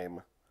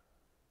time.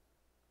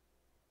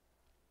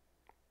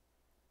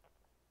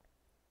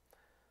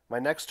 My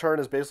next turn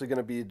is basically going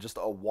to be just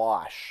a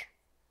wash.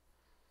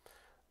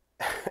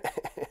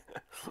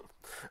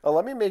 Well,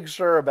 let me make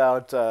sure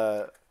about...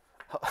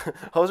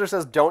 Hoser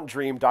says, don't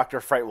dream, Dr.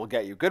 Fright will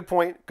get you. Good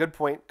point, good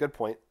point, good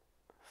point.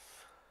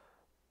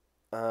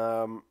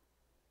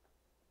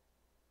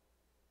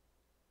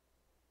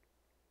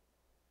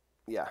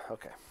 Yeah,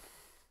 okay.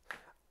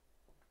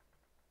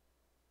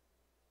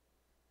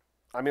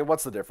 I mean,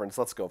 what's the difference?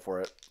 Let's go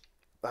for it.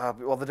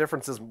 Well, the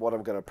difference is what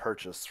I'm going to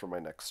purchase for my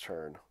next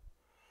turn.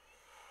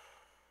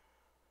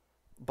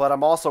 But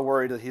I'm also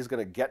worried that he's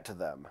going to get to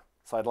them.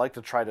 So I'd like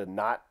to try to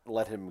not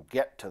let him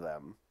get to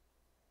them.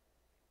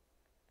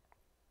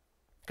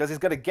 Because he's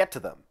going to get to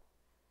them.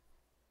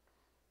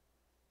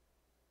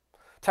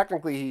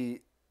 Technically,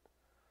 he...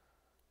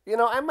 You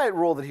know, I might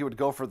rule that he would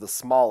go for the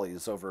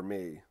smallies over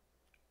me.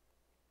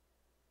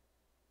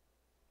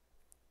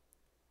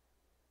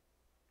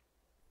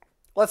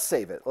 Let's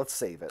save it. Let's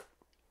save it.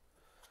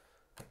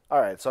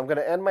 Alright, so I'm going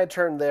to end my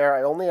turn there.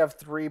 I only have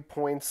 3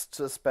 points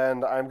to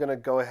spend. I'm going to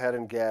go ahead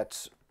and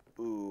get...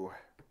 Ooh.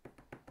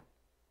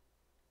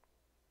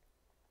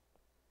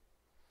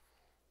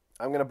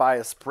 I'm going to buy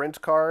a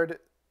sprint card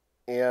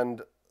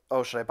and...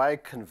 Oh, should I buy a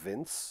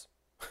convince?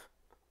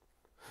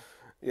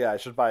 Yeah, I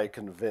should buy a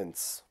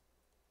convince.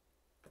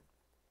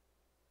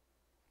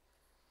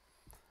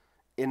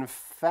 In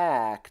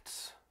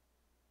fact...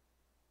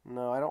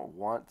 No, I don't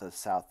want the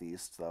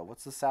southeast, though.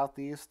 What's the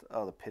southeast?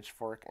 Oh, the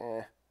pitchfork.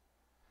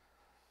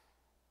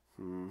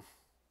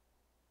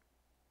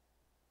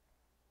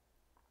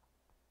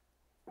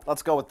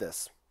 Let's go with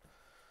this.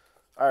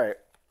 Alright.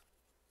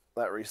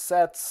 That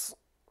resets.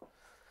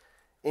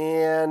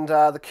 And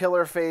the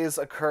killer phase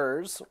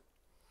occurs.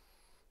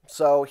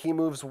 So he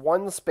moves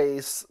one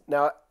space.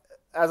 Now,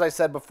 as I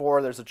said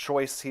before, there's a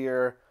choice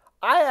here.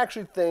 I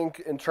actually think,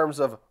 in terms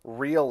of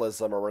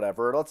realism or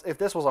whatever, if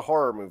this was a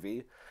horror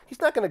movie,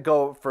 he's not going to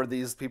go for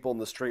these people in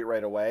the street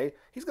right away.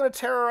 He's going to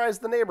terrorize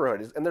the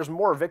neighborhood. And there's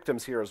more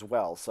victims here as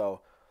well,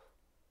 so...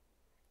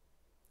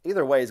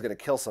 Either way, he's going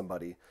to kill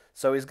somebody.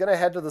 So he's going to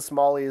head to the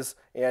Smallies,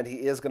 and he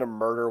is going to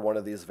murder one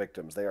of these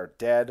victims. They are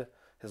dead.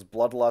 His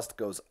bloodlust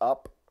goes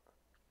up.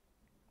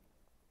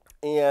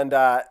 And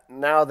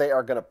now they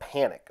are going to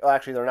panic. Oh,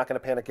 actually, they're not going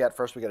to panic yet.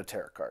 First, we get a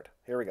tarot card.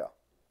 Here we go.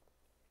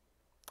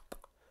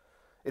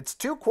 It's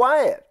too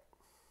quiet.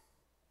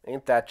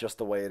 Ain't that just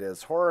the way it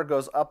is? Horror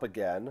goes up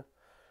again.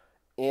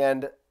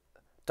 And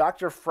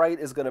Dr. Fright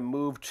is going to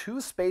move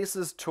 2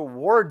 spaces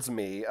towards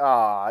me.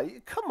 Aw,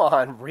 come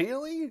on,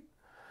 really?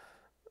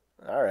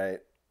 All right.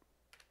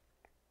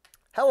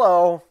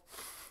 Hello.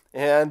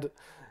 And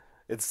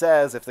it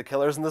says, if the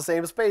killer's in the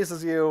same space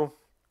as you,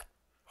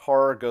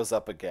 horror goes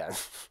up again.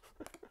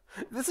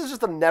 This is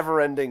just a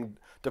never-ending,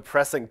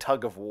 depressing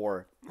tug of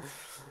war.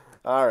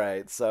 All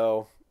right,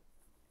 so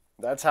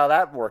that's how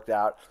that worked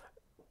out.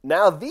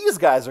 Now these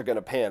guys are going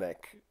to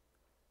panic.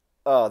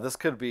 Oh, this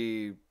could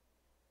be...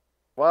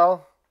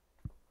 Well,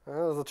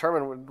 it'll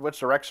determine which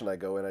direction I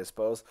go in, I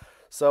suppose.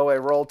 So I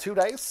roll 2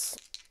 dice.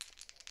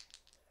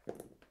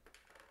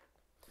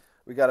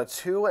 We got a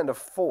 2 and a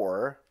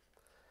 4.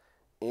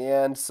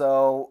 And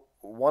so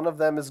one of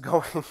them is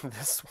going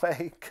this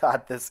way.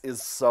 God, this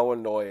is so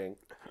annoying.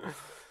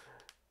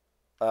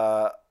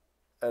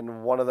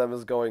 And one of them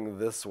is going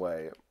this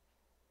way.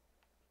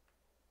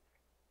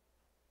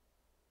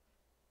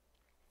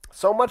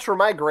 So much for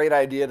my great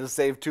idea to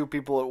save 2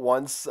 people at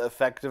once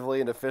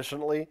effectively and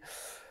efficiently.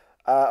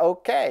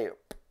 Okay.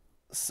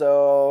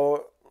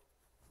 So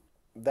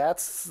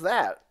that's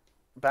that.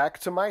 Back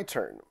to my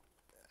turn.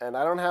 And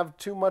I don't have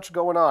too much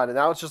going on. And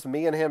now it's just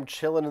me and him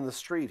chilling in the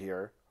street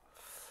here.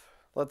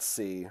 Let's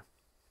see.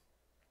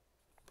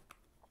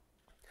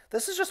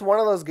 This is just one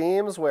of those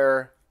games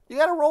where you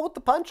gotta roll with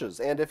the punches.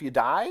 And if you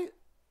die,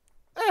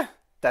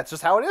 that's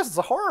just how it is. It's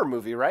a horror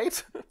movie,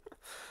 right?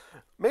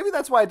 Maybe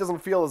that's why it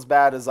doesn't feel as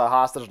bad as a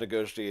Hostage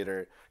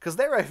Negotiator. Because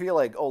there I feel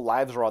like, oh,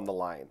 lives are on the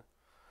line.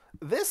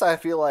 This I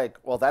feel like,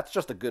 well, that's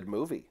just a good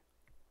movie.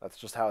 That's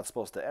just how it's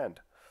supposed to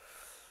end.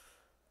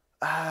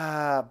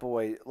 Ah,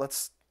 boy.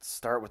 Let's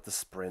start with the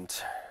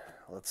sprint.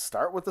 Let's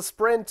start with the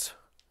sprint.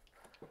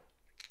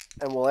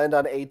 And we'll end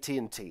on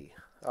AT&T.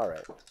 All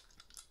right.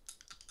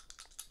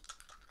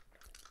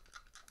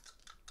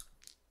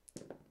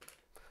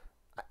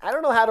 I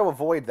don't know how to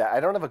avoid that. I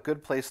don't have a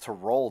good place to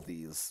roll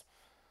these.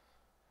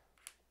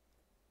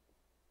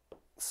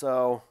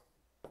 So,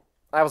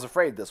 I was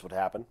afraid this would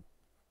happen.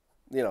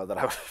 You know, that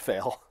I would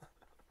fail.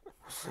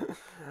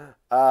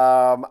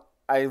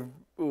 I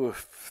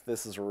Oof,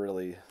 this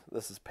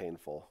is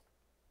painful.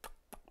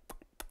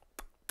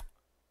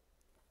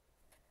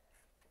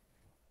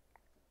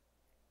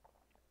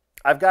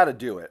 I've got to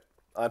do it.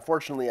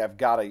 Unfortunately, I've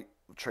got to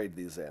trade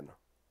these in.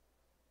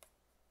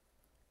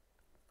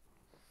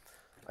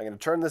 I'm going to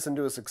turn this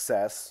into a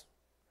success.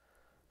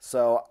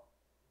 So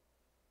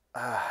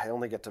I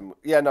only get to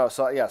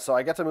so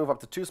I get to move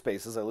up to 2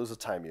 spaces. I lose a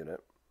time unit.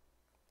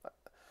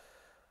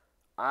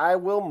 I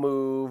will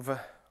move.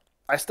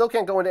 I still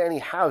can't go into any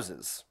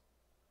houses.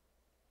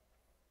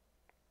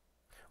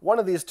 One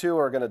of these two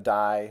are going to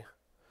die.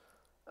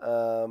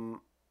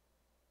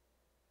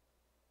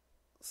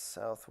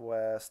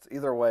 Southwest.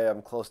 Either way,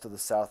 I'm close to the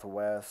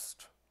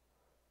southwest.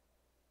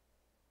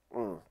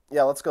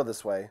 Yeah, let's go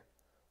this way.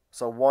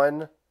 So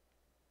 1,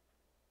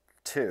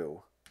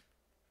 2.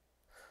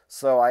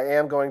 So I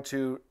am going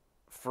to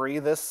free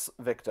this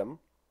victim.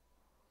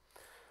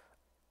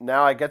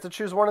 Now I get to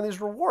choose one of these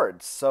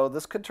rewards. So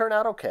this could turn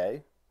out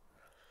okay.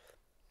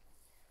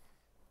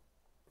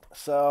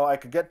 So I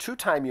could get 2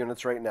 time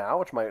units right now,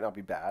 which might not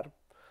be bad.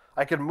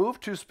 I could move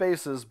 2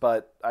 spaces,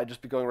 but I'd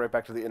just be going right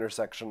back to the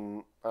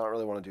intersection. I don't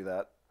really want to do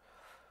that.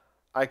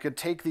 I could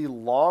take the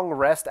long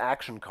rest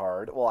action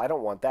card. Well, I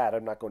don't want that.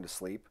 I'm not going to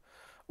sleep.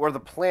 Or the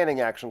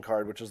planning action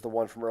card, which is the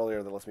one from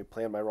earlier that lets me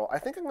plan my roll. I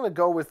think I'm going to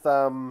go with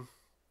the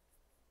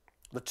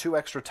 2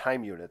 extra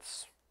time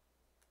units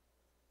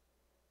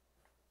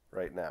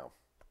right now.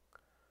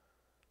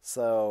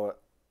 So,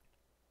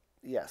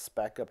 yes,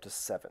 back up to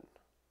 7.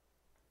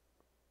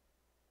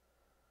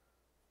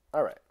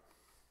 All right.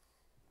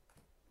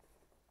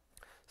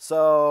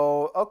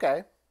 So,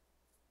 okay.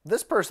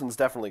 This person's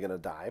definitely going to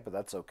die, but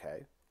that's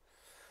okay.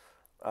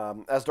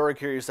 As Dory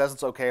Curie says,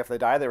 it's okay if they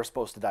die. They were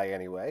supposed to die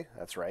anyway.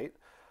 That's right.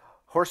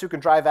 Horse Who Can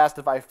Drive asked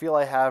if I feel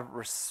I have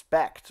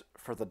respect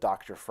for the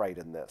Dr. Fright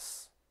in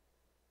this.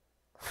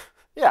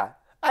 Yeah,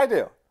 I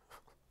do.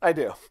 I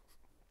do.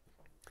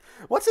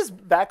 What's his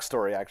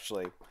backstory,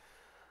 actually?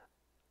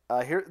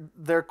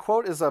 Their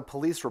quote is a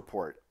police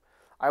report.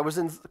 I was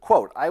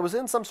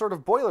in some sort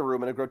of boiler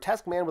room and a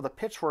grotesque man with a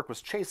pitchfork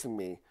was chasing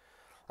me.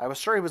 I was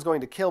sure he was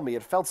going to kill me.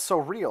 It felt so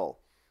real.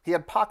 He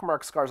had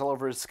pockmark scars all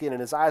over his skin, and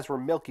his eyes were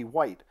milky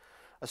white.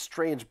 A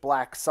strange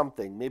black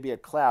something, maybe a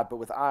cloud, but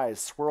with eyes,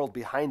 swirled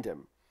behind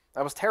him.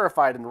 I was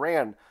terrified and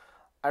ran.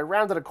 I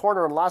rounded a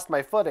corner and lost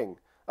my footing.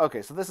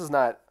 Okay, so this is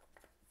not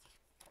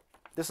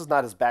his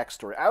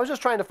backstory. I was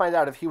just trying to find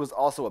out if he was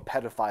also a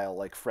pedophile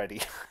like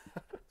Freddy.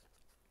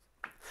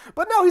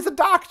 But no, he's a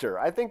doctor.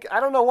 I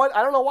don't know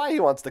why he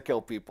wants to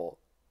kill people.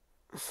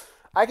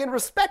 I can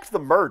respect the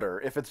murder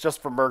if it's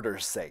just for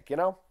murder's sake, you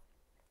know?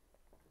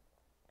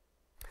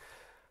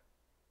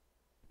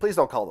 Please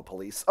don't call the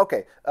police.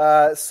 Okay,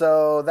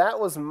 so that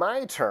was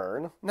my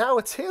turn. Now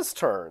it's his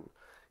turn.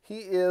 He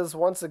is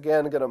once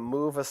again going to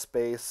move a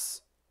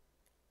space.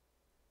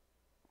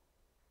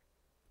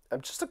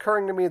 It's just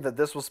occurring to me that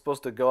this was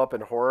supposed to go up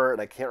in horror,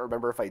 and I can't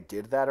remember if I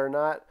did that or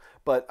not.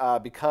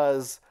 But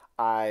because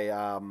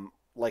I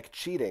like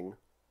cheating,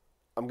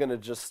 I'm going to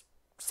just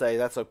say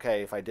that's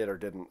okay if I did or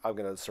didn't. I'm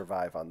going to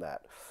survive on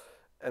that.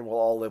 And we'll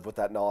all live with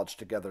that knowledge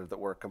together that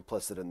we're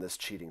complicit in this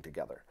cheating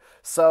together.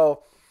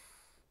 So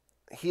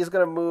he's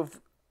going to move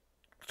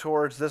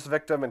towards this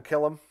victim and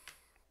kill him.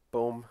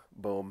 Boom,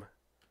 boom.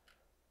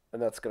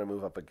 And that's going to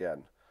move up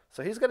again.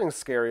 So he's getting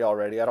scary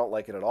already. I don't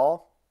like it at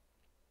all.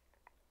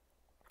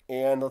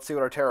 And let's see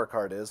what our tarot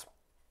card is.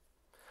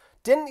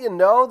 Didn't you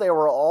know they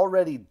were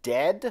already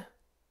dead?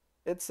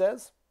 It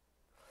says.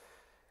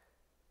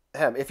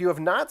 If you have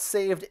not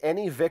saved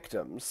any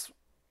victims...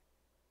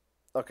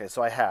 Okay,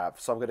 so I have.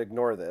 So I'm going to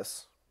ignore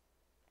this.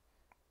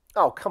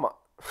 Oh, come on.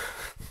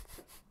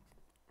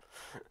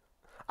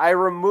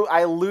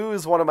 I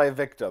lose one of my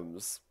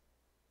victims.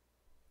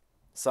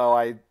 So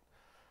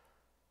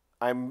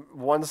I'm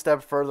one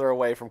step further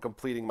away from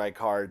completing my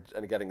card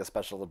and getting a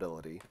special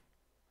ability.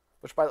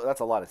 Which, by the way,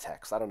 that's a lot of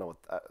text. I don't know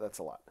what... that's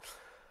a lot.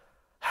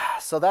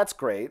 So that's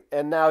great.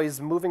 And now he's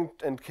moving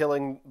and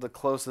killing the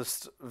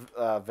closest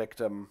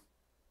victim.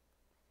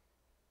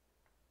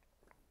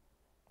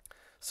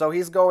 So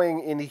he's going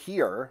in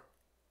here.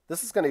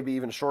 This is going to be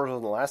even shorter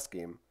than the last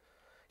game.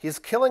 He's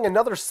killing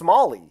another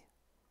Smallie,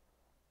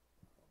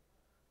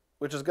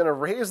 which is going to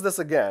raise this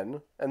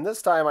again. And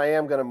this time I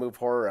am going to move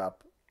horror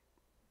up.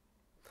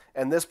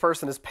 And this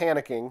person is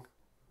panicking.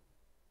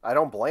 I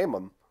don't blame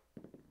him.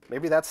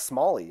 Maybe that's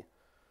Smallie.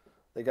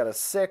 They got a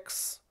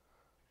 6,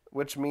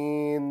 which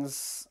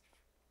means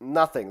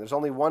nothing. There's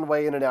only one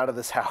way in and out of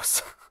this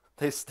house.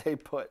 They stay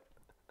put.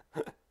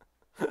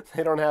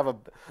 They don't have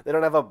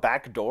a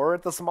back door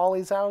at the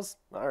Smallie's house?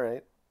 All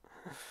right.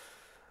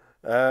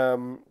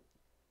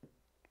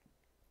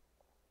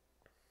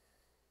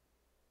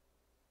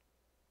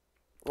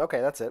 Okay,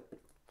 that's it.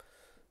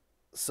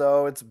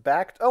 So it's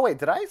back... Oh, wait,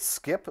 did I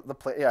skip the...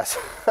 Yes,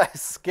 I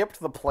skipped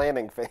the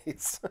planning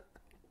phase.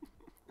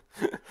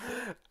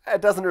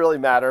 It doesn't really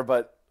matter,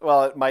 but...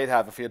 Well, it might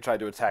have if he had tried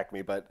to attack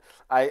me, but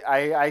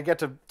I get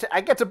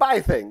to buy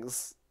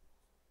things.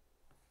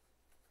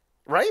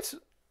 Right?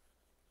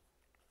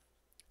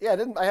 Yeah,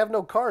 I have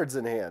no cards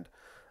in hand.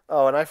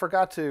 Oh, and I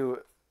forgot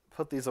to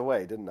put these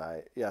away, didn't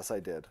I? Yes,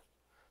 I did.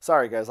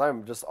 Sorry, guys.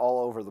 I'm just all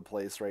over the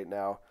place right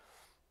now.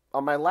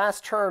 On my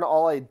last turn,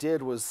 all I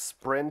did was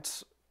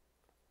sprint.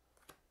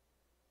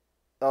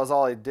 That was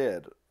all I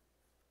did.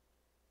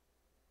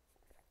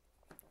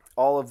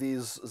 All of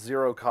these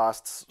 0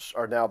 costs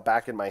are now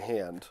back in my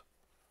hand.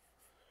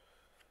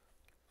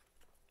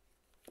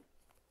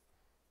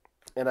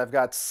 And I've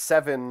got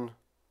 7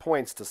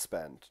 points to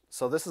spend.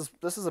 So this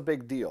is a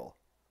big deal.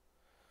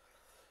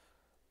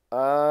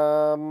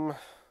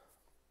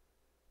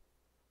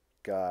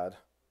 God.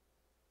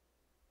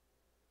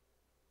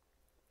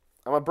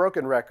 I'm a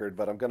broken record,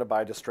 but I'm going to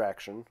buy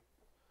distraction.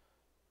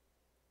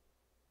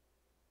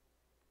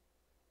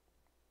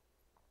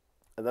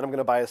 And then I'm going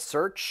to buy a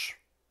search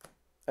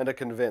and a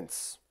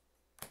convince.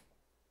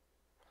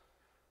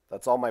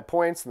 That's all my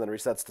points, and then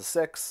resets to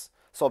 6.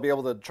 So I'll be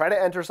able to try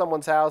to enter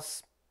someone's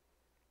house.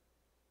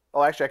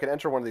 Oh, actually, I can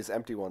enter one of these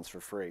empty ones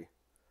for free.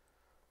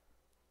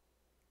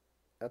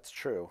 That's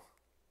true.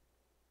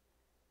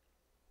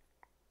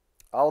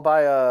 I'll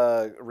buy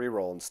a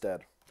reroll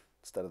instead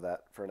of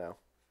that for now.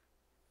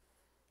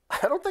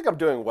 I don't think I'm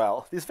doing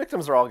well. These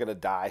victims are all going to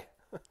die.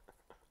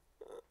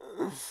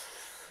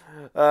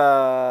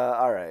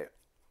 All right.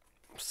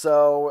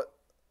 So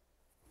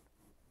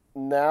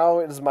now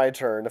it is my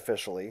turn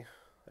officially.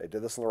 I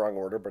did this in the wrong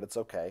order, but it's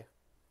okay.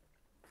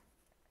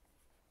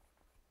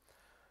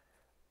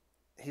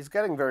 He's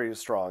getting very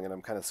strong, and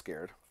I'm kind of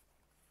scared.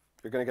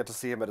 You're going to get to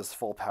see him at his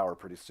full power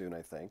pretty soon,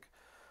 I think.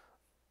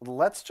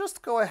 Let's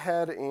just go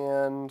ahead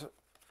and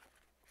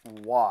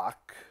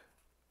walk.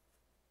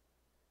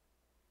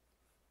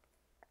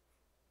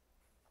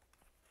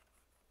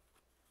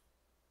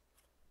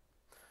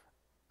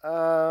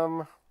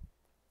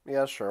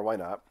 Yeah, sure, why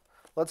not?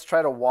 Let's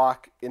try to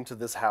walk into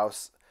this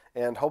house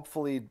and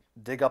hopefully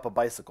dig up a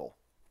bicycle.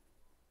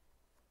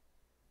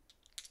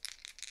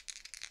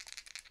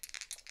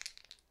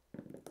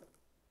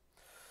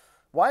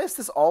 Why is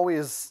this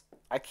always...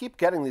 I keep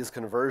getting these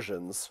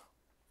conversions.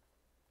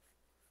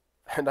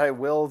 And I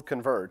will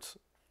convert.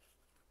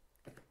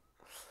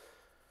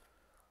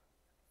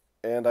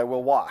 And I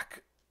will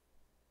walk.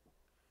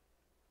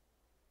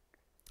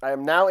 I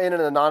am now in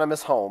an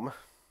anonymous home.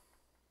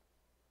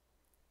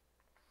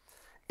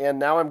 And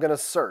now I'm going to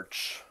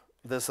search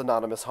this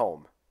anonymous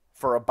home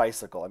for a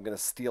bicycle. I'm going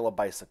to steal a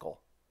bicycle.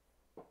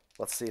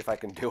 Let's see if I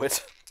can do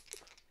it.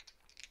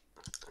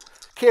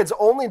 Kids,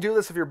 only do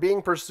this if you're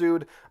being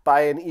pursued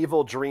by an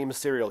evil dream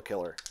serial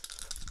killer.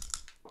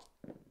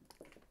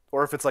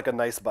 Or if it's like a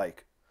nice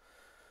bike.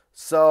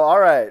 So,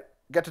 alright.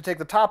 Get to take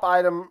the top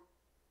item.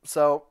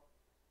 So,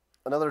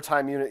 another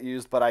time unit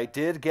used, but I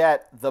did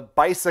get the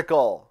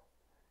bicycle.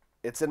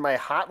 It's in my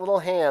hot little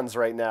hands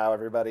right now,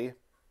 everybody.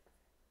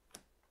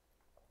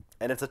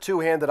 And it's a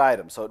two-handed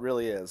item, so it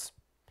really is.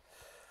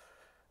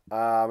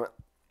 And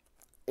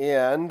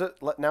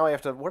now I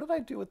have to... What did I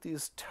do with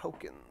these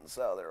tokens?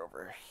 Oh, they're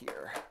over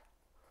here.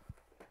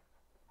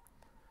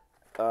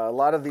 A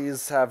lot of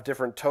these have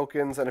different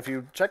tokens, and if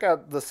you check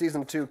out the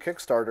Season 2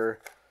 Kickstarter,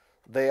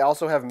 they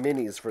also have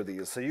minis for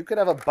these. So you could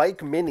have a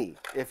bike mini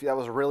if that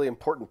was really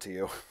important to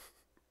you.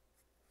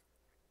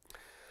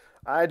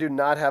 I do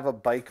not have a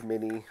bike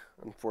mini,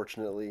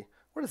 unfortunately.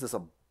 What is this,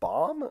 a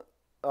bomb?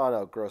 Oh,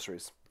 no,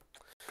 groceries.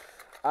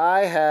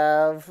 I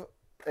have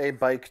a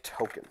bike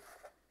token.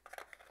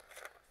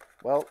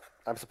 Well,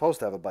 I'm supposed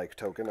to have a bike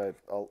token.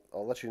 I'll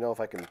let you know if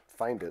I can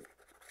find it.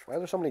 Why are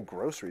there so many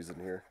groceries in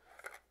here?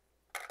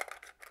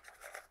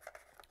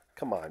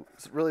 Come on.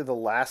 Is it really the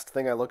last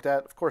thing I looked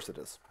at? Of course it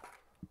is.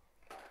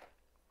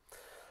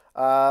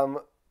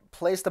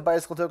 Place the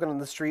bicycle token on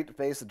the street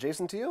base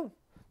adjacent to you.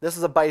 This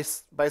is a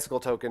bicycle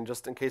token,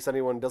 just in case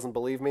anyone doesn't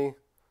believe me.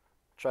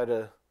 Try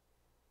to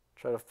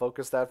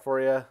focus that for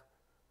you.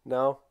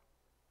 No?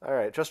 All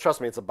right, just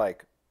trust me, it's a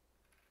bike.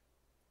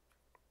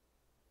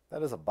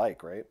 That is a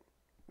bike, right?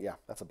 Yeah,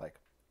 that's a bike.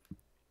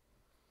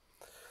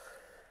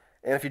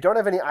 And if you don't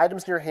have any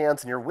items in your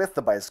hands and you're with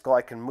the bicycle,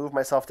 I can move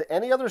myself to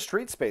any other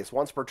street space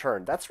once per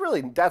turn. That's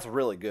really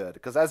good,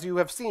 because as you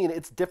have seen,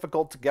 it's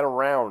difficult to get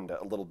around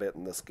a little bit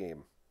in this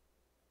game.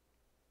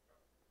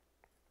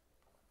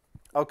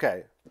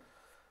 Okay.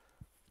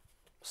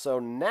 So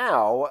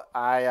now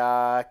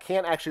I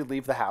can't actually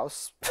leave the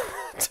house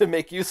to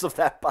make use of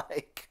that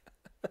bike.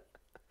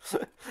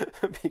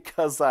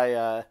 Because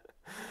I'm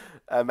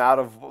out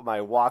of my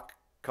walk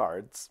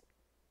cards.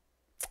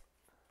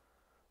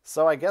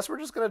 So I guess we're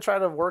just going to try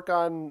to work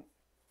on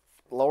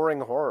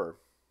lowering horror.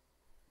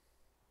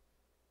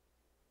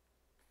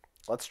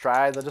 Let's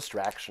try the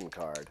distraction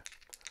card.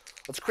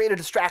 Let's create a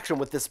distraction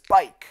with this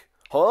bike.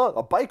 Huh?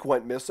 A bike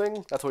went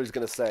missing? That's what he's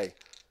going to say.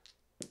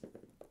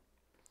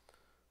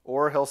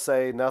 Or he'll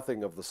say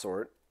nothing of the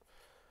sort.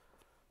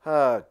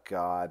 Oh,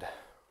 God.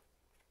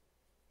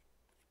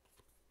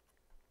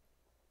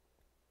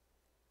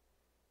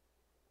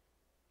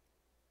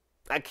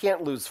 I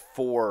can't lose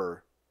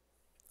 4.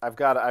 I've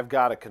got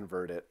to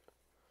convert it.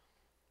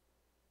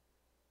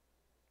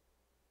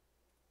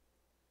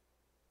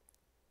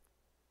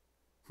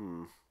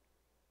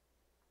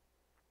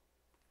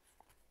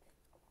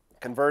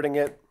 Converting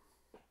it.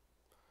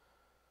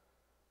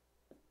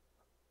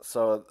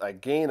 So I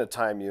gain a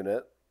time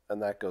unit,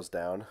 and that goes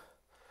down.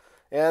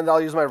 And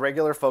I'll use my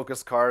regular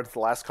focus card, the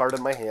last card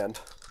in my hand.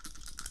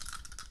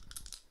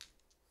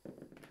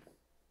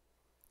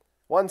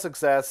 1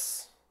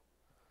 success.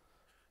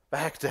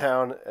 Back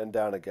down, and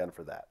down again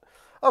for that.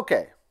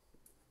 Okay.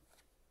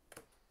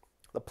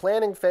 The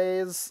planning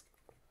phase.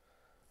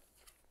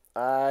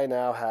 I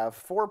now have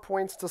 4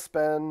 points to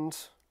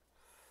spend.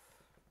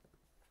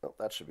 Oh,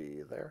 that should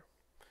be there.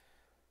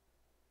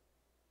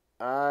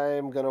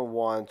 I'm going to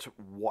want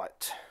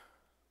what?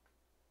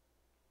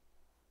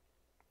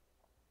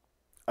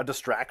 A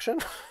distraction?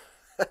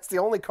 That's the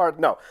only card.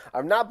 No,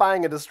 I'm not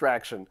buying a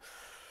distraction.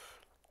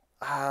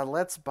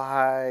 Let's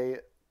buy...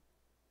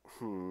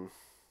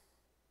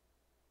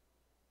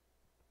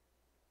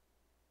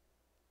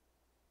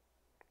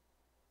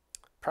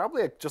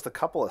 Probably just a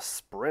couple of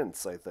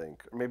sprints, I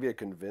think. Or maybe a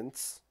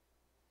convince.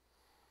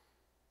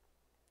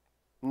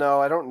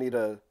 No, I don't need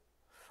a...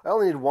 I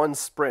only need 1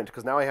 sprint,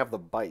 because now I have the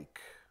bike.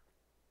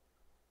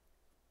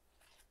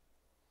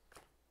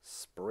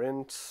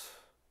 Sprint.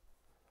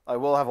 I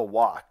will have a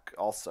walk,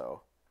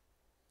 also.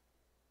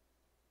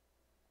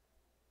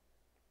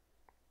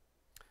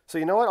 So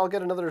you know what? I'll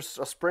get a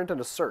sprint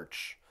and a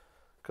search.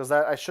 Because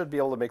I should be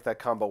able to make that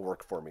combo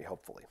work for me,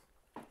 hopefully.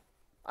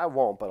 I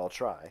won't, but I'll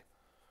try.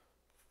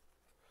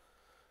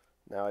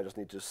 Now I just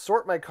need to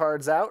sort my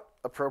cards out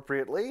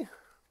appropriately.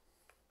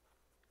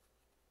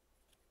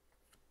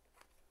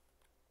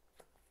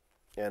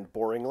 And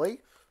boringly.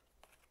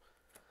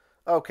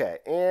 Okay,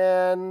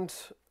 and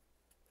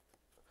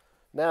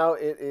now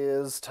it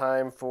is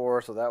time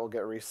for, so that will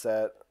get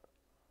reset.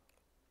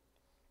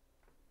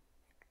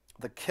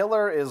 The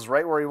killer is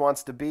right where he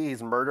wants to be.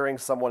 He's murdering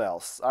someone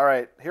else. All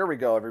right, here we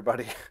go,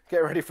 everybody.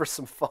 Get ready for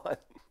some fun.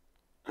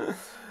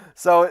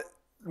 So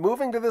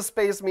moving to this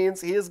space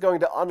means he is going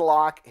to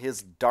unlock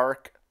his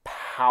dark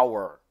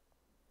power.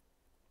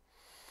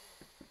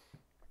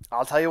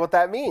 I'll tell you what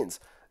that means.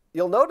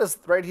 You'll notice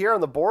right here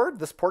on the board,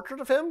 this portrait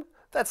of him,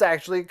 that's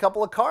actually a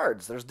couple of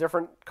cards. There's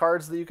different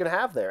cards that you can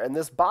have there. And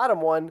this bottom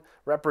one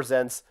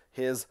represents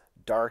his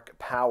dark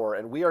power.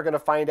 And we are going to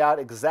find out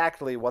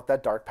exactly what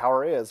that dark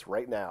power is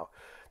right now.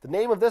 The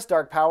name of this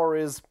dark power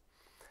is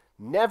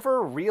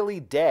Never Really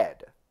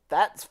Dead.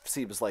 That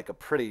seems like a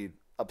pretty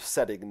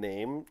upsetting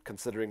name,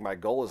 considering my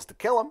goal is to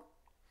kill him.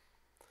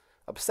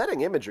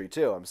 Upsetting imagery,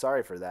 too. I'm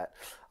sorry for that.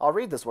 I'll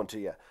read this one to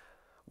you.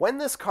 When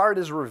this card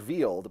is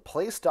revealed,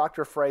 place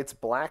Dr. Fright's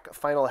black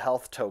final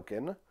health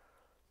token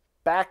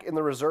back in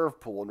the reserve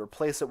pool and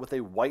replace it with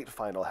a white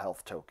final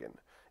health token.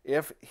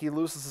 If he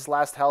loses his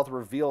last health,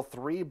 reveal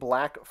 3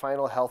 black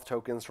final health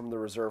tokens from the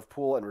reserve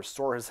pool and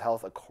restore his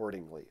health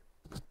accordingly.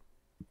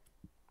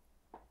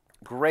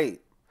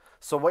 Great.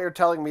 So what you're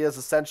telling me is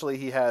essentially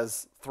he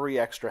has 3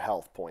 extra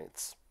health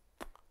points.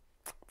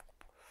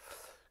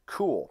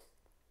 Cool.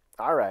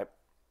 All right.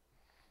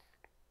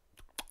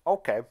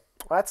 Okay.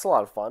 That's a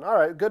lot of fun. All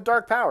right. Good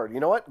dark power.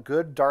 You know what?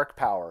 Good dark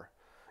power.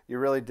 You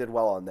really did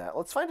well on that.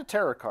 Let's find a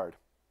terror card.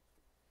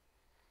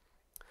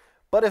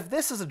 But if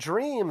this is a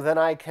dream, then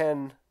I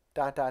can... ...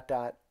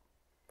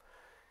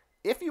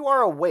 If you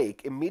are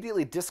awake,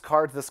 immediately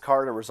discard this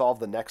card and resolve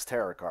the next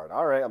terror card.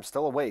 All right, I'm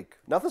still awake.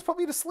 Nothing's put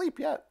me to sleep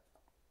yet.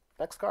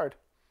 Next card.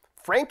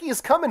 Frankie is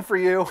coming for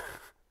you.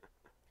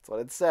 That's what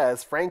it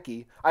says.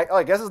 Frankie.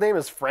 I guess his name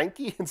is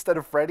Frankie instead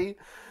of Freddy.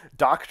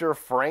 Dr.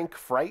 Frank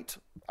Fright.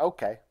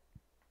 Okay.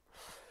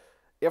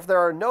 If there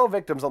are no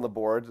victims on the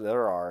board,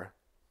 there are.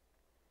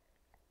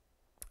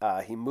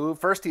 He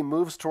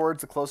moves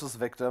towards the closest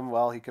victim.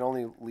 Well, he can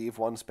only leave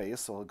 1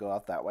 space, so he'll go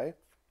out that way.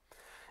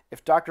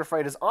 If Dr.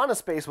 Fright is on a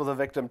space with a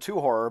victim, 2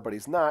 horror, but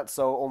he's not,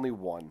 so only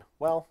 1.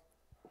 Well,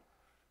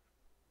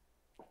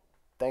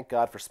 thank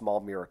God for small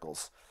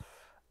miracles.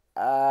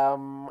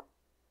 No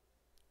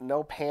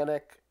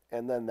panic,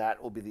 and then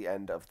that will be the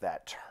end of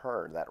that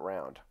turn, that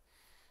round.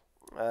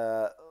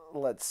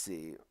 Let's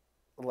see.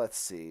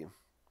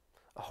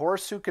 A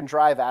horse who can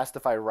drive asked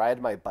if I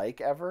ride my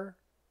bike ever.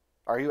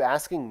 Are you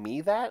asking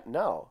me that?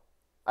 No.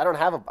 I don't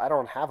have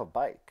a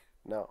bike.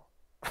 No.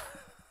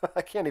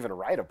 I can't even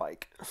ride a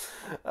bike.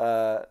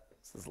 This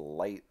is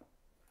light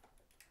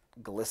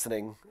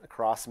glistening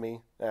across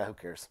me. Who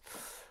cares?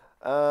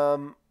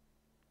 All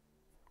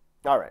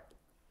right.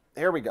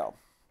 Here we go.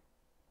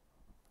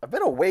 I've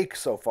been awake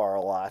so far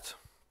a lot.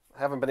 I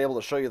haven't been able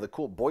to show you the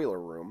cool boiler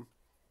room.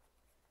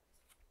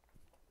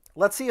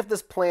 Let's see if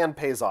this plan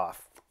pays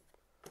off.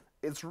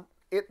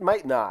 It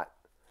might not.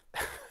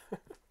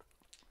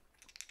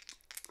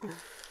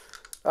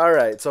 All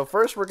right, so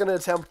first we're going to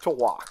attempt to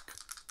walk.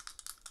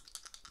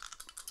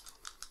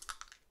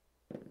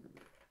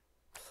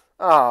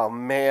 Oh,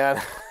 man.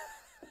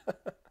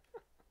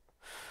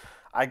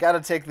 I got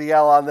to take the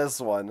L on this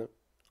one.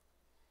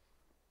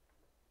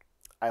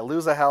 I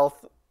lose a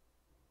health.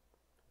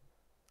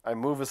 I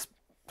move a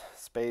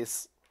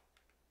space.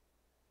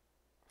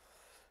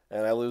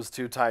 And I lose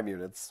 2 time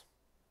units.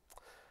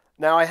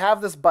 Now, I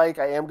have this bike.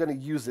 I am going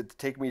to use it to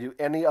take me to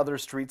any other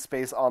street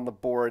space on the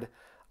board.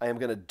 I am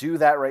going to do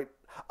that right...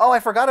 Oh, I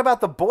forgot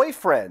about the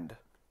boyfriend.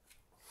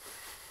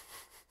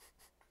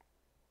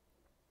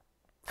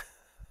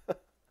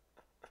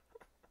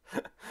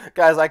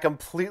 Guys, I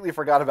completely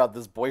forgot about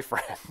this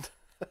boyfriend.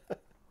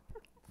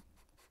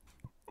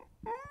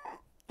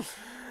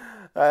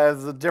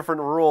 It's a different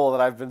rule that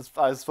I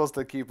was supposed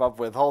to keep up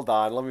with. Hold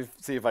on, let me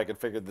see if I can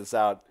figure this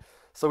out.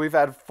 So we've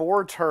had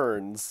 4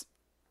 turns.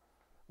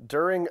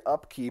 During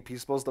upkeep,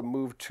 he's supposed to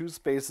move 2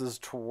 spaces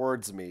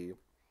towards me.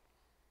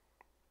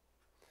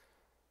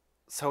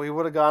 So he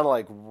would have gone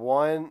like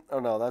 1. Oh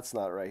no, that's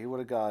not right. He would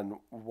have gone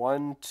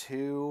 1,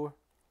 2.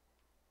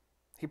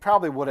 He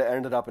probably would have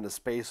ended up in a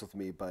space with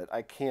me, but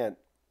I can't.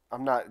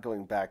 I'm not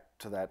going back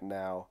to that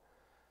now.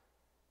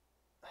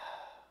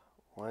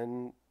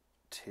 1,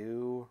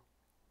 2.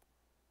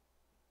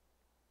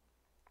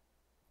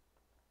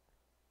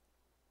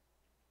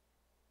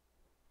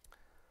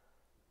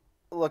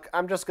 Look,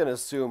 I'm just going to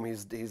assume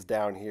he's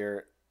down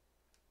here,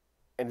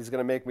 and he's going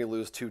to make me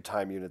lose 2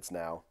 time units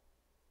now.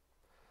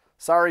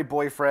 Sorry,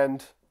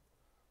 boyfriend.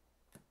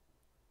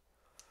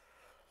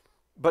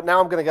 But now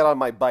I'm going to get on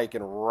my bike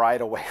and ride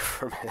away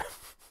from him.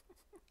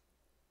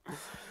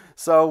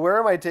 So where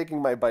am I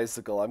taking my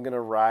bicycle? I'm going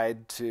to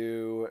ride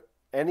to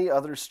any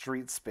other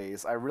street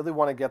space. I really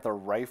want to get the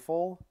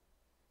rifle.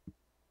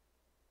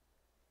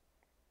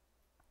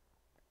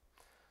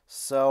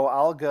 So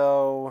I'll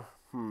go...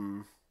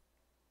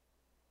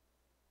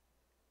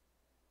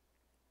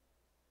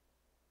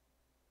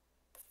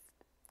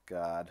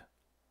 God.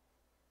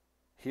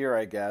 Here,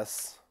 I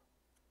guess.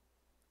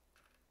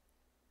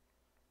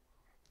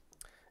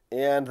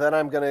 And then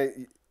I'm gonna...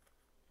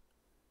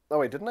 Oh,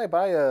 wait, didn't I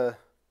buy a...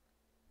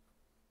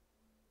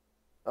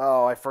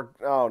 Oh,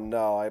 oh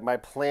no, my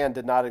plan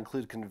did not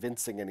include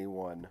convincing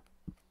anyone.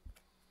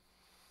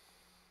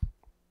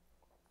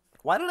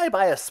 Why did I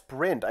buy a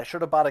sprint? I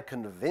should have bought a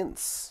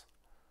convince.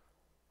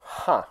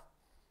 Huh.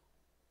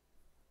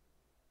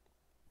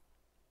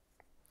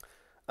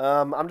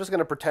 I'm just going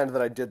to pretend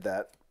that I did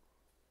that.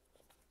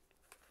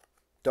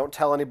 Don't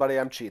tell anybody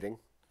I'm cheating.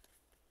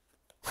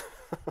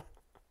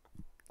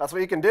 That's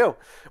what you can do.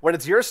 When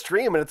it's your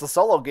stream and it's a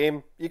solo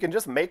game, you can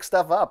just make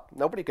stuff up.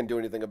 Nobody can do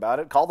anything about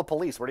it. Call the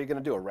police. What are you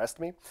going to do,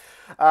 arrest me?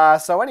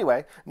 So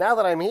anyway, now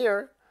that I'm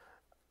here,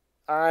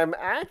 I'm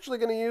actually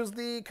going to use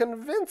the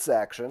convince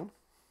action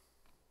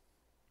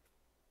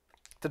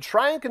to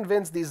try and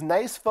convince these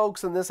nice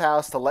folks in this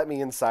house to let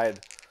me inside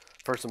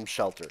for some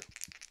shelter.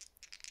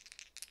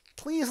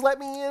 Please let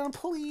me in.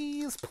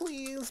 Please,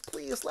 please,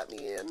 please let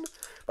me in.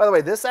 By the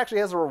way, this actually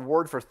has a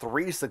reward for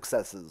 3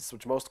 successes,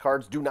 which most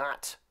cards do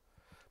not.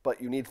 But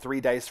you need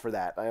 3 dice for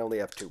that. I only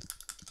have 2.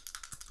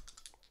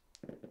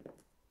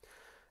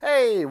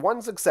 Hey,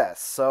 1 success.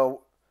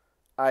 So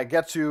I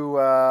get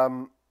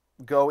to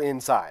go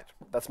inside.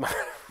 That's my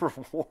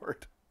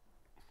reward.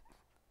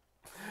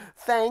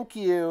 Thank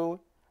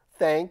you.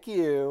 Thank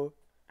you.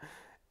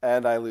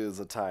 And I lose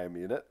a time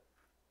unit.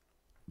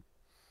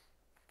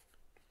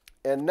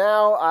 And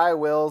now I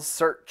will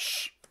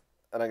search.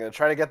 And I'm going to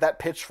try to get that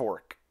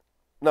pitchfork.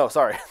 No,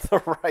 sorry,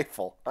 the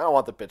rifle. I don't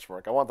want the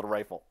pitchfork. I want the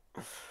rifle.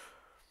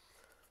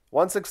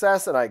 1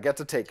 success, and I get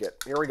to take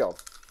it. Here we go.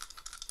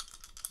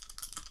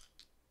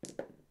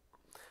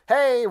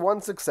 Hey,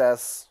 1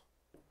 success.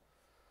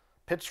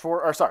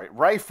 Pitchfork, or sorry,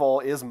 rifle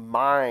is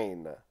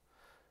mine.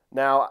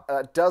 Now,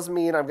 it does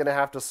mean I'm going to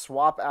have to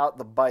swap out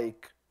the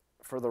bike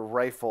for the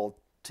rifle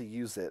to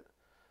use it.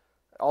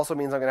 It also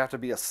means I'm going to have to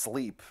be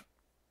asleep,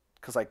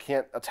 because I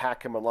can't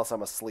attack him unless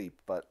I'm asleep,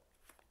 but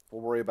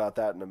we'll worry about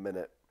that in a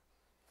minute.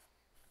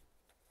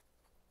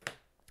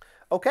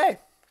 Okay.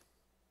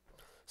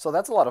 So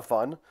that's a lot of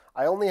fun.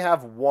 I only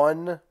have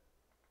 1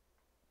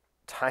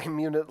 time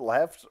unit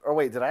left. Or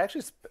wait, did I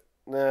actually...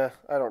 Nah,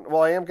 I don't...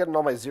 Well, I am getting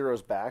all my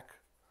zeros back.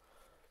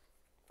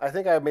 I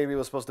think I maybe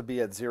was supposed to be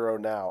at 0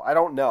 now. I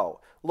don't know.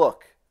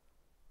 Look.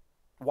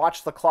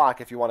 Watch the clock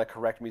if you want to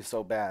correct me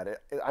so bad.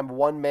 I'm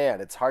one man.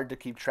 It's hard to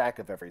keep track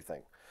of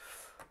everything.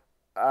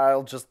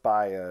 I'll just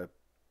buy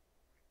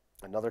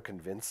another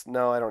convince.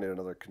 No, I don't need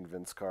another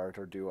convince card,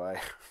 or do I?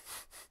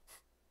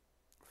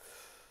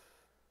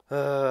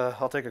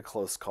 I'll take a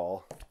close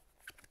call.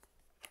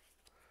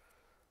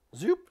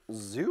 Zoop,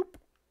 zoop.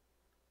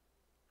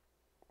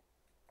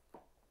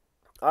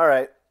 All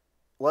right.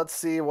 Let's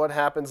see what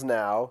happens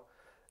now.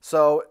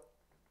 So,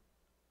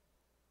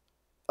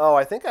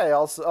 I think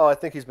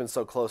he's been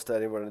so close to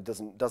anyone it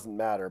doesn't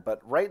matter.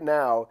 But right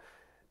now,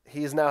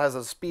 now has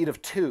a speed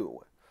of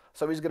 2.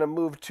 So he's going to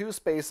move 2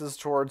 spaces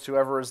towards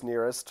whoever is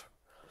nearest.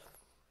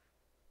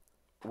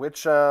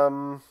 Which,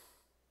 1,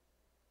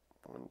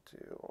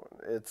 2,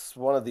 it's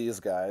one of these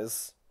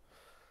guys.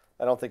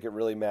 I don't think it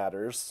really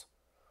matters.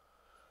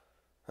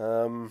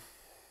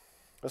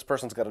 This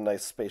person's got a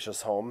nice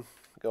spacious home.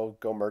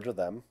 Go murder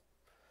them.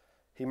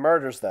 He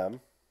murders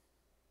them.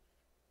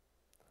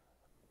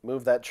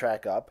 Move that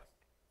track up.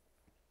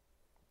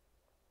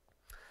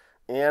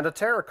 And a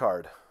terror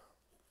card.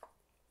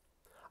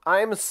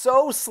 I'm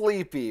so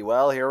sleepy.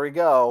 Well, here we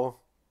go.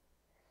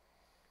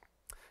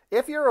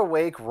 If you're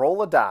awake,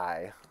 roll a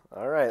die.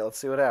 All right, let's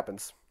see what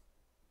happens.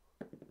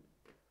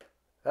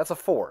 That's a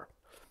 4.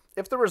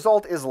 If the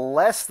result is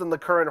less than the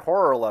current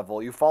horror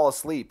level, you fall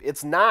asleep.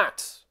 It's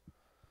not.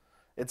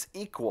 It's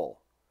equal.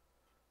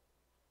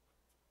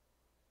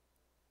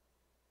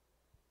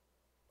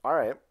 All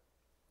right.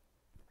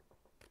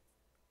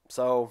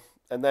 So,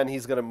 and then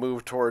he's going to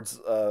move towards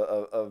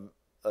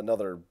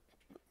another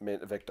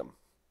victim.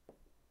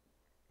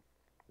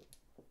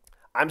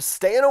 I'm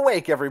staying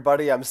awake,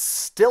 everybody. I'm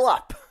still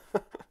up.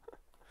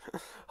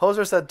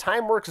 Hoser said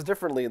time works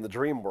differently in the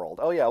dream world.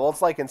 Oh, yeah. Well,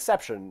 it's like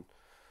Inception.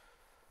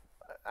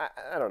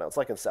 I don't know. It's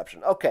like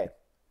Inception. Okay.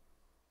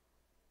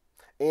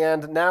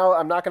 And now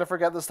I'm not going to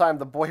forget this time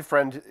the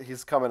boyfriend,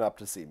 he's coming up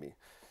to see me.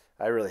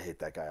 I really hate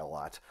that guy a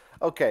lot.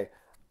 Okay.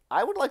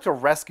 I would like to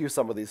rescue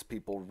some of these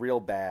people real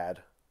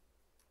bad.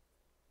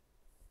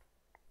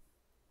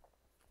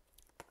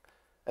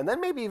 And then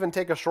maybe even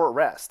take a short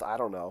rest. I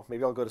don't know.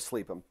 Maybe I'll go to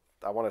sleep.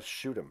 I want to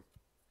shoot him.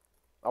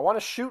 I want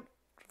to shoot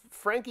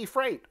Frankie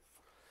Fright.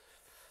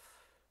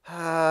 What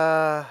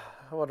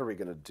are we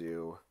going to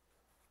do?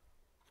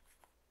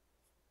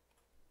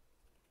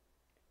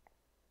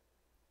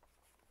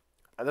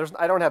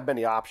 I don't have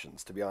many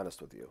options, to be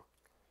honest with you.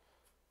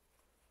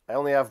 I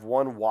only have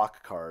one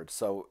walk card,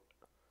 so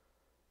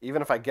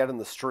even if I get in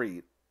the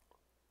street,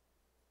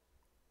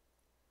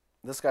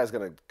 this guy's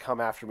going to come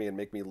after me and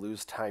make me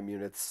lose time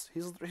units.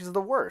 He's the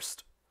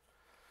worst.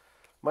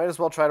 Might as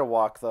well try to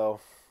walk, though.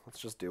 Let's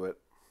just do it.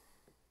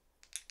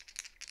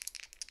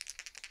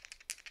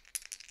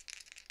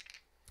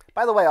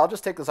 By the way, I'll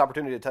just take this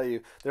opportunity to tell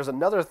you there's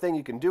another thing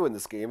you can do in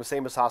this game,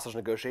 same as Hostage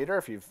Negotiator.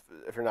 If you're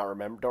not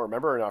don't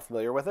remember or not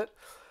familiar with it,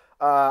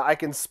 I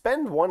can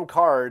spend one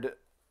card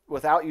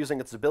without using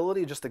its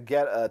ability just to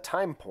get a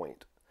time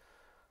point.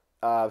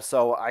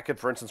 So I could,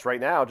 for instance,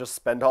 right now just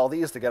spend all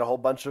these to get a whole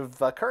bunch of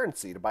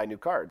currency to buy new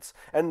cards.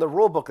 And in the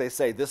rule book, they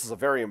say this is a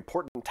very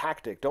important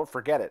tactic. Don't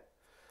forget it.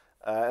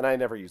 And I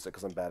never use it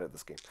because I'm bad at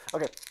this game.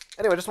 Okay.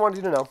 Anyway, just wanted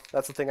you to know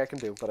that's the thing I can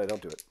do, but I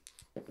don't do it.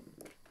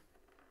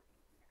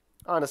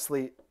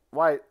 Honestly,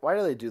 why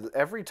do they do that?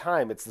 Every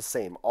time it's the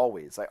same,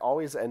 always. I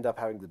always end up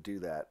having to do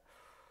that.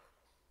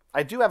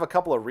 I do have a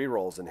couple of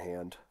rerolls in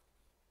hand.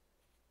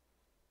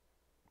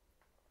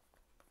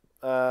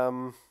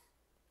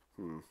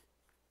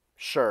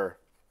 Sure.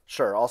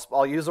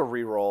 I'll use a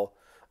reroll.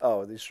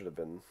 Oh, these should have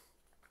been.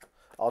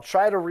 I'll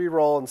try to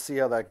reroll and see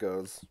how that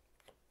goes.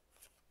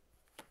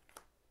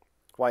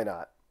 Why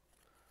not?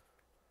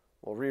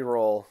 We'll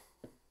reroll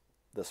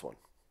this one.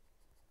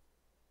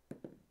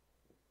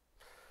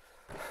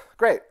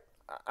 Great.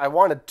 I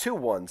wanted 2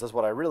 ones. That's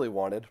what I really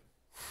wanted.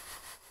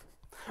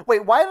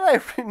 Wait, why did I?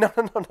 No.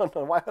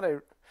 Why would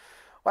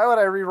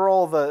I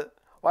reroll the?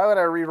 Why would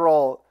I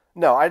reroll?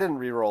 No, I didn't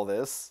reroll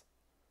this.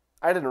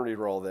 I didn't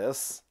reroll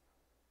this.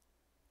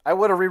 I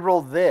would have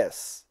rerolled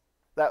this.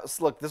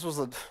 Look. This was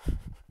a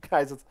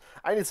guys.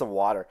 I need some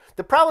water.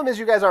 The problem is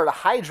you guys aren't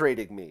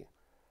hydrating me.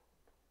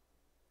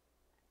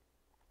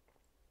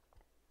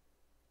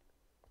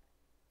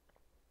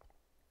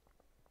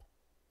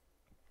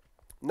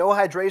 No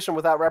hydration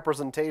without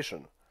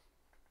representation.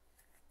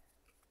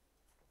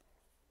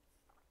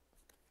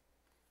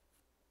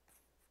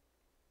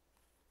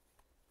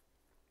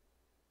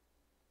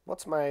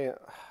 What's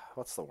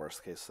the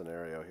worst case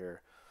scenario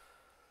here?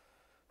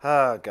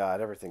 Oh,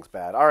 God, everything's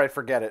bad. All right,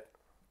 forget it.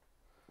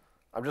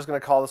 I'm just going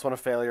to call this one a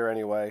failure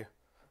anyway.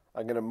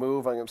 I'm going to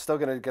move. I'm still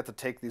going to get to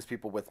take these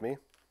people with me.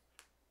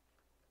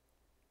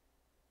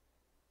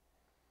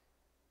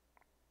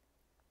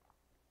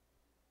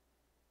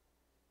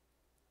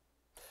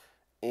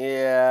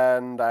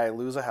 And I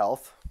lose a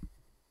health.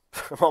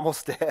 I'm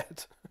almost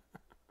dead.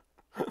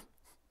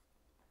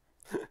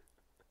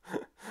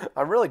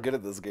 I'm really good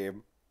at this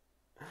game.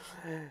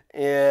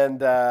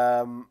 And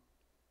I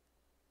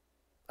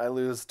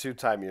lose 2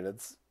 time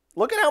units.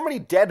 Look at how many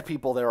dead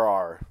people there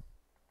are.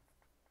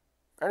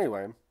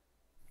 Anyway.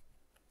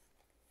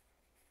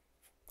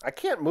 I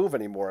can't move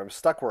anymore. I'm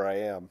stuck where I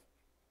am.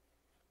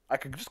 I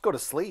could just go to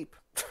sleep.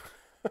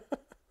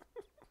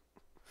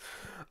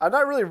 I'm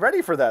not really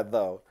ready for that,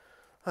 though.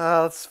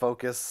 Let's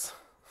focus.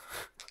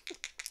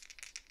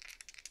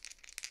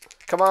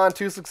 Come on,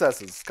 2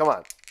 successes. Come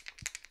on.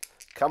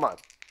 Come on.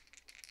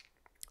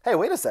 Hey,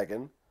 wait a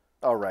second.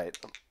 Oh, right.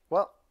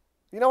 Well,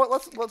 you know what?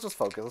 Let's just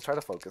focus. Let's try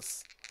to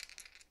focus.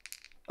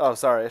 Oh,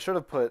 sorry. I should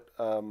have put...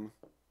 there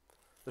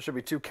should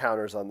be 2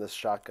 counters on this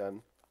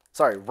shotgun.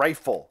 Sorry,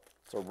 rifle.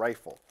 It's a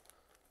rifle.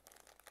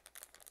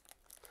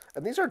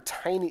 And these are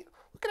tiny...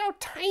 Look at how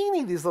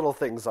tiny these little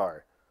things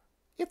are.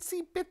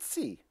 Itsy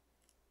bitsy.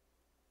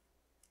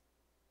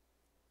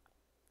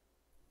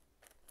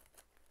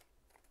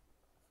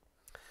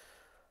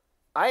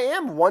 I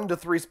am 1 to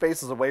 3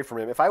 spaces away from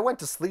him. If I went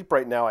to sleep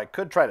right now, I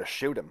could try to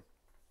shoot him.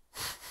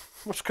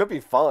 Which could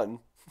be fun.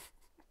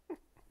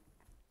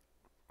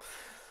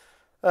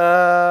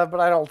 But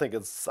I don't think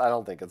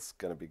it's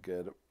gonna be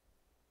good.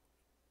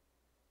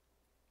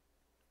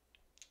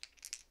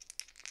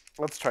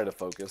 Let's try to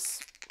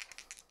focus.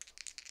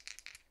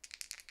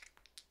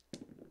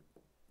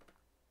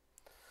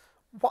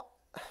 What?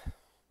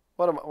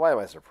 Why am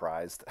I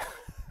surprised?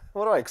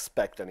 What do I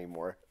expect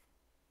anymore?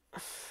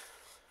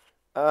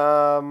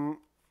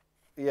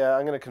 Yeah,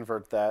 I'm going to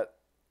convert that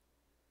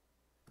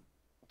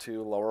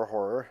to lower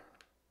horror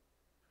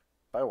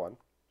by 1.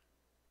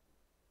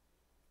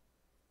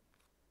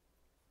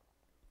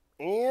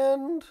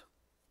 And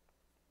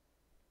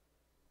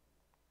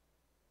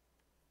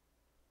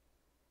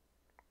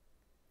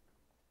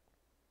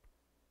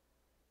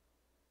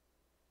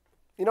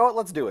you know what?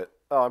 Let's do it.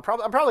 Oh, I'm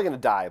probably going to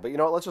die, but you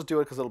know what? Let's just do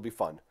it because it'll be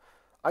fun.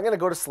 I'm going to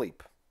go to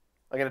sleep.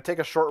 I'm going to take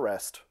a short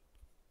rest.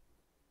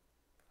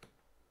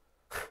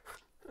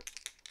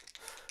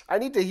 I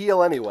need to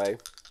heal anyway.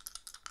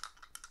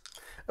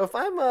 If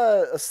I'm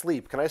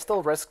asleep, can I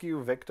still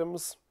rescue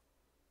victims?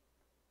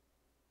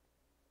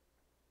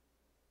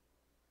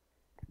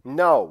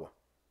 No.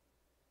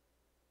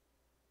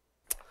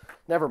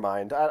 Never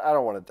mind. I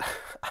don't want to.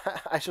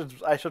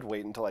 I should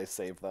wait until I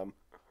save them.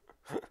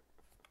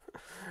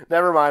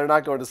 Never mind. I'm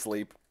not going to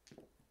sleep.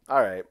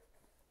 All right.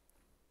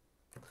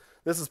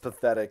 This is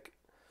pathetic.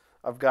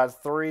 I've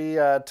got 3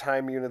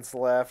 time units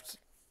left.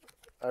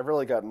 I've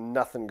really got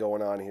nothing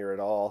going on here at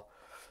all.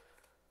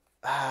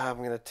 I'm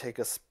going to take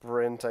a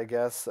sprint, I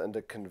guess, and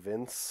a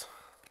convince.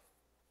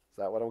 Is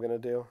that what I'm going to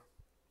do?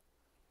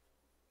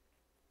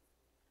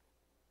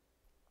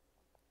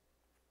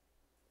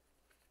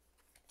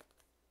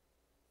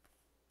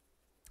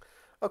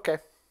 Okay.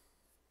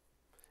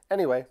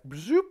 Anyway,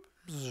 zoop,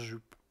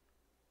 zoop.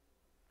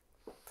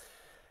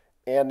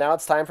 And now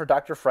it's time for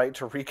Dr. Fright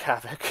to wreak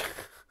havoc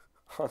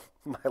on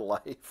my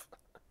life.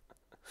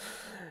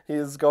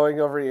 He's going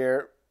over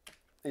here.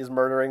 He's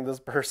murdering this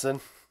person.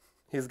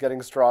 He's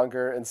getting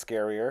stronger and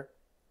scarier.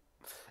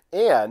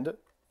 And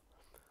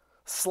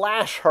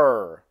slash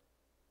her.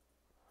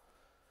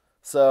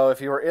 So if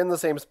he were in the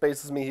same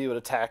space as me, he would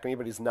attack me,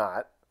 but he's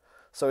not.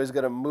 So he's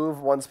going to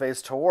move 1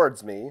 space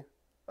towards me.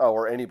 Oh,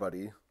 or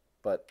anybody,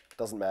 but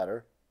doesn't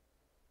matter.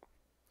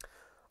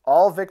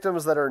 All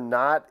victims that are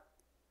not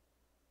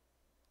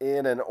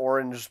in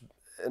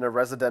in a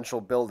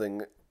residential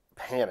building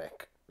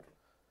panic.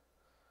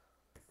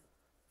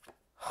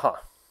 Huh.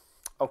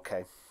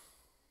 Okay.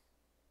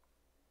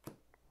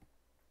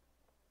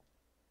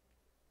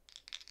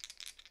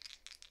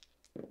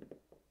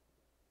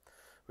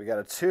 We got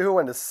a 2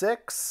 and a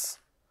 6.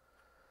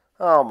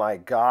 Oh my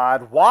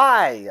god,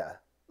 why?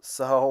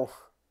 So,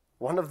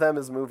 one of them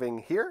is moving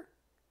here,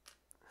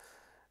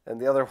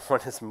 and the other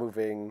one is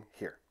moving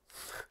here.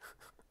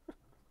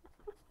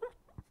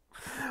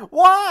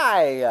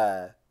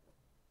 Why?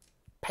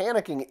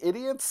 Panicking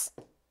idiots.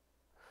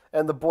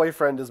 And the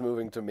boyfriend is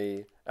moving to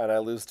me, and I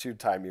lose 2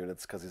 time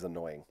units because he's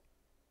annoying.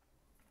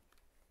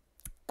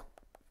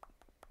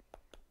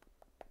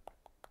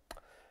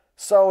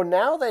 So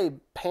now they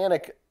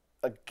panic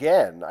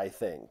again, I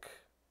think.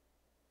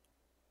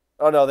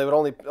 Oh no, they would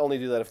only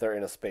do that if they're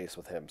in a space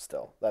with him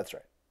still. That's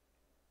right.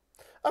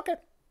 Okay.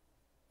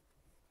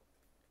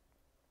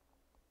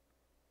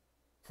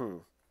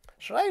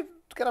 Should I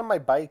get on my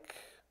bike?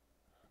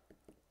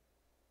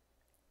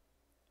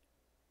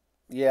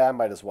 Yeah, I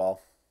might as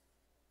well.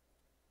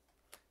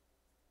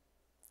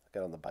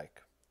 Get on the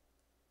bike.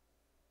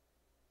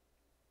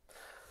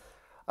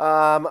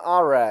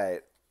 All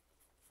right.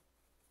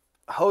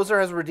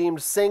 Hoser has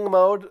redeemed sing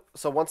mode,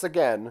 so once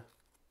again,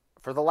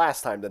 for the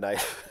last time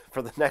tonight,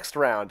 for the next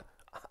round,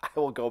 I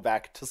will go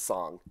back to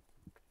song.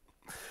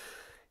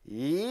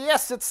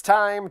 Yes, it's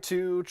time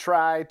to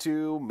try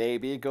to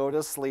maybe go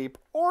to sleep,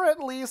 or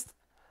at least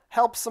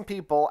help some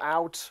people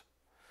out.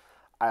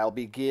 I'll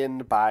begin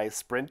by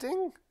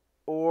sprinting,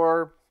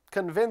 or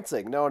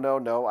convincing.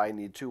 No, I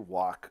need to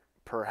walk,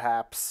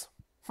 perhaps.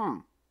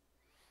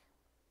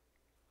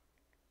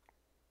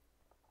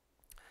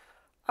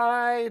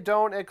 I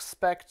don't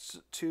expect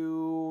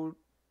to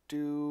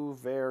do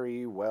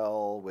very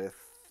well with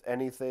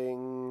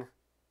anything.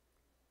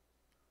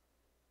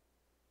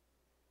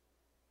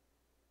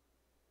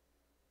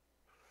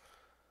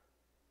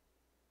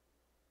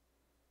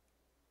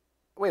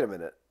 Wait a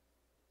minute.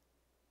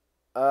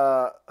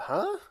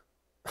 Huh?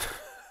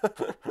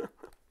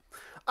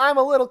 I'm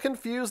a little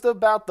confused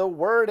about the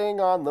wording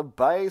on the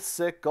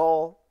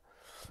bicycle.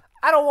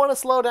 I don't want to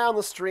slow down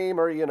the stream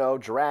or,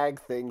 drag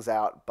things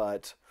out,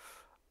 but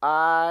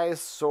I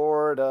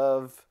sort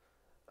of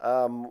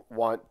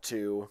want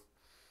to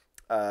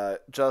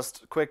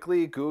just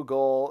quickly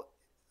Google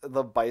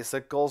the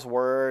bicycle's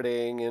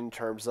wording in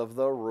terms of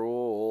the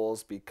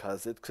rules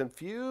because it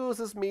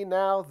confuses me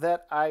now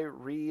that I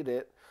read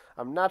it.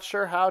 I'm not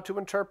sure how to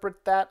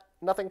interpret that.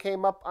 Nothing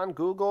came up on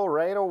Google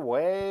right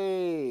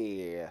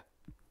away.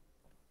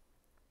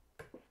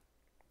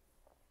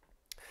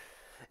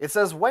 It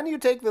says, when you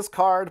take this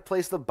card,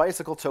 place the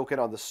bicycle token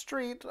on the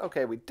street.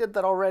 Okay, we did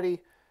that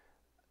already.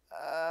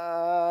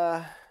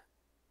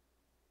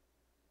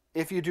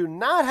 If you do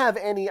not have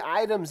any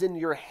items in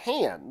your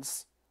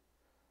hands,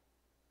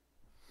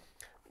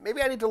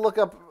 maybe I need to look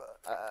up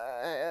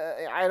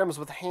items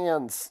with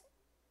hands.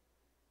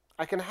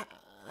 I can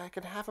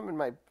have them in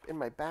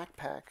my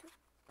backpack.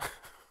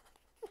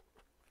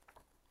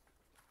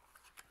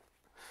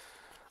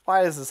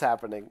 Why is this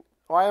happening?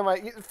 Why am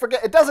I...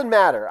 Forget, it doesn't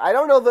matter. I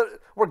don't know that...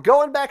 We're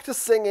going back to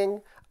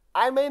singing.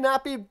 I may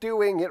not be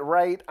doing it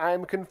right.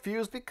 I'm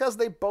confused because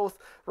they both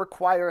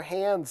require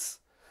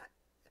hands.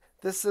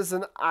 This is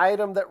an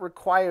item that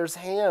requires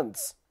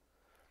hands.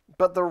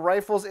 But the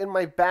rifle's in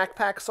my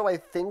backpack, so I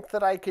think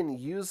that I can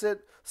use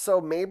it.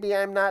 So maybe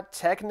I'm not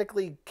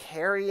technically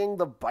carrying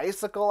the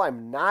bicycle.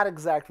 I'm not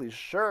exactly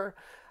sure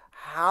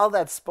how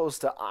that's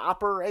supposed to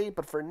operate,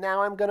 but for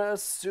now I'm going to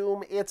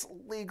assume it's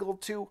legal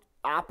to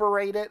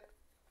operate it.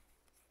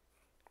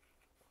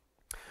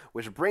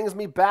 Which brings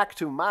me back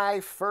to my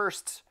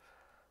first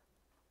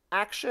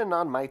action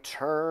on my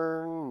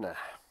turn.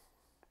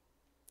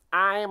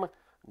 I'm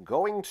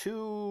going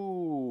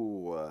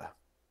to...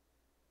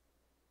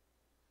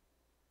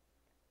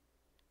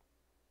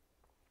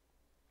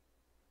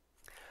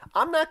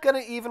 I'm not going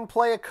to even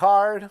play a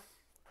card.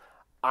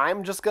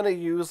 I'm just going to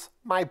use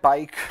my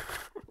bike.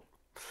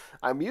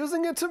 I'm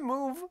using it to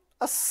move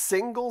a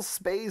single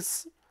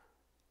space.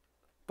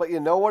 But you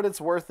know what?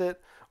 It's worth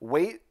it.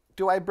 Wait,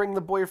 do I bring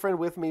the boyfriend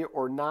with me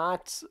or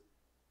not?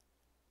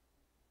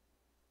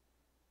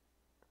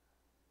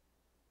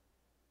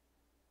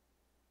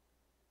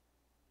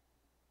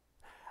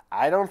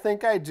 I don't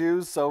think I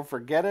do, so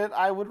forget it.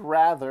 I would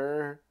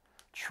rather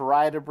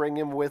try to bring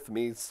him with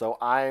me, so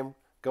I'm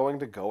going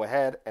to go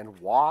ahead and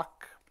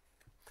walk.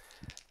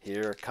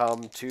 Here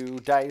come 2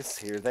 dice.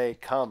 Here they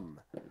come.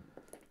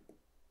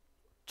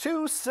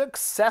 2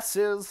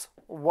 successes.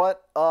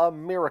 What a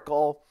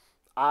miracle.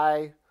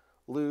 I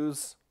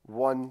lose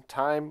 1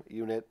 time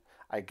unit.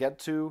 I get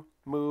to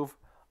move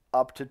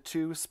up to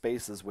 2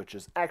 spaces, which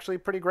is actually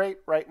pretty great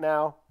right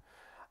now.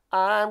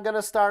 I'm going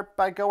to start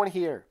by going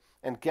here.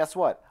 And guess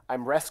what?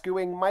 I'm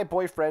rescuing my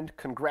boyfriend.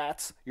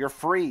 Congrats. You're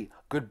free.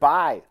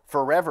 Goodbye.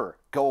 Forever.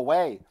 Go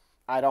away.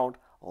 I don't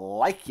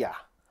like ya.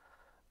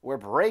 We're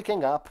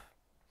breaking up.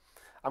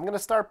 I'm going to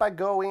start by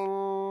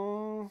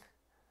going...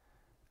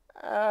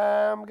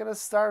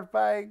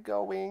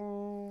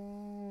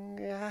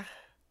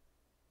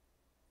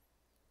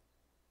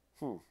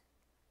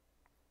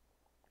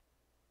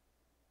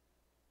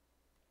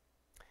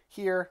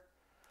 Here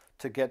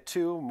to get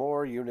 2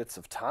 more units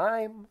of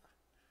time.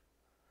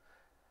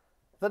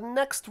 The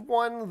next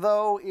one,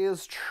 though,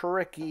 is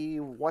tricky.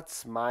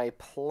 What's my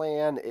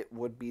plan? It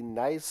would be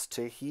nice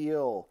to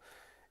heal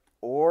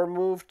or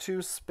move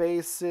 2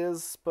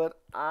 spaces,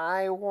 but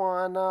I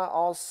wanna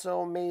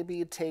also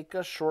maybe take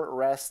a short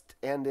rest,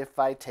 and if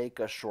I take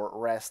a short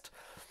rest,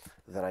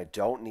 then I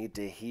don't need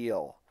to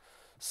heal.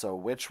 So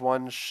which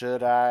one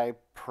should I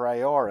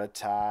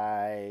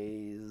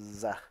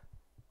prioritize?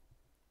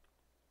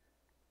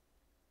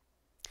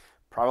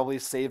 Probably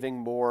saving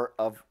more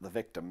of the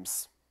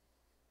victims.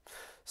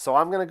 So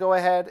I'm going to go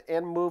ahead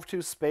and move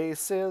 2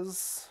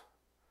 spaces.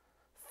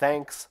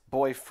 Thanks,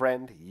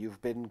 boyfriend.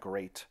 You've been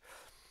great.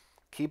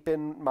 Keep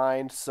in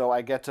mind, so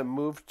I get to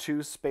move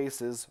 2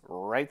 spaces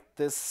right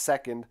this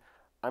second.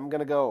 I'm going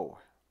to go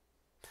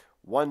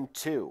 1,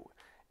 2.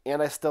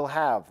 And I still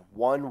have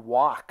 1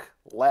 walk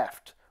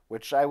left,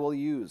 which I will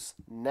use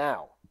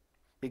now.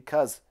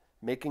 Because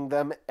making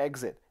them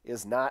exit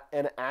is not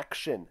an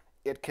action.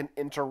 It can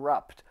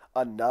interrupt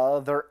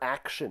another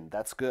action.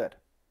 That's good.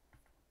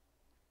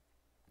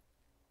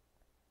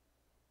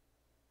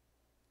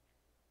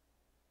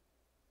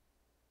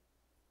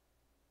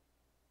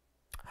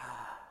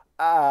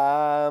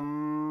 I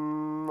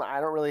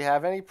don't really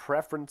have any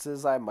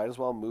preferences. I might as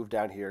well move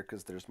down here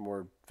because there's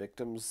more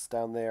victims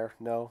down there.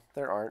 No,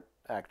 there aren't,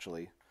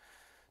 actually.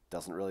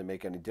 Doesn't really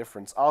make any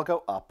difference. I'll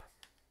go up.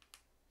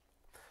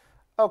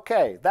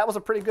 Okay, that was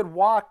a pretty good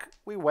walk.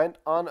 We went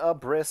on a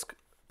brisk,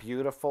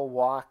 beautiful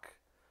walk.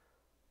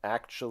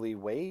 Actually,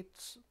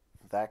 wait.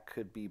 That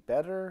could be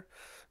better.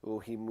 Ooh,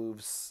 he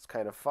moves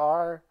kind of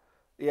far.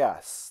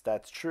 Yes,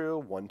 that's true.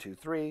 1, 2,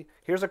 3.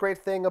 Here's a great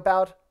thing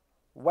about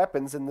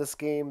weapons in this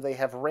game. They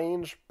have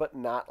range, but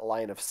not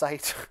line of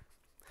sight.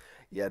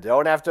 You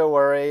don't have to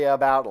worry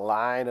about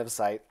line of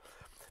sight.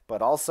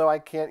 But also, I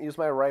can't use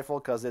my rifle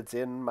because it's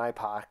in my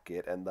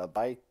pocket, and the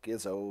bike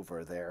is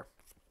over there.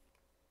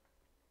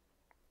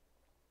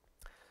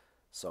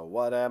 So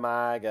what am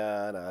I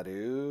gonna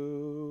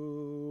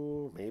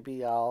do?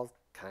 Maybe I'll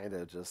kind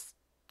of just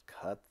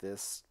cut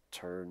this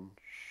turn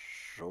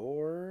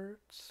short?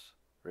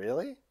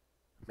 Really?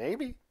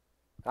 Maybe?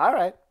 All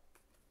right.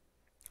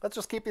 Let's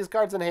just keep these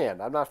cards in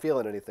hand. I'm not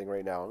feeling anything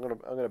right now. I'm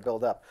gonna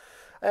build up.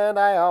 And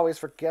I always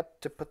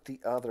forget to put the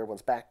other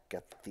ones back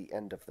at the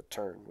end of the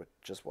turn, which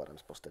is what I'm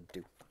supposed to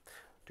do.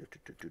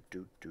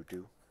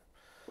 Do.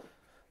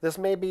 This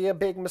may be a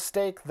big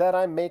mistake that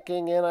I'm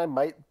making, and I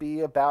might be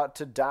about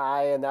to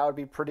die, and that would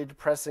be pretty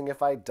depressing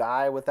if I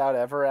die without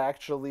ever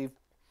actually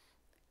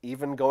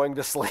even going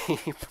to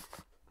sleep.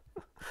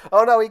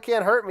 Oh no, he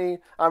can't hurt me.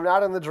 I'm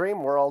not in the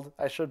dream world.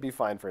 I should be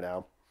fine for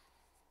now.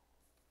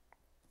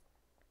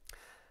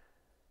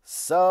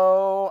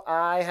 So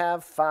I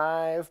have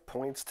 5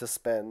 points to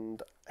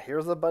spend.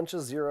 Here's a bunch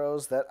of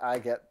zeros that I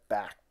get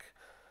back.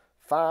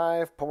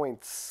 5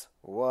 points.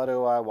 What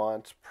do I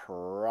want?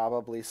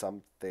 Probably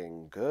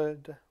something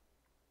good.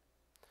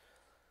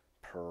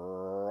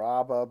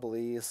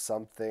 Probably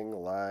something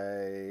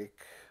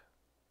like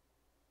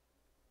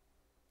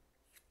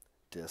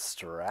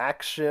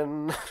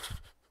distraction.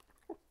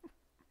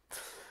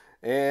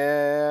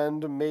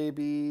 And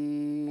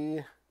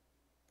maybe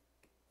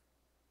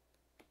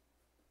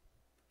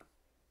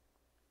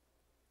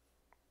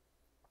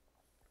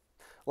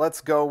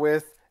let's go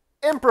with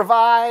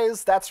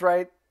improvise. That's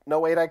right. No,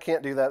 wait, I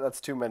can't do that.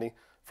 That's too many.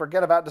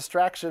 Forget about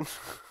distraction.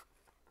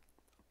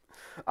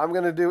 I'm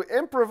going to do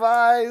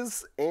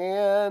improvise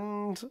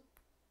and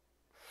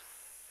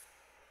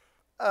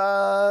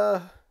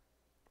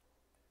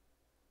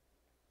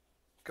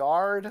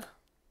guard.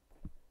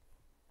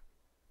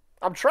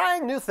 I'm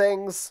trying new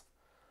things,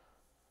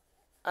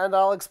 and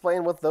I'll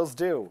explain what those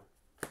do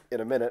in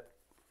a minute.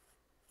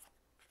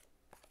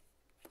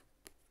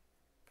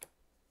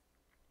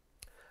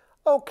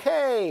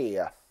 Okay.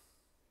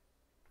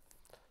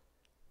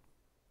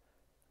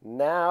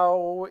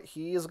 Now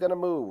he's going to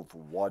move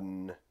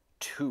 1,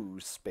 2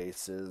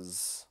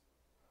 spaces.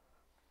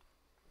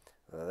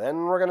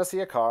 Then we're going to see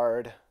a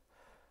card.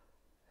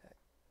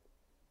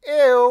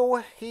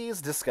 Ew,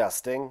 he's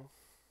disgusting.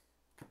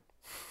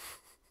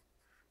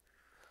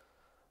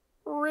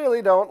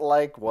 Really don't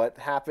like what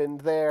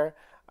happened there.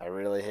 I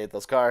really hate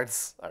those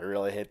cards. I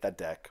really hate that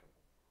deck.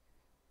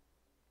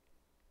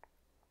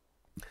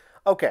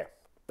 Okay,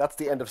 that's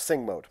the end of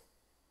Sing mode.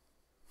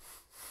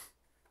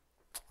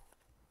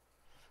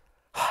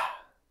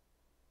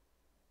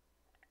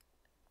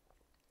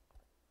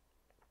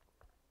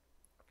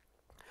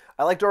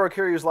 I like Doro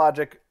Kiryu's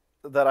logic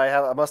that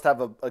I must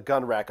have a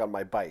gun rack on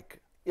my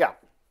bike. Yeah.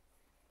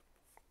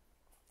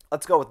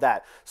 Let's go with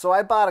that. So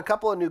I bought a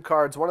couple of new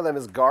cards. One of them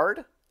is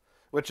Guard,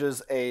 which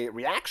is a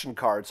reaction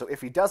card. So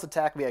if he does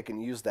attack me, I can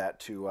use that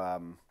to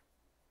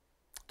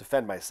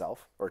defend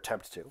myself, or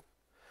attempt to.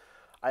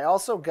 I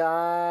also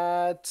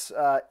got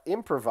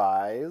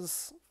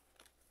Improvise.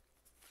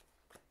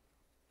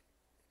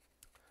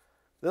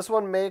 This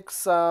one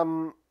makes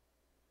my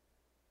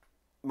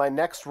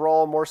next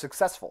roll more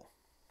successful.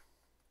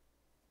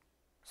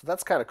 So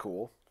that's kind of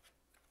cool.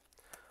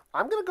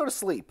 I'm going to go to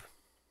sleep.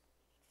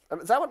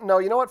 Is that what? No,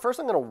 you know what? First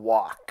I'm going to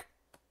walk.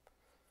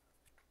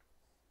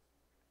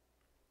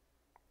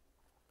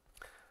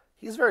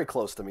 He's very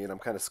close to me, and I'm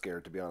kind of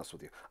scared, to be honest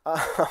with you.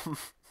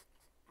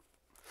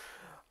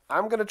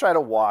 I'm going to try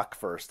to walk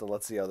first, and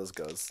let's see how this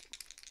goes.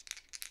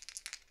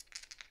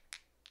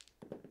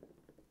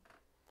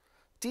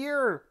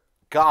 Dear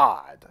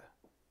God.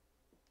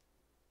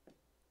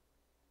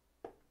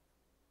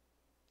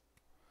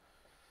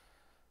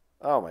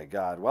 Oh, my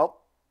God. Well,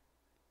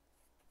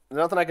 there's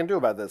nothing I can do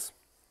about this.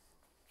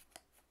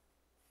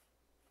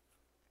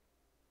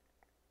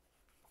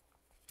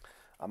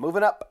 I'm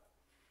moving up.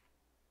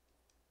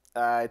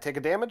 I take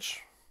a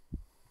damage.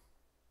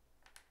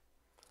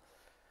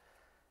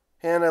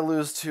 And I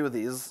lose 2 of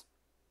these.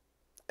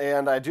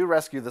 And I do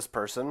rescue this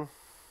person.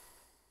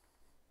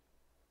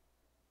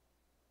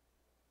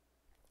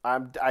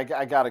 I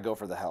gotta go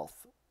for the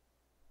health.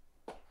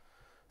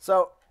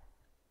 So,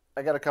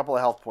 I got a couple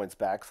of health points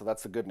back, so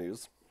that's the good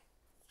news.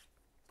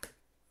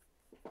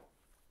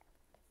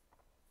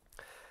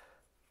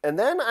 And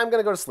then I'm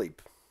gonna go to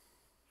sleep.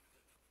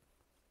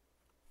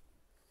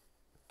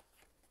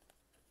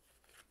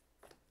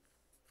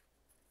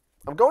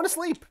 I'm going to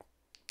sleep.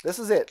 This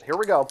is it. Here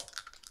we go.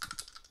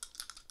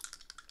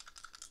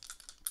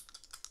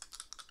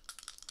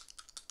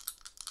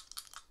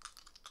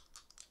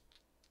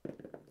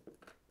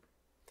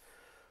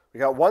 We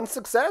got 1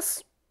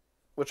 success,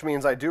 which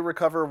means I do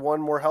recover 1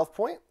 more health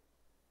point,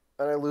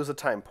 and I lose a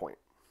time point.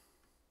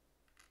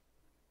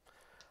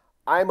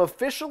 I'm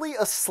officially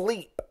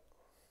asleep.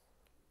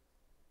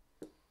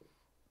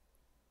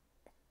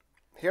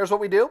 Here's what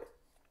we do.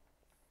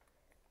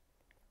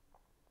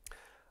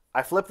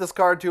 I flip this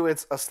card to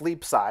its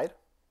asleep side.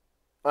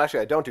 Well,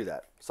 actually, I don't do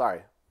that.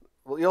 Sorry.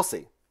 Well, you'll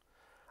see.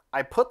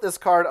 I put this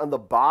card on the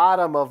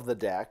bottom of the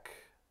deck,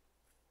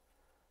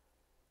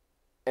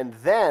 and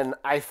then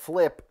I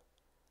flip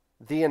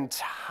the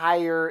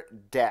entire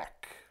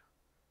deck.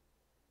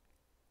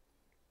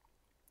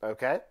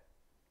 Okay?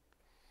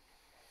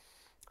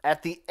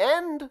 At the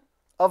end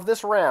of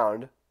this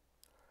round,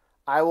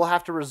 I will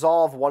have to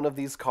resolve one of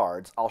these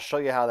cards. I'll show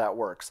you how that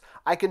works.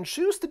 I can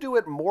choose to do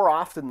it more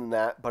often than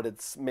that, but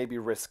it's maybe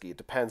risky. It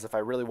depends if I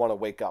really want to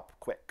wake up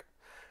quick.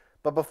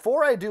 But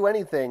before I do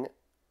anything...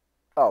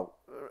 Oh,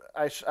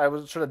 I should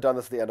have done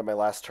this at the end of my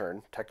last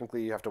turn.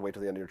 Technically, you have to wait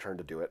till the end of your turn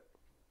to do it.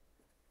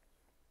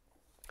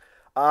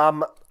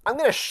 I'm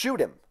going to shoot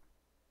him.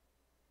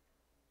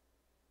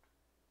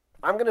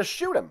 I'm going to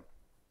shoot him.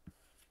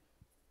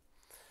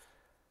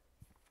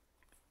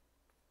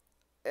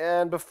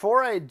 And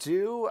before I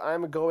do,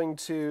 I'm going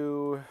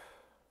to...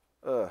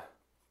 I'm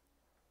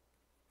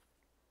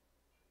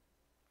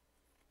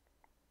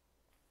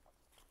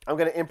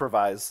going to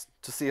improvise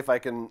to see if I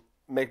can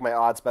make my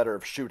odds better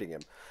of shooting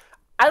him.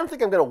 I don't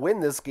think I'm going to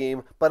win this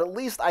game, but at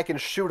least I can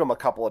shoot him a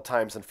couple of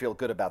times and feel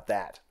good about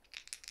that.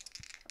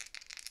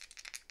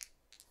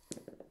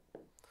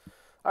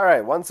 All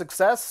right, 1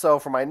 success. So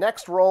for my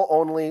next roll,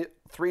 only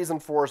 3s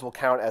and 4s will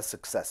count as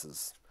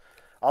successes.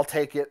 I'll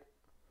take it.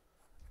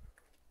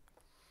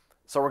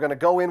 So we're going to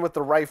go in with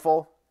the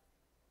rifle.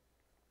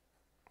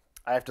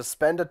 I have to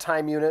spend a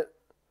time unit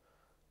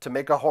to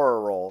make a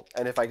horror roll.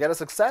 And if I get a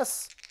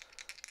success,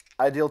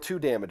 I deal 2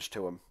 damage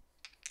to him.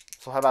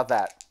 So how about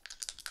that?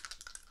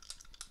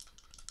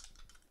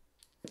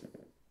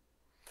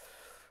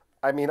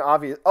 I mean,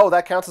 obvious. Oh,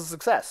 that counts as a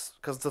success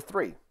because it's a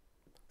 3.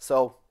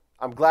 So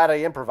I'm glad I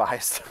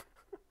improvised.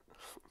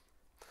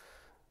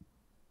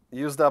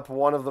 Used up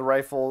one of the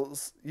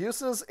rifle's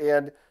uses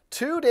and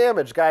 2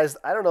 damage. Guys,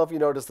 I don't know if you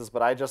noticed this,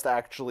 but I just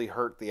actually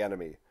hurt the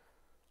enemy.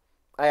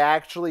 I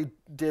actually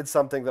did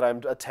something that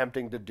I'm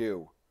attempting to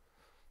do.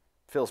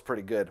 Feels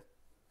pretty good.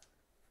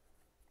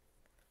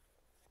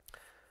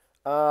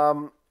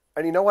 And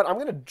you know what? I'm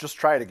going to just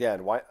try it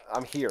again. Why?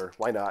 I'm here.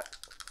 Why not?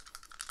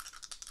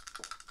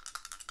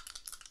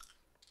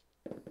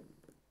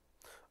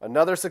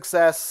 Another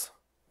success.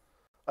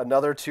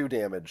 Another 2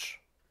 damage.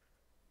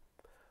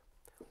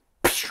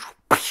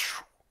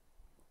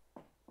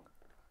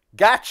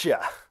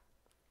 Gotcha!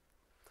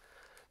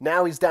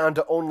 Now he's down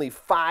to only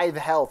 5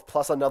 health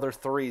plus another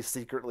 3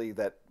 secretly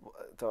that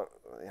don't...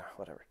 Yeah,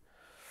 whatever.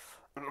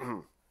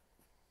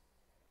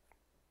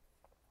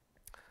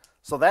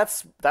 So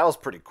that was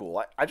pretty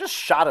cool. I just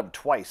shot him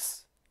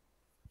twice.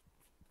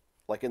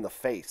 Like in the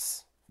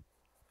face.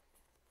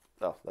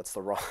 Oh, that's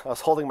the wrong... I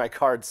was holding my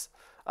cards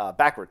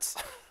backwards.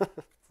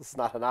 This is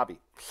not Hanabi.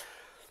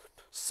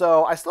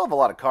 So I still have a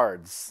lot of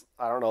cards.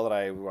 I don't know that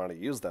I want to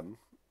use them.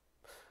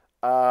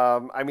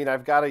 I mean,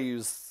 I've got to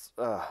use...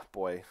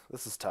 boy,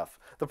 this is tough.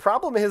 The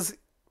problem is...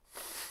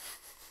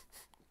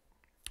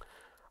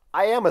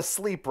 I am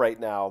asleep right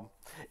now,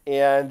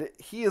 and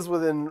he is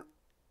within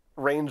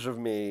range of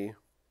me,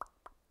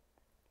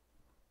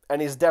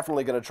 and he's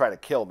definitely going to try to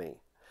kill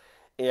me.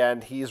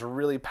 And he's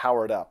really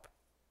powered up.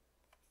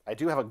 I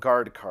do have a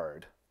guard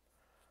card.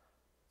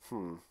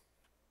 I'm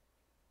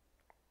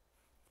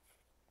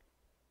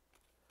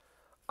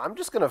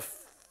just going to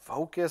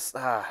focus.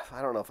 I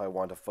don't know if I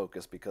want to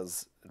focus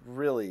because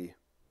really,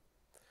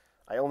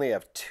 I only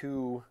have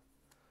 2.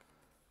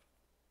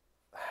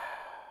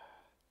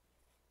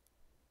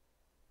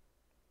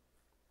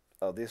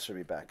 Oh, these should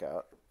be back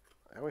out.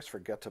 I always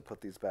forget to put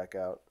these back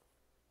out.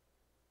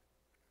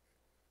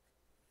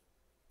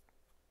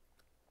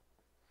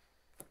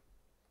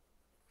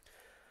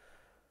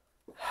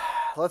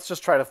 Let's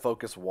just try to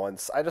focus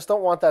once. I just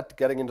don't want that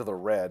getting into the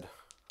red.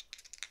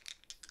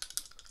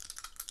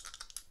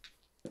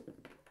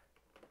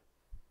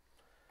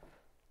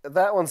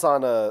 That one's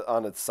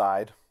on its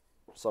side,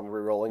 so I'm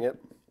re-rolling it.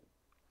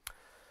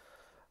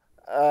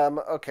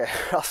 Okay,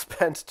 I'll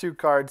spend 2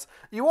 cards.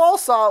 You all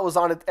saw it was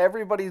on it.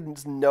 Everybody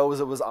knows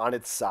it was on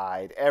its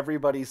side.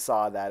 Everybody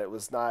saw that. It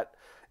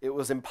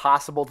was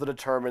impossible to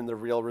determine the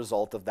real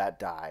result of that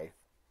die.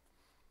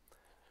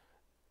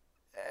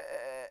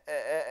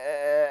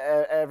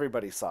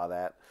 Everybody saw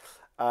that.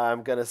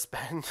 I'm gonna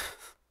spend...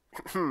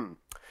 I'm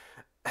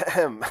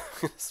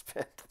gonna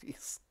spend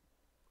these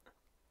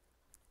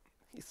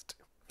 2.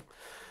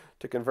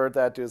 To convert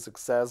that to a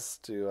success,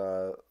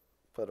 to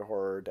put a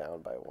horror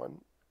down by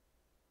 1.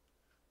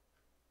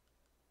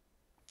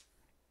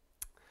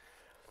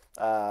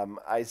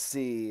 I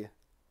see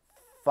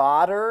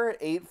Fodder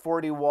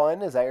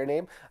 841, is that your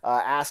name?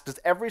 Asks, does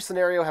every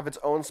scenario have its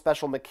own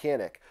special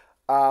mechanic?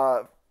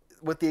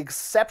 With the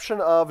exception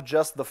of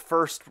just the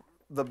first,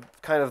 the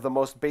kind of the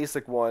most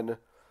basic one,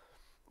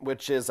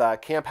 which is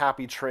Camp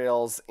Happy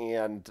Trails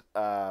and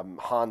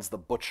Hans the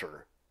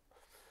Butcher.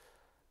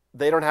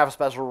 They don't have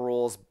special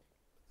rules.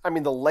 I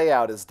mean, the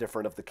layout is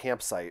different of the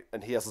campsite,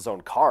 and he has his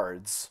own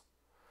cards.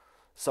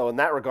 So in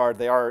that regard,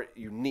 they are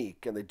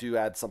unique, and they do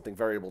add something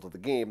variable to the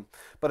game.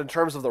 But in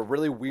terms of the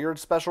really weird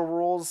special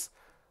rules,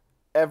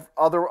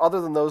 other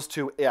than those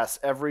 2, yes,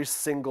 every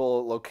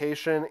single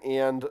location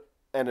and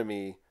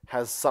enemy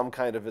has some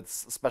kind of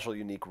its special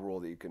unique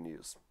rule that you can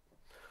use.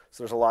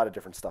 So there's a lot of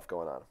different stuff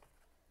going on.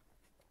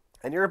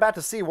 And you're about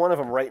to see one of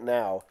them right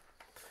now.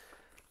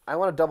 I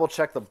want to double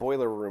check the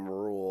boiler room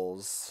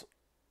rules.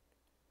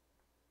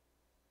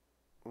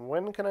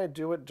 When can I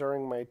do it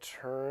during my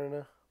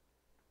turn?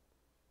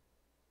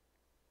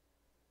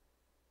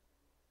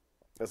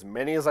 As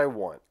many as I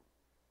want.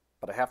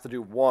 But I have to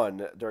do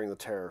 1 during the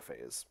terror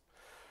phase.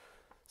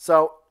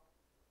 So...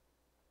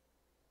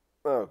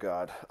 Oh,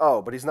 God.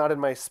 Oh, but he's not in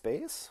my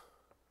space?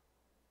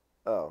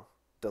 Oh,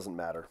 doesn't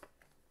matter.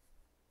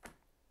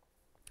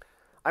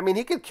 I mean,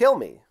 he could kill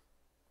me.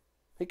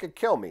 He could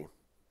kill me.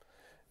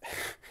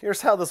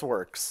 Here's how this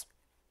works.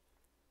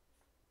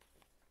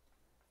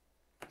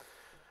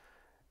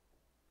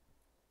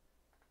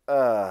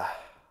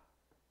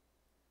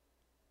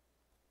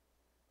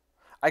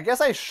 I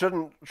guess I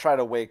shouldn't try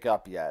to wake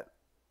up yet.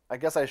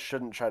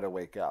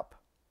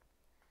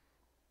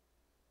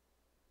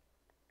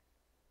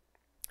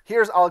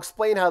 I'll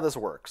explain how this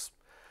works.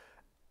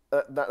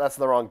 That's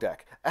the wrong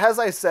deck. As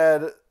I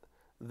said,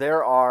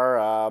 there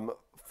are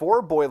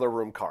 4 boiler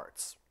room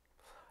cards.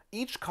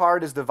 Each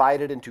card is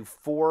divided into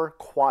 4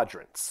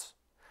 quadrants.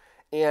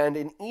 And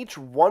in each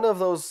one of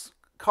those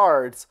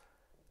cards,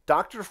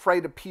 Dr.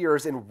 Fright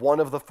appears in one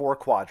of the 4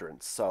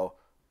 quadrants. So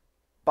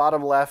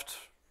bottom left,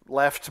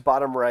 left,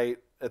 bottom right,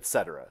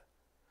 etc.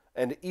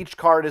 And each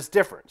card is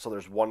different. So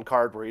there's one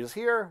card where he's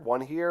here,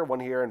 one here, one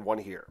here, and one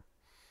here.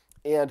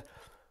 And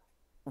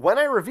when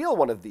I reveal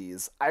one of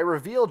these, I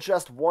reveal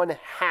just one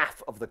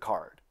half of the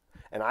card.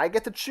 And I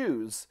get to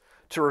choose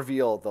to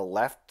reveal the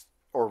left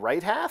or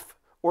right half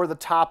or the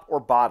top or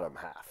bottom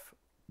half.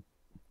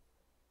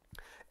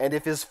 And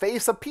if his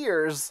face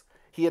appears,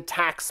 he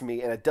attacks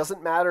me, and it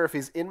doesn't matter if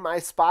he's in my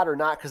spot or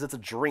not because it's a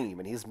dream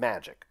and he's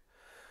magic.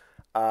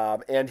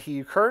 And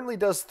he currently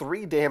does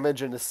 3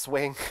 damage in his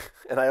swing,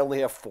 and I only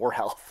have 4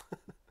 health.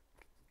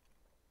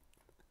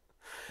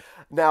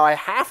 Now, I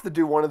have to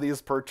do one of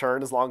these per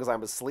turn as long as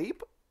I'm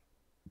asleep.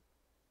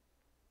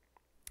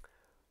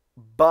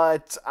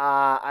 But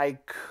I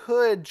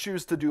could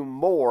choose to do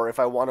more if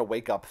I want to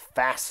wake up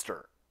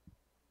faster.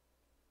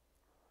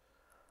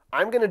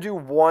 I'm going to do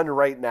 1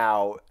 right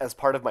now as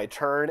part of my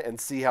turn and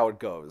see how it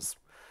goes.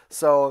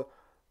 So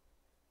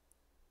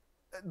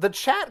the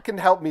chat can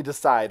help me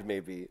decide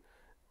maybe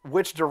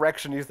which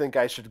direction you think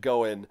I should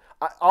go in.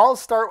 I'm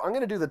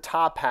going to do the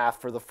top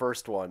half for the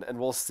first one, and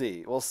we'll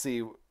see. We'll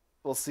see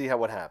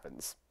how it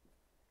happens.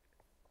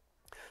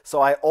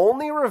 So I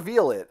only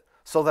reveal it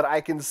so that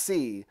I can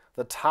see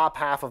the top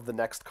half of the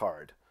next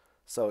card.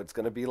 So it's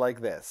going to be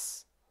like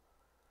this.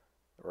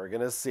 We're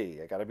going to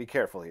see. I got to be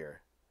careful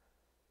here.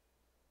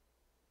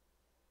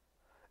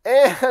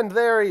 And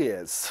there he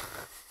is.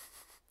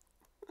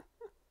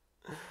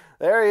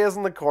 There he is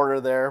in the corner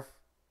there.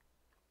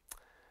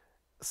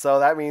 So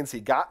that means he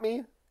got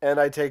me, and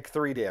I take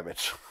 3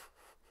 damage.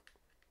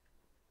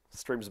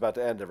 Stream's about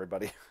to end,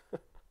 everybody.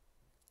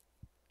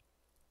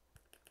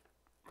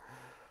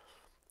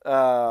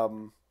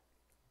 Oh,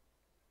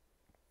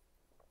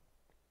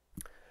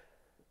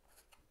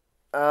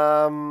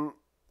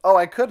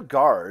 I could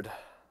guard.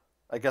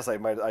 I guess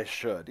I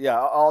should. Yeah,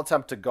 I'll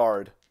attempt to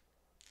guard.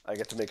 I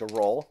get to make a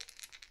roll.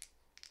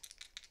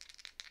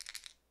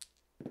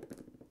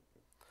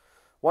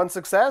 1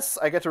 success,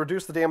 I get to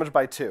reduce the damage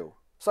by 2.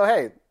 So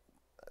hey,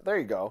 there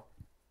you go.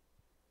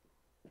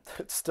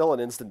 It's still an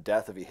instant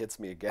death if he hits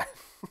me again.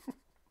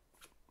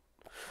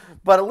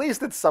 But at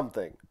least it's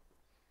something.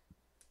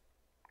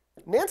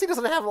 Nancy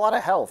doesn't have a lot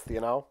of health, you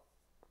know?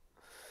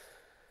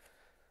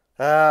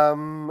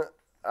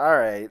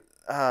 Alright.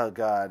 Oh,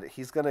 God.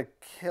 He's gonna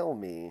kill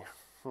me.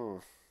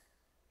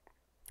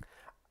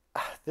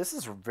 This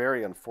is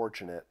very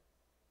unfortunate.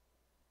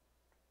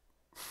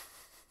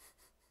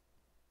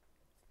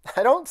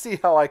 I don't see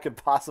how I could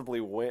possibly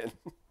win.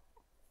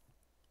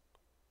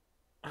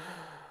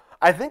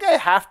 I think I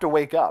have to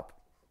wake up.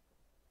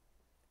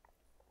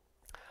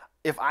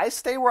 If I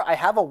stay where I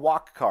have a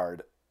walk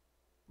card,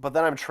 but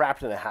then I'm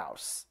trapped in a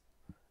house,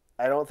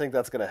 I don't think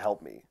that's going to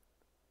help me.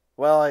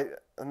 Well,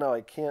 no,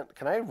 I can't.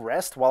 Can I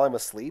rest while I'm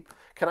asleep?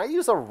 Can I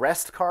use a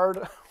rest card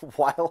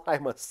while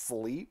I'm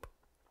asleep?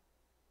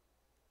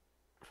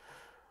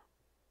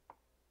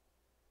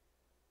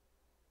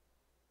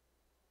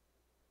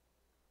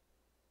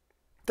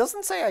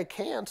 Doesn't say I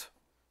can't.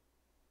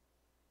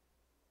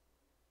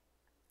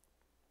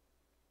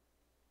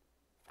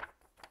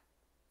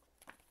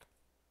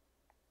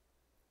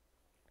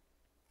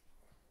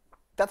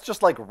 That's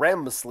just like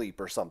REM sleep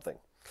or something.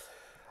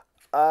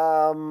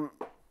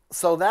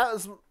 So that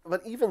was,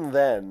 but even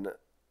then,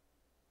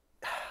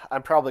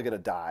 I'm probably going to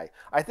die.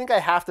 I think I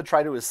have to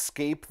try to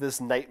escape this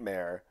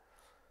nightmare,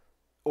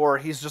 or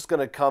he's just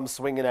going to come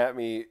swinging at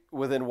me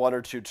within 1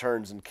 or 2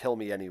 turns and kill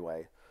me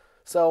anyway.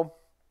 So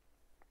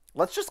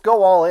let's just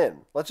go all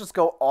in. Let's just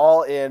go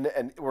all in,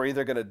 and we're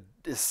either going to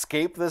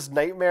escape this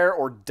nightmare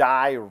or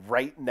die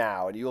right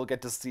now, and you'll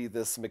get to see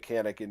this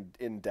mechanic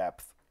in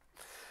depth.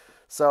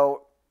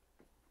 So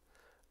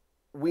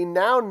we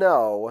now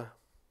know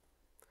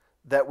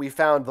that we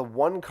found the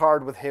 1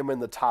 card with him in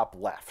the top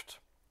left.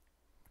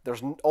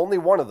 There's only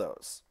 1 of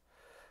those.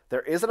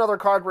 There is another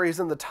card where he's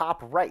in the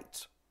top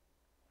right.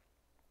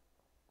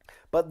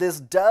 But this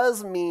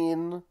does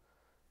mean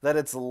that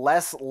it's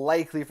less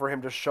likely for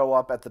him to show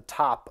up at the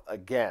top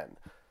again.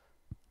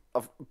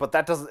 But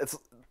that doesn't...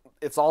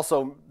 It's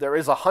also... There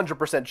is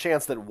 100%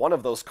 chance that one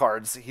of those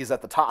cards, he's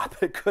at the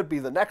top. It could be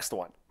the next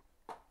one.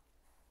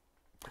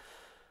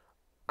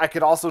 I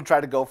could also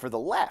try to go for the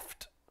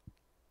left.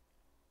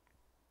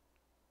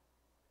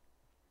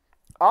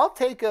 I'll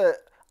take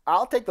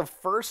the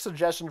first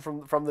suggestion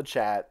from the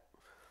chat.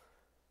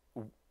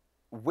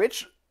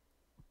 Which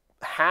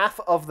half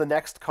of the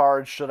next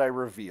card should I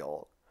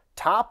reveal?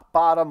 Top,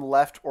 bottom,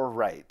 left, or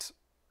right?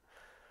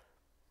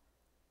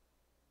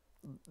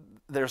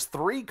 There's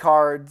 3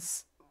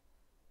 cards.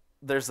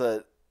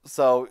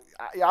 So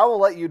I will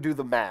let you do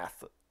the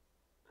math.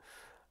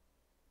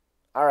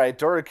 All right,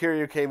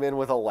 Dorakiryu came in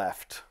with a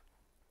left.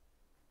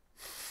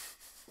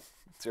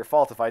 It's your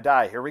fault if I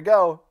die. Here we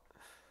go.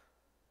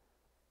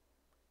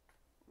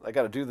 I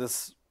got to do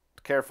this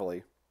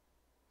carefully,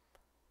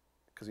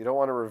 because you don't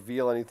want to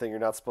reveal anything you're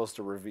not supposed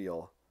to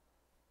reveal.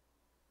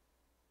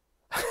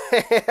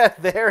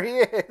 There he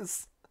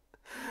is.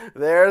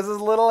 There's his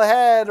little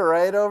head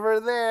right over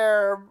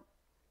there.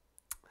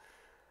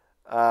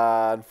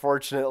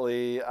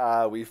 Unfortunately,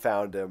 we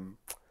found him.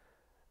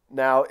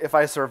 Now, if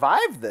I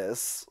survive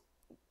this,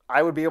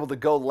 I would be able to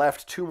go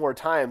left 2 more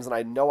times, and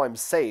I know I'm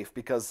safe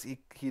because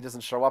he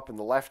doesn't show up in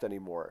the left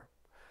anymore.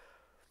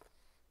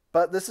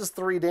 But this is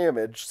 3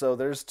 damage, so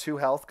there's 2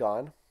 health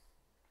gone.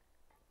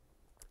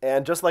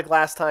 And just like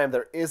last time,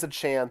 there is a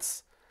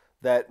chance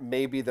that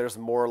maybe there's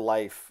more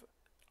life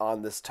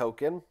on this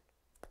token,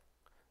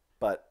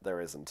 but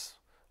there isn't.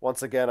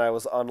 Once again, I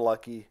was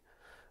unlucky,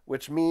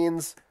 which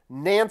means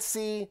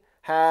Nancy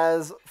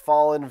has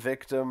fallen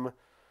victim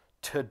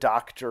to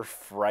Dr.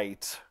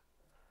 Fright.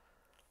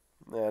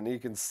 And you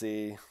can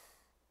see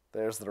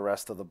there's the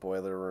rest of the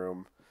boiler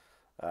room.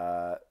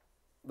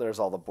 There's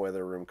all the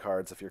boiler room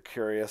cards if you're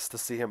curious to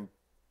see him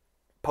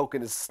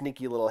poking his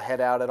sneaky little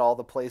head out at all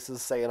the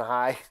places saying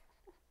hi.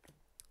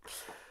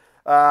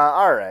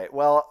 All right.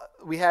 Well,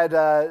 we had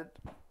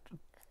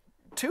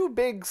 2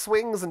 big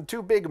swings and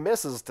 2 big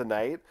misses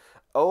tonight.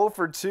 0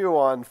 for 2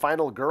 on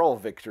final girl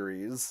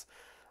victories.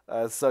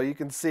 So you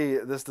can see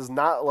this does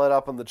not let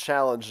up on the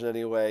challenge in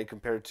any way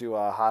compared to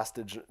a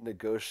hostage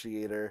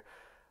negotiator.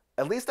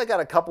 At least I got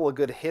a couple of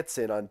good hits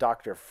in on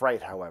Dr.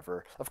 Fright,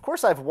 however. Of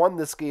course, I've won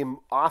this game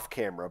off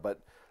camera,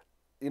 but,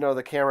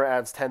 the camera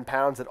adds 10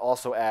 pounds. It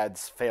also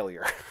adds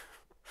failure.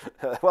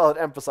 Well, it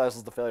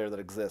emphasizes the failure that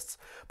exists.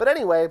 But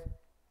anyway,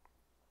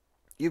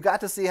 you got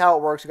to see how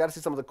it works. You got to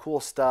see some of the cool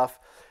stuff.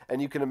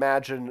 And you can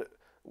imagine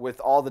with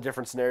all the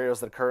different scenarios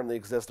that currently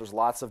exist, there's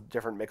lots of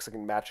different mixing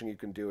and matching you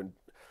can do. And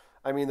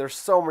I mean, there's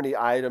so many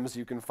items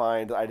you can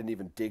find. I didn't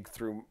even dig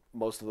through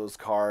most of those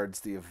cards.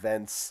 The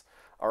events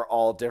are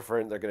all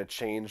different. They're going to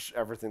change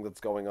everything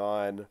that's going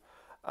on.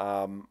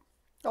 Oh,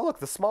 look,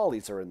 the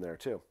smallies are in there,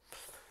 too.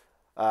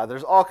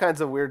 There's all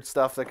kinds of weird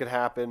stuff that could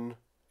happen.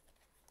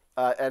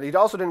 And he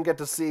also didn't get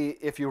to see,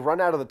 if you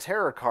run out of the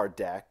terror card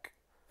deck,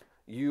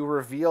 you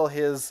reveal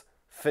his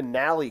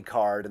finale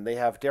card, and they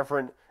have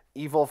different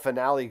evil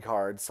finale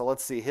cards. So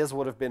let's see. His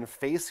would have been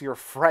Face Your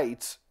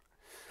Fright,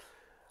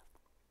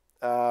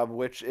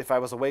 which, if I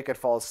was awake, I'd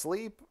fall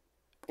asleep.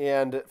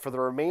 And for the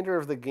remainder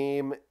of the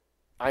game,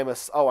 I'm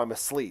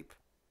asleep.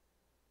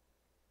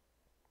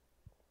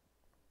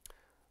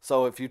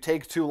 So if you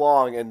take too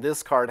long and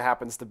this card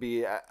happens to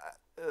be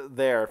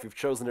there, if you've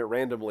chosen it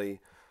randomly,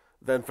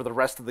 then for the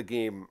rest of the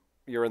game,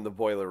 you're in the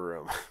boiler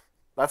room.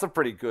 That's a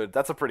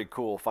pretty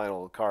cool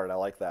final card. I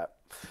like that.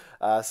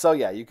 So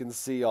yeah, you can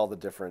see all the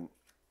different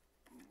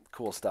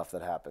cool stuff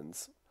that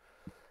happens.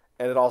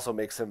 And it also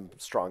makes him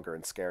stronger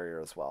and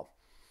scarier as well.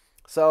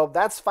 So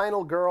that's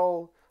Final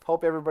Girl.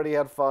 Hope everybody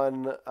had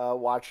fun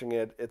watching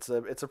it. It's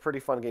a pretty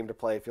fun game to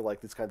play if you like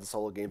these kinds of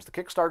solo games. The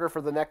Kickstarter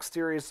for the next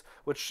series,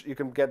 which you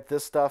can get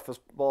this stuff as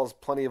well as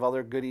plenty of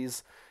other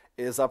goodies,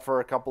 is up for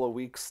a couple of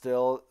weeks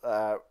still.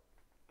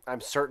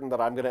 I'm certain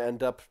that I'm going to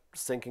end up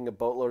sinking a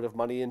boatload of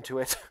money into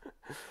it.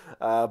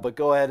 But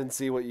go ahead and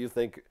see what you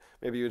think.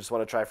 Maybe you just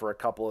want to try for a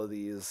couple of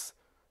these.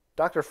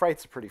 Dr.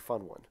 Fright's a pretty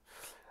fun one.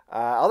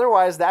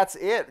 Otherwise, that's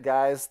it,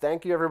 guys.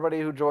 Thank you,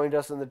 everybody who joined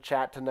us in the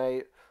chat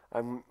tonight.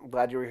 I'm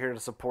glad you were here to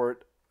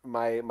support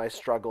my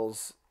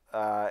struggles,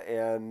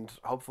 and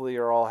hopefully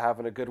you're all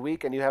having a good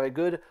week and you have a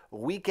good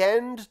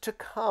weekend to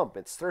come.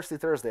 It's Thirsty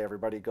Thursday,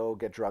 everybody. Go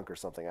get drunk or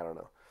something. I don't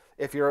know.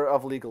 If you're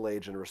of legal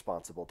age and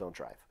responsible, don't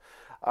drive.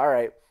 All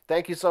right.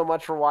 Thank you so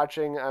much for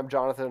watching. I'm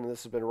Jonathan, and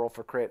this has been Roll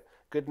for Crit.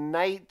 Good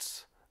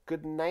night,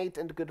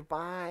 and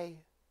goodbye.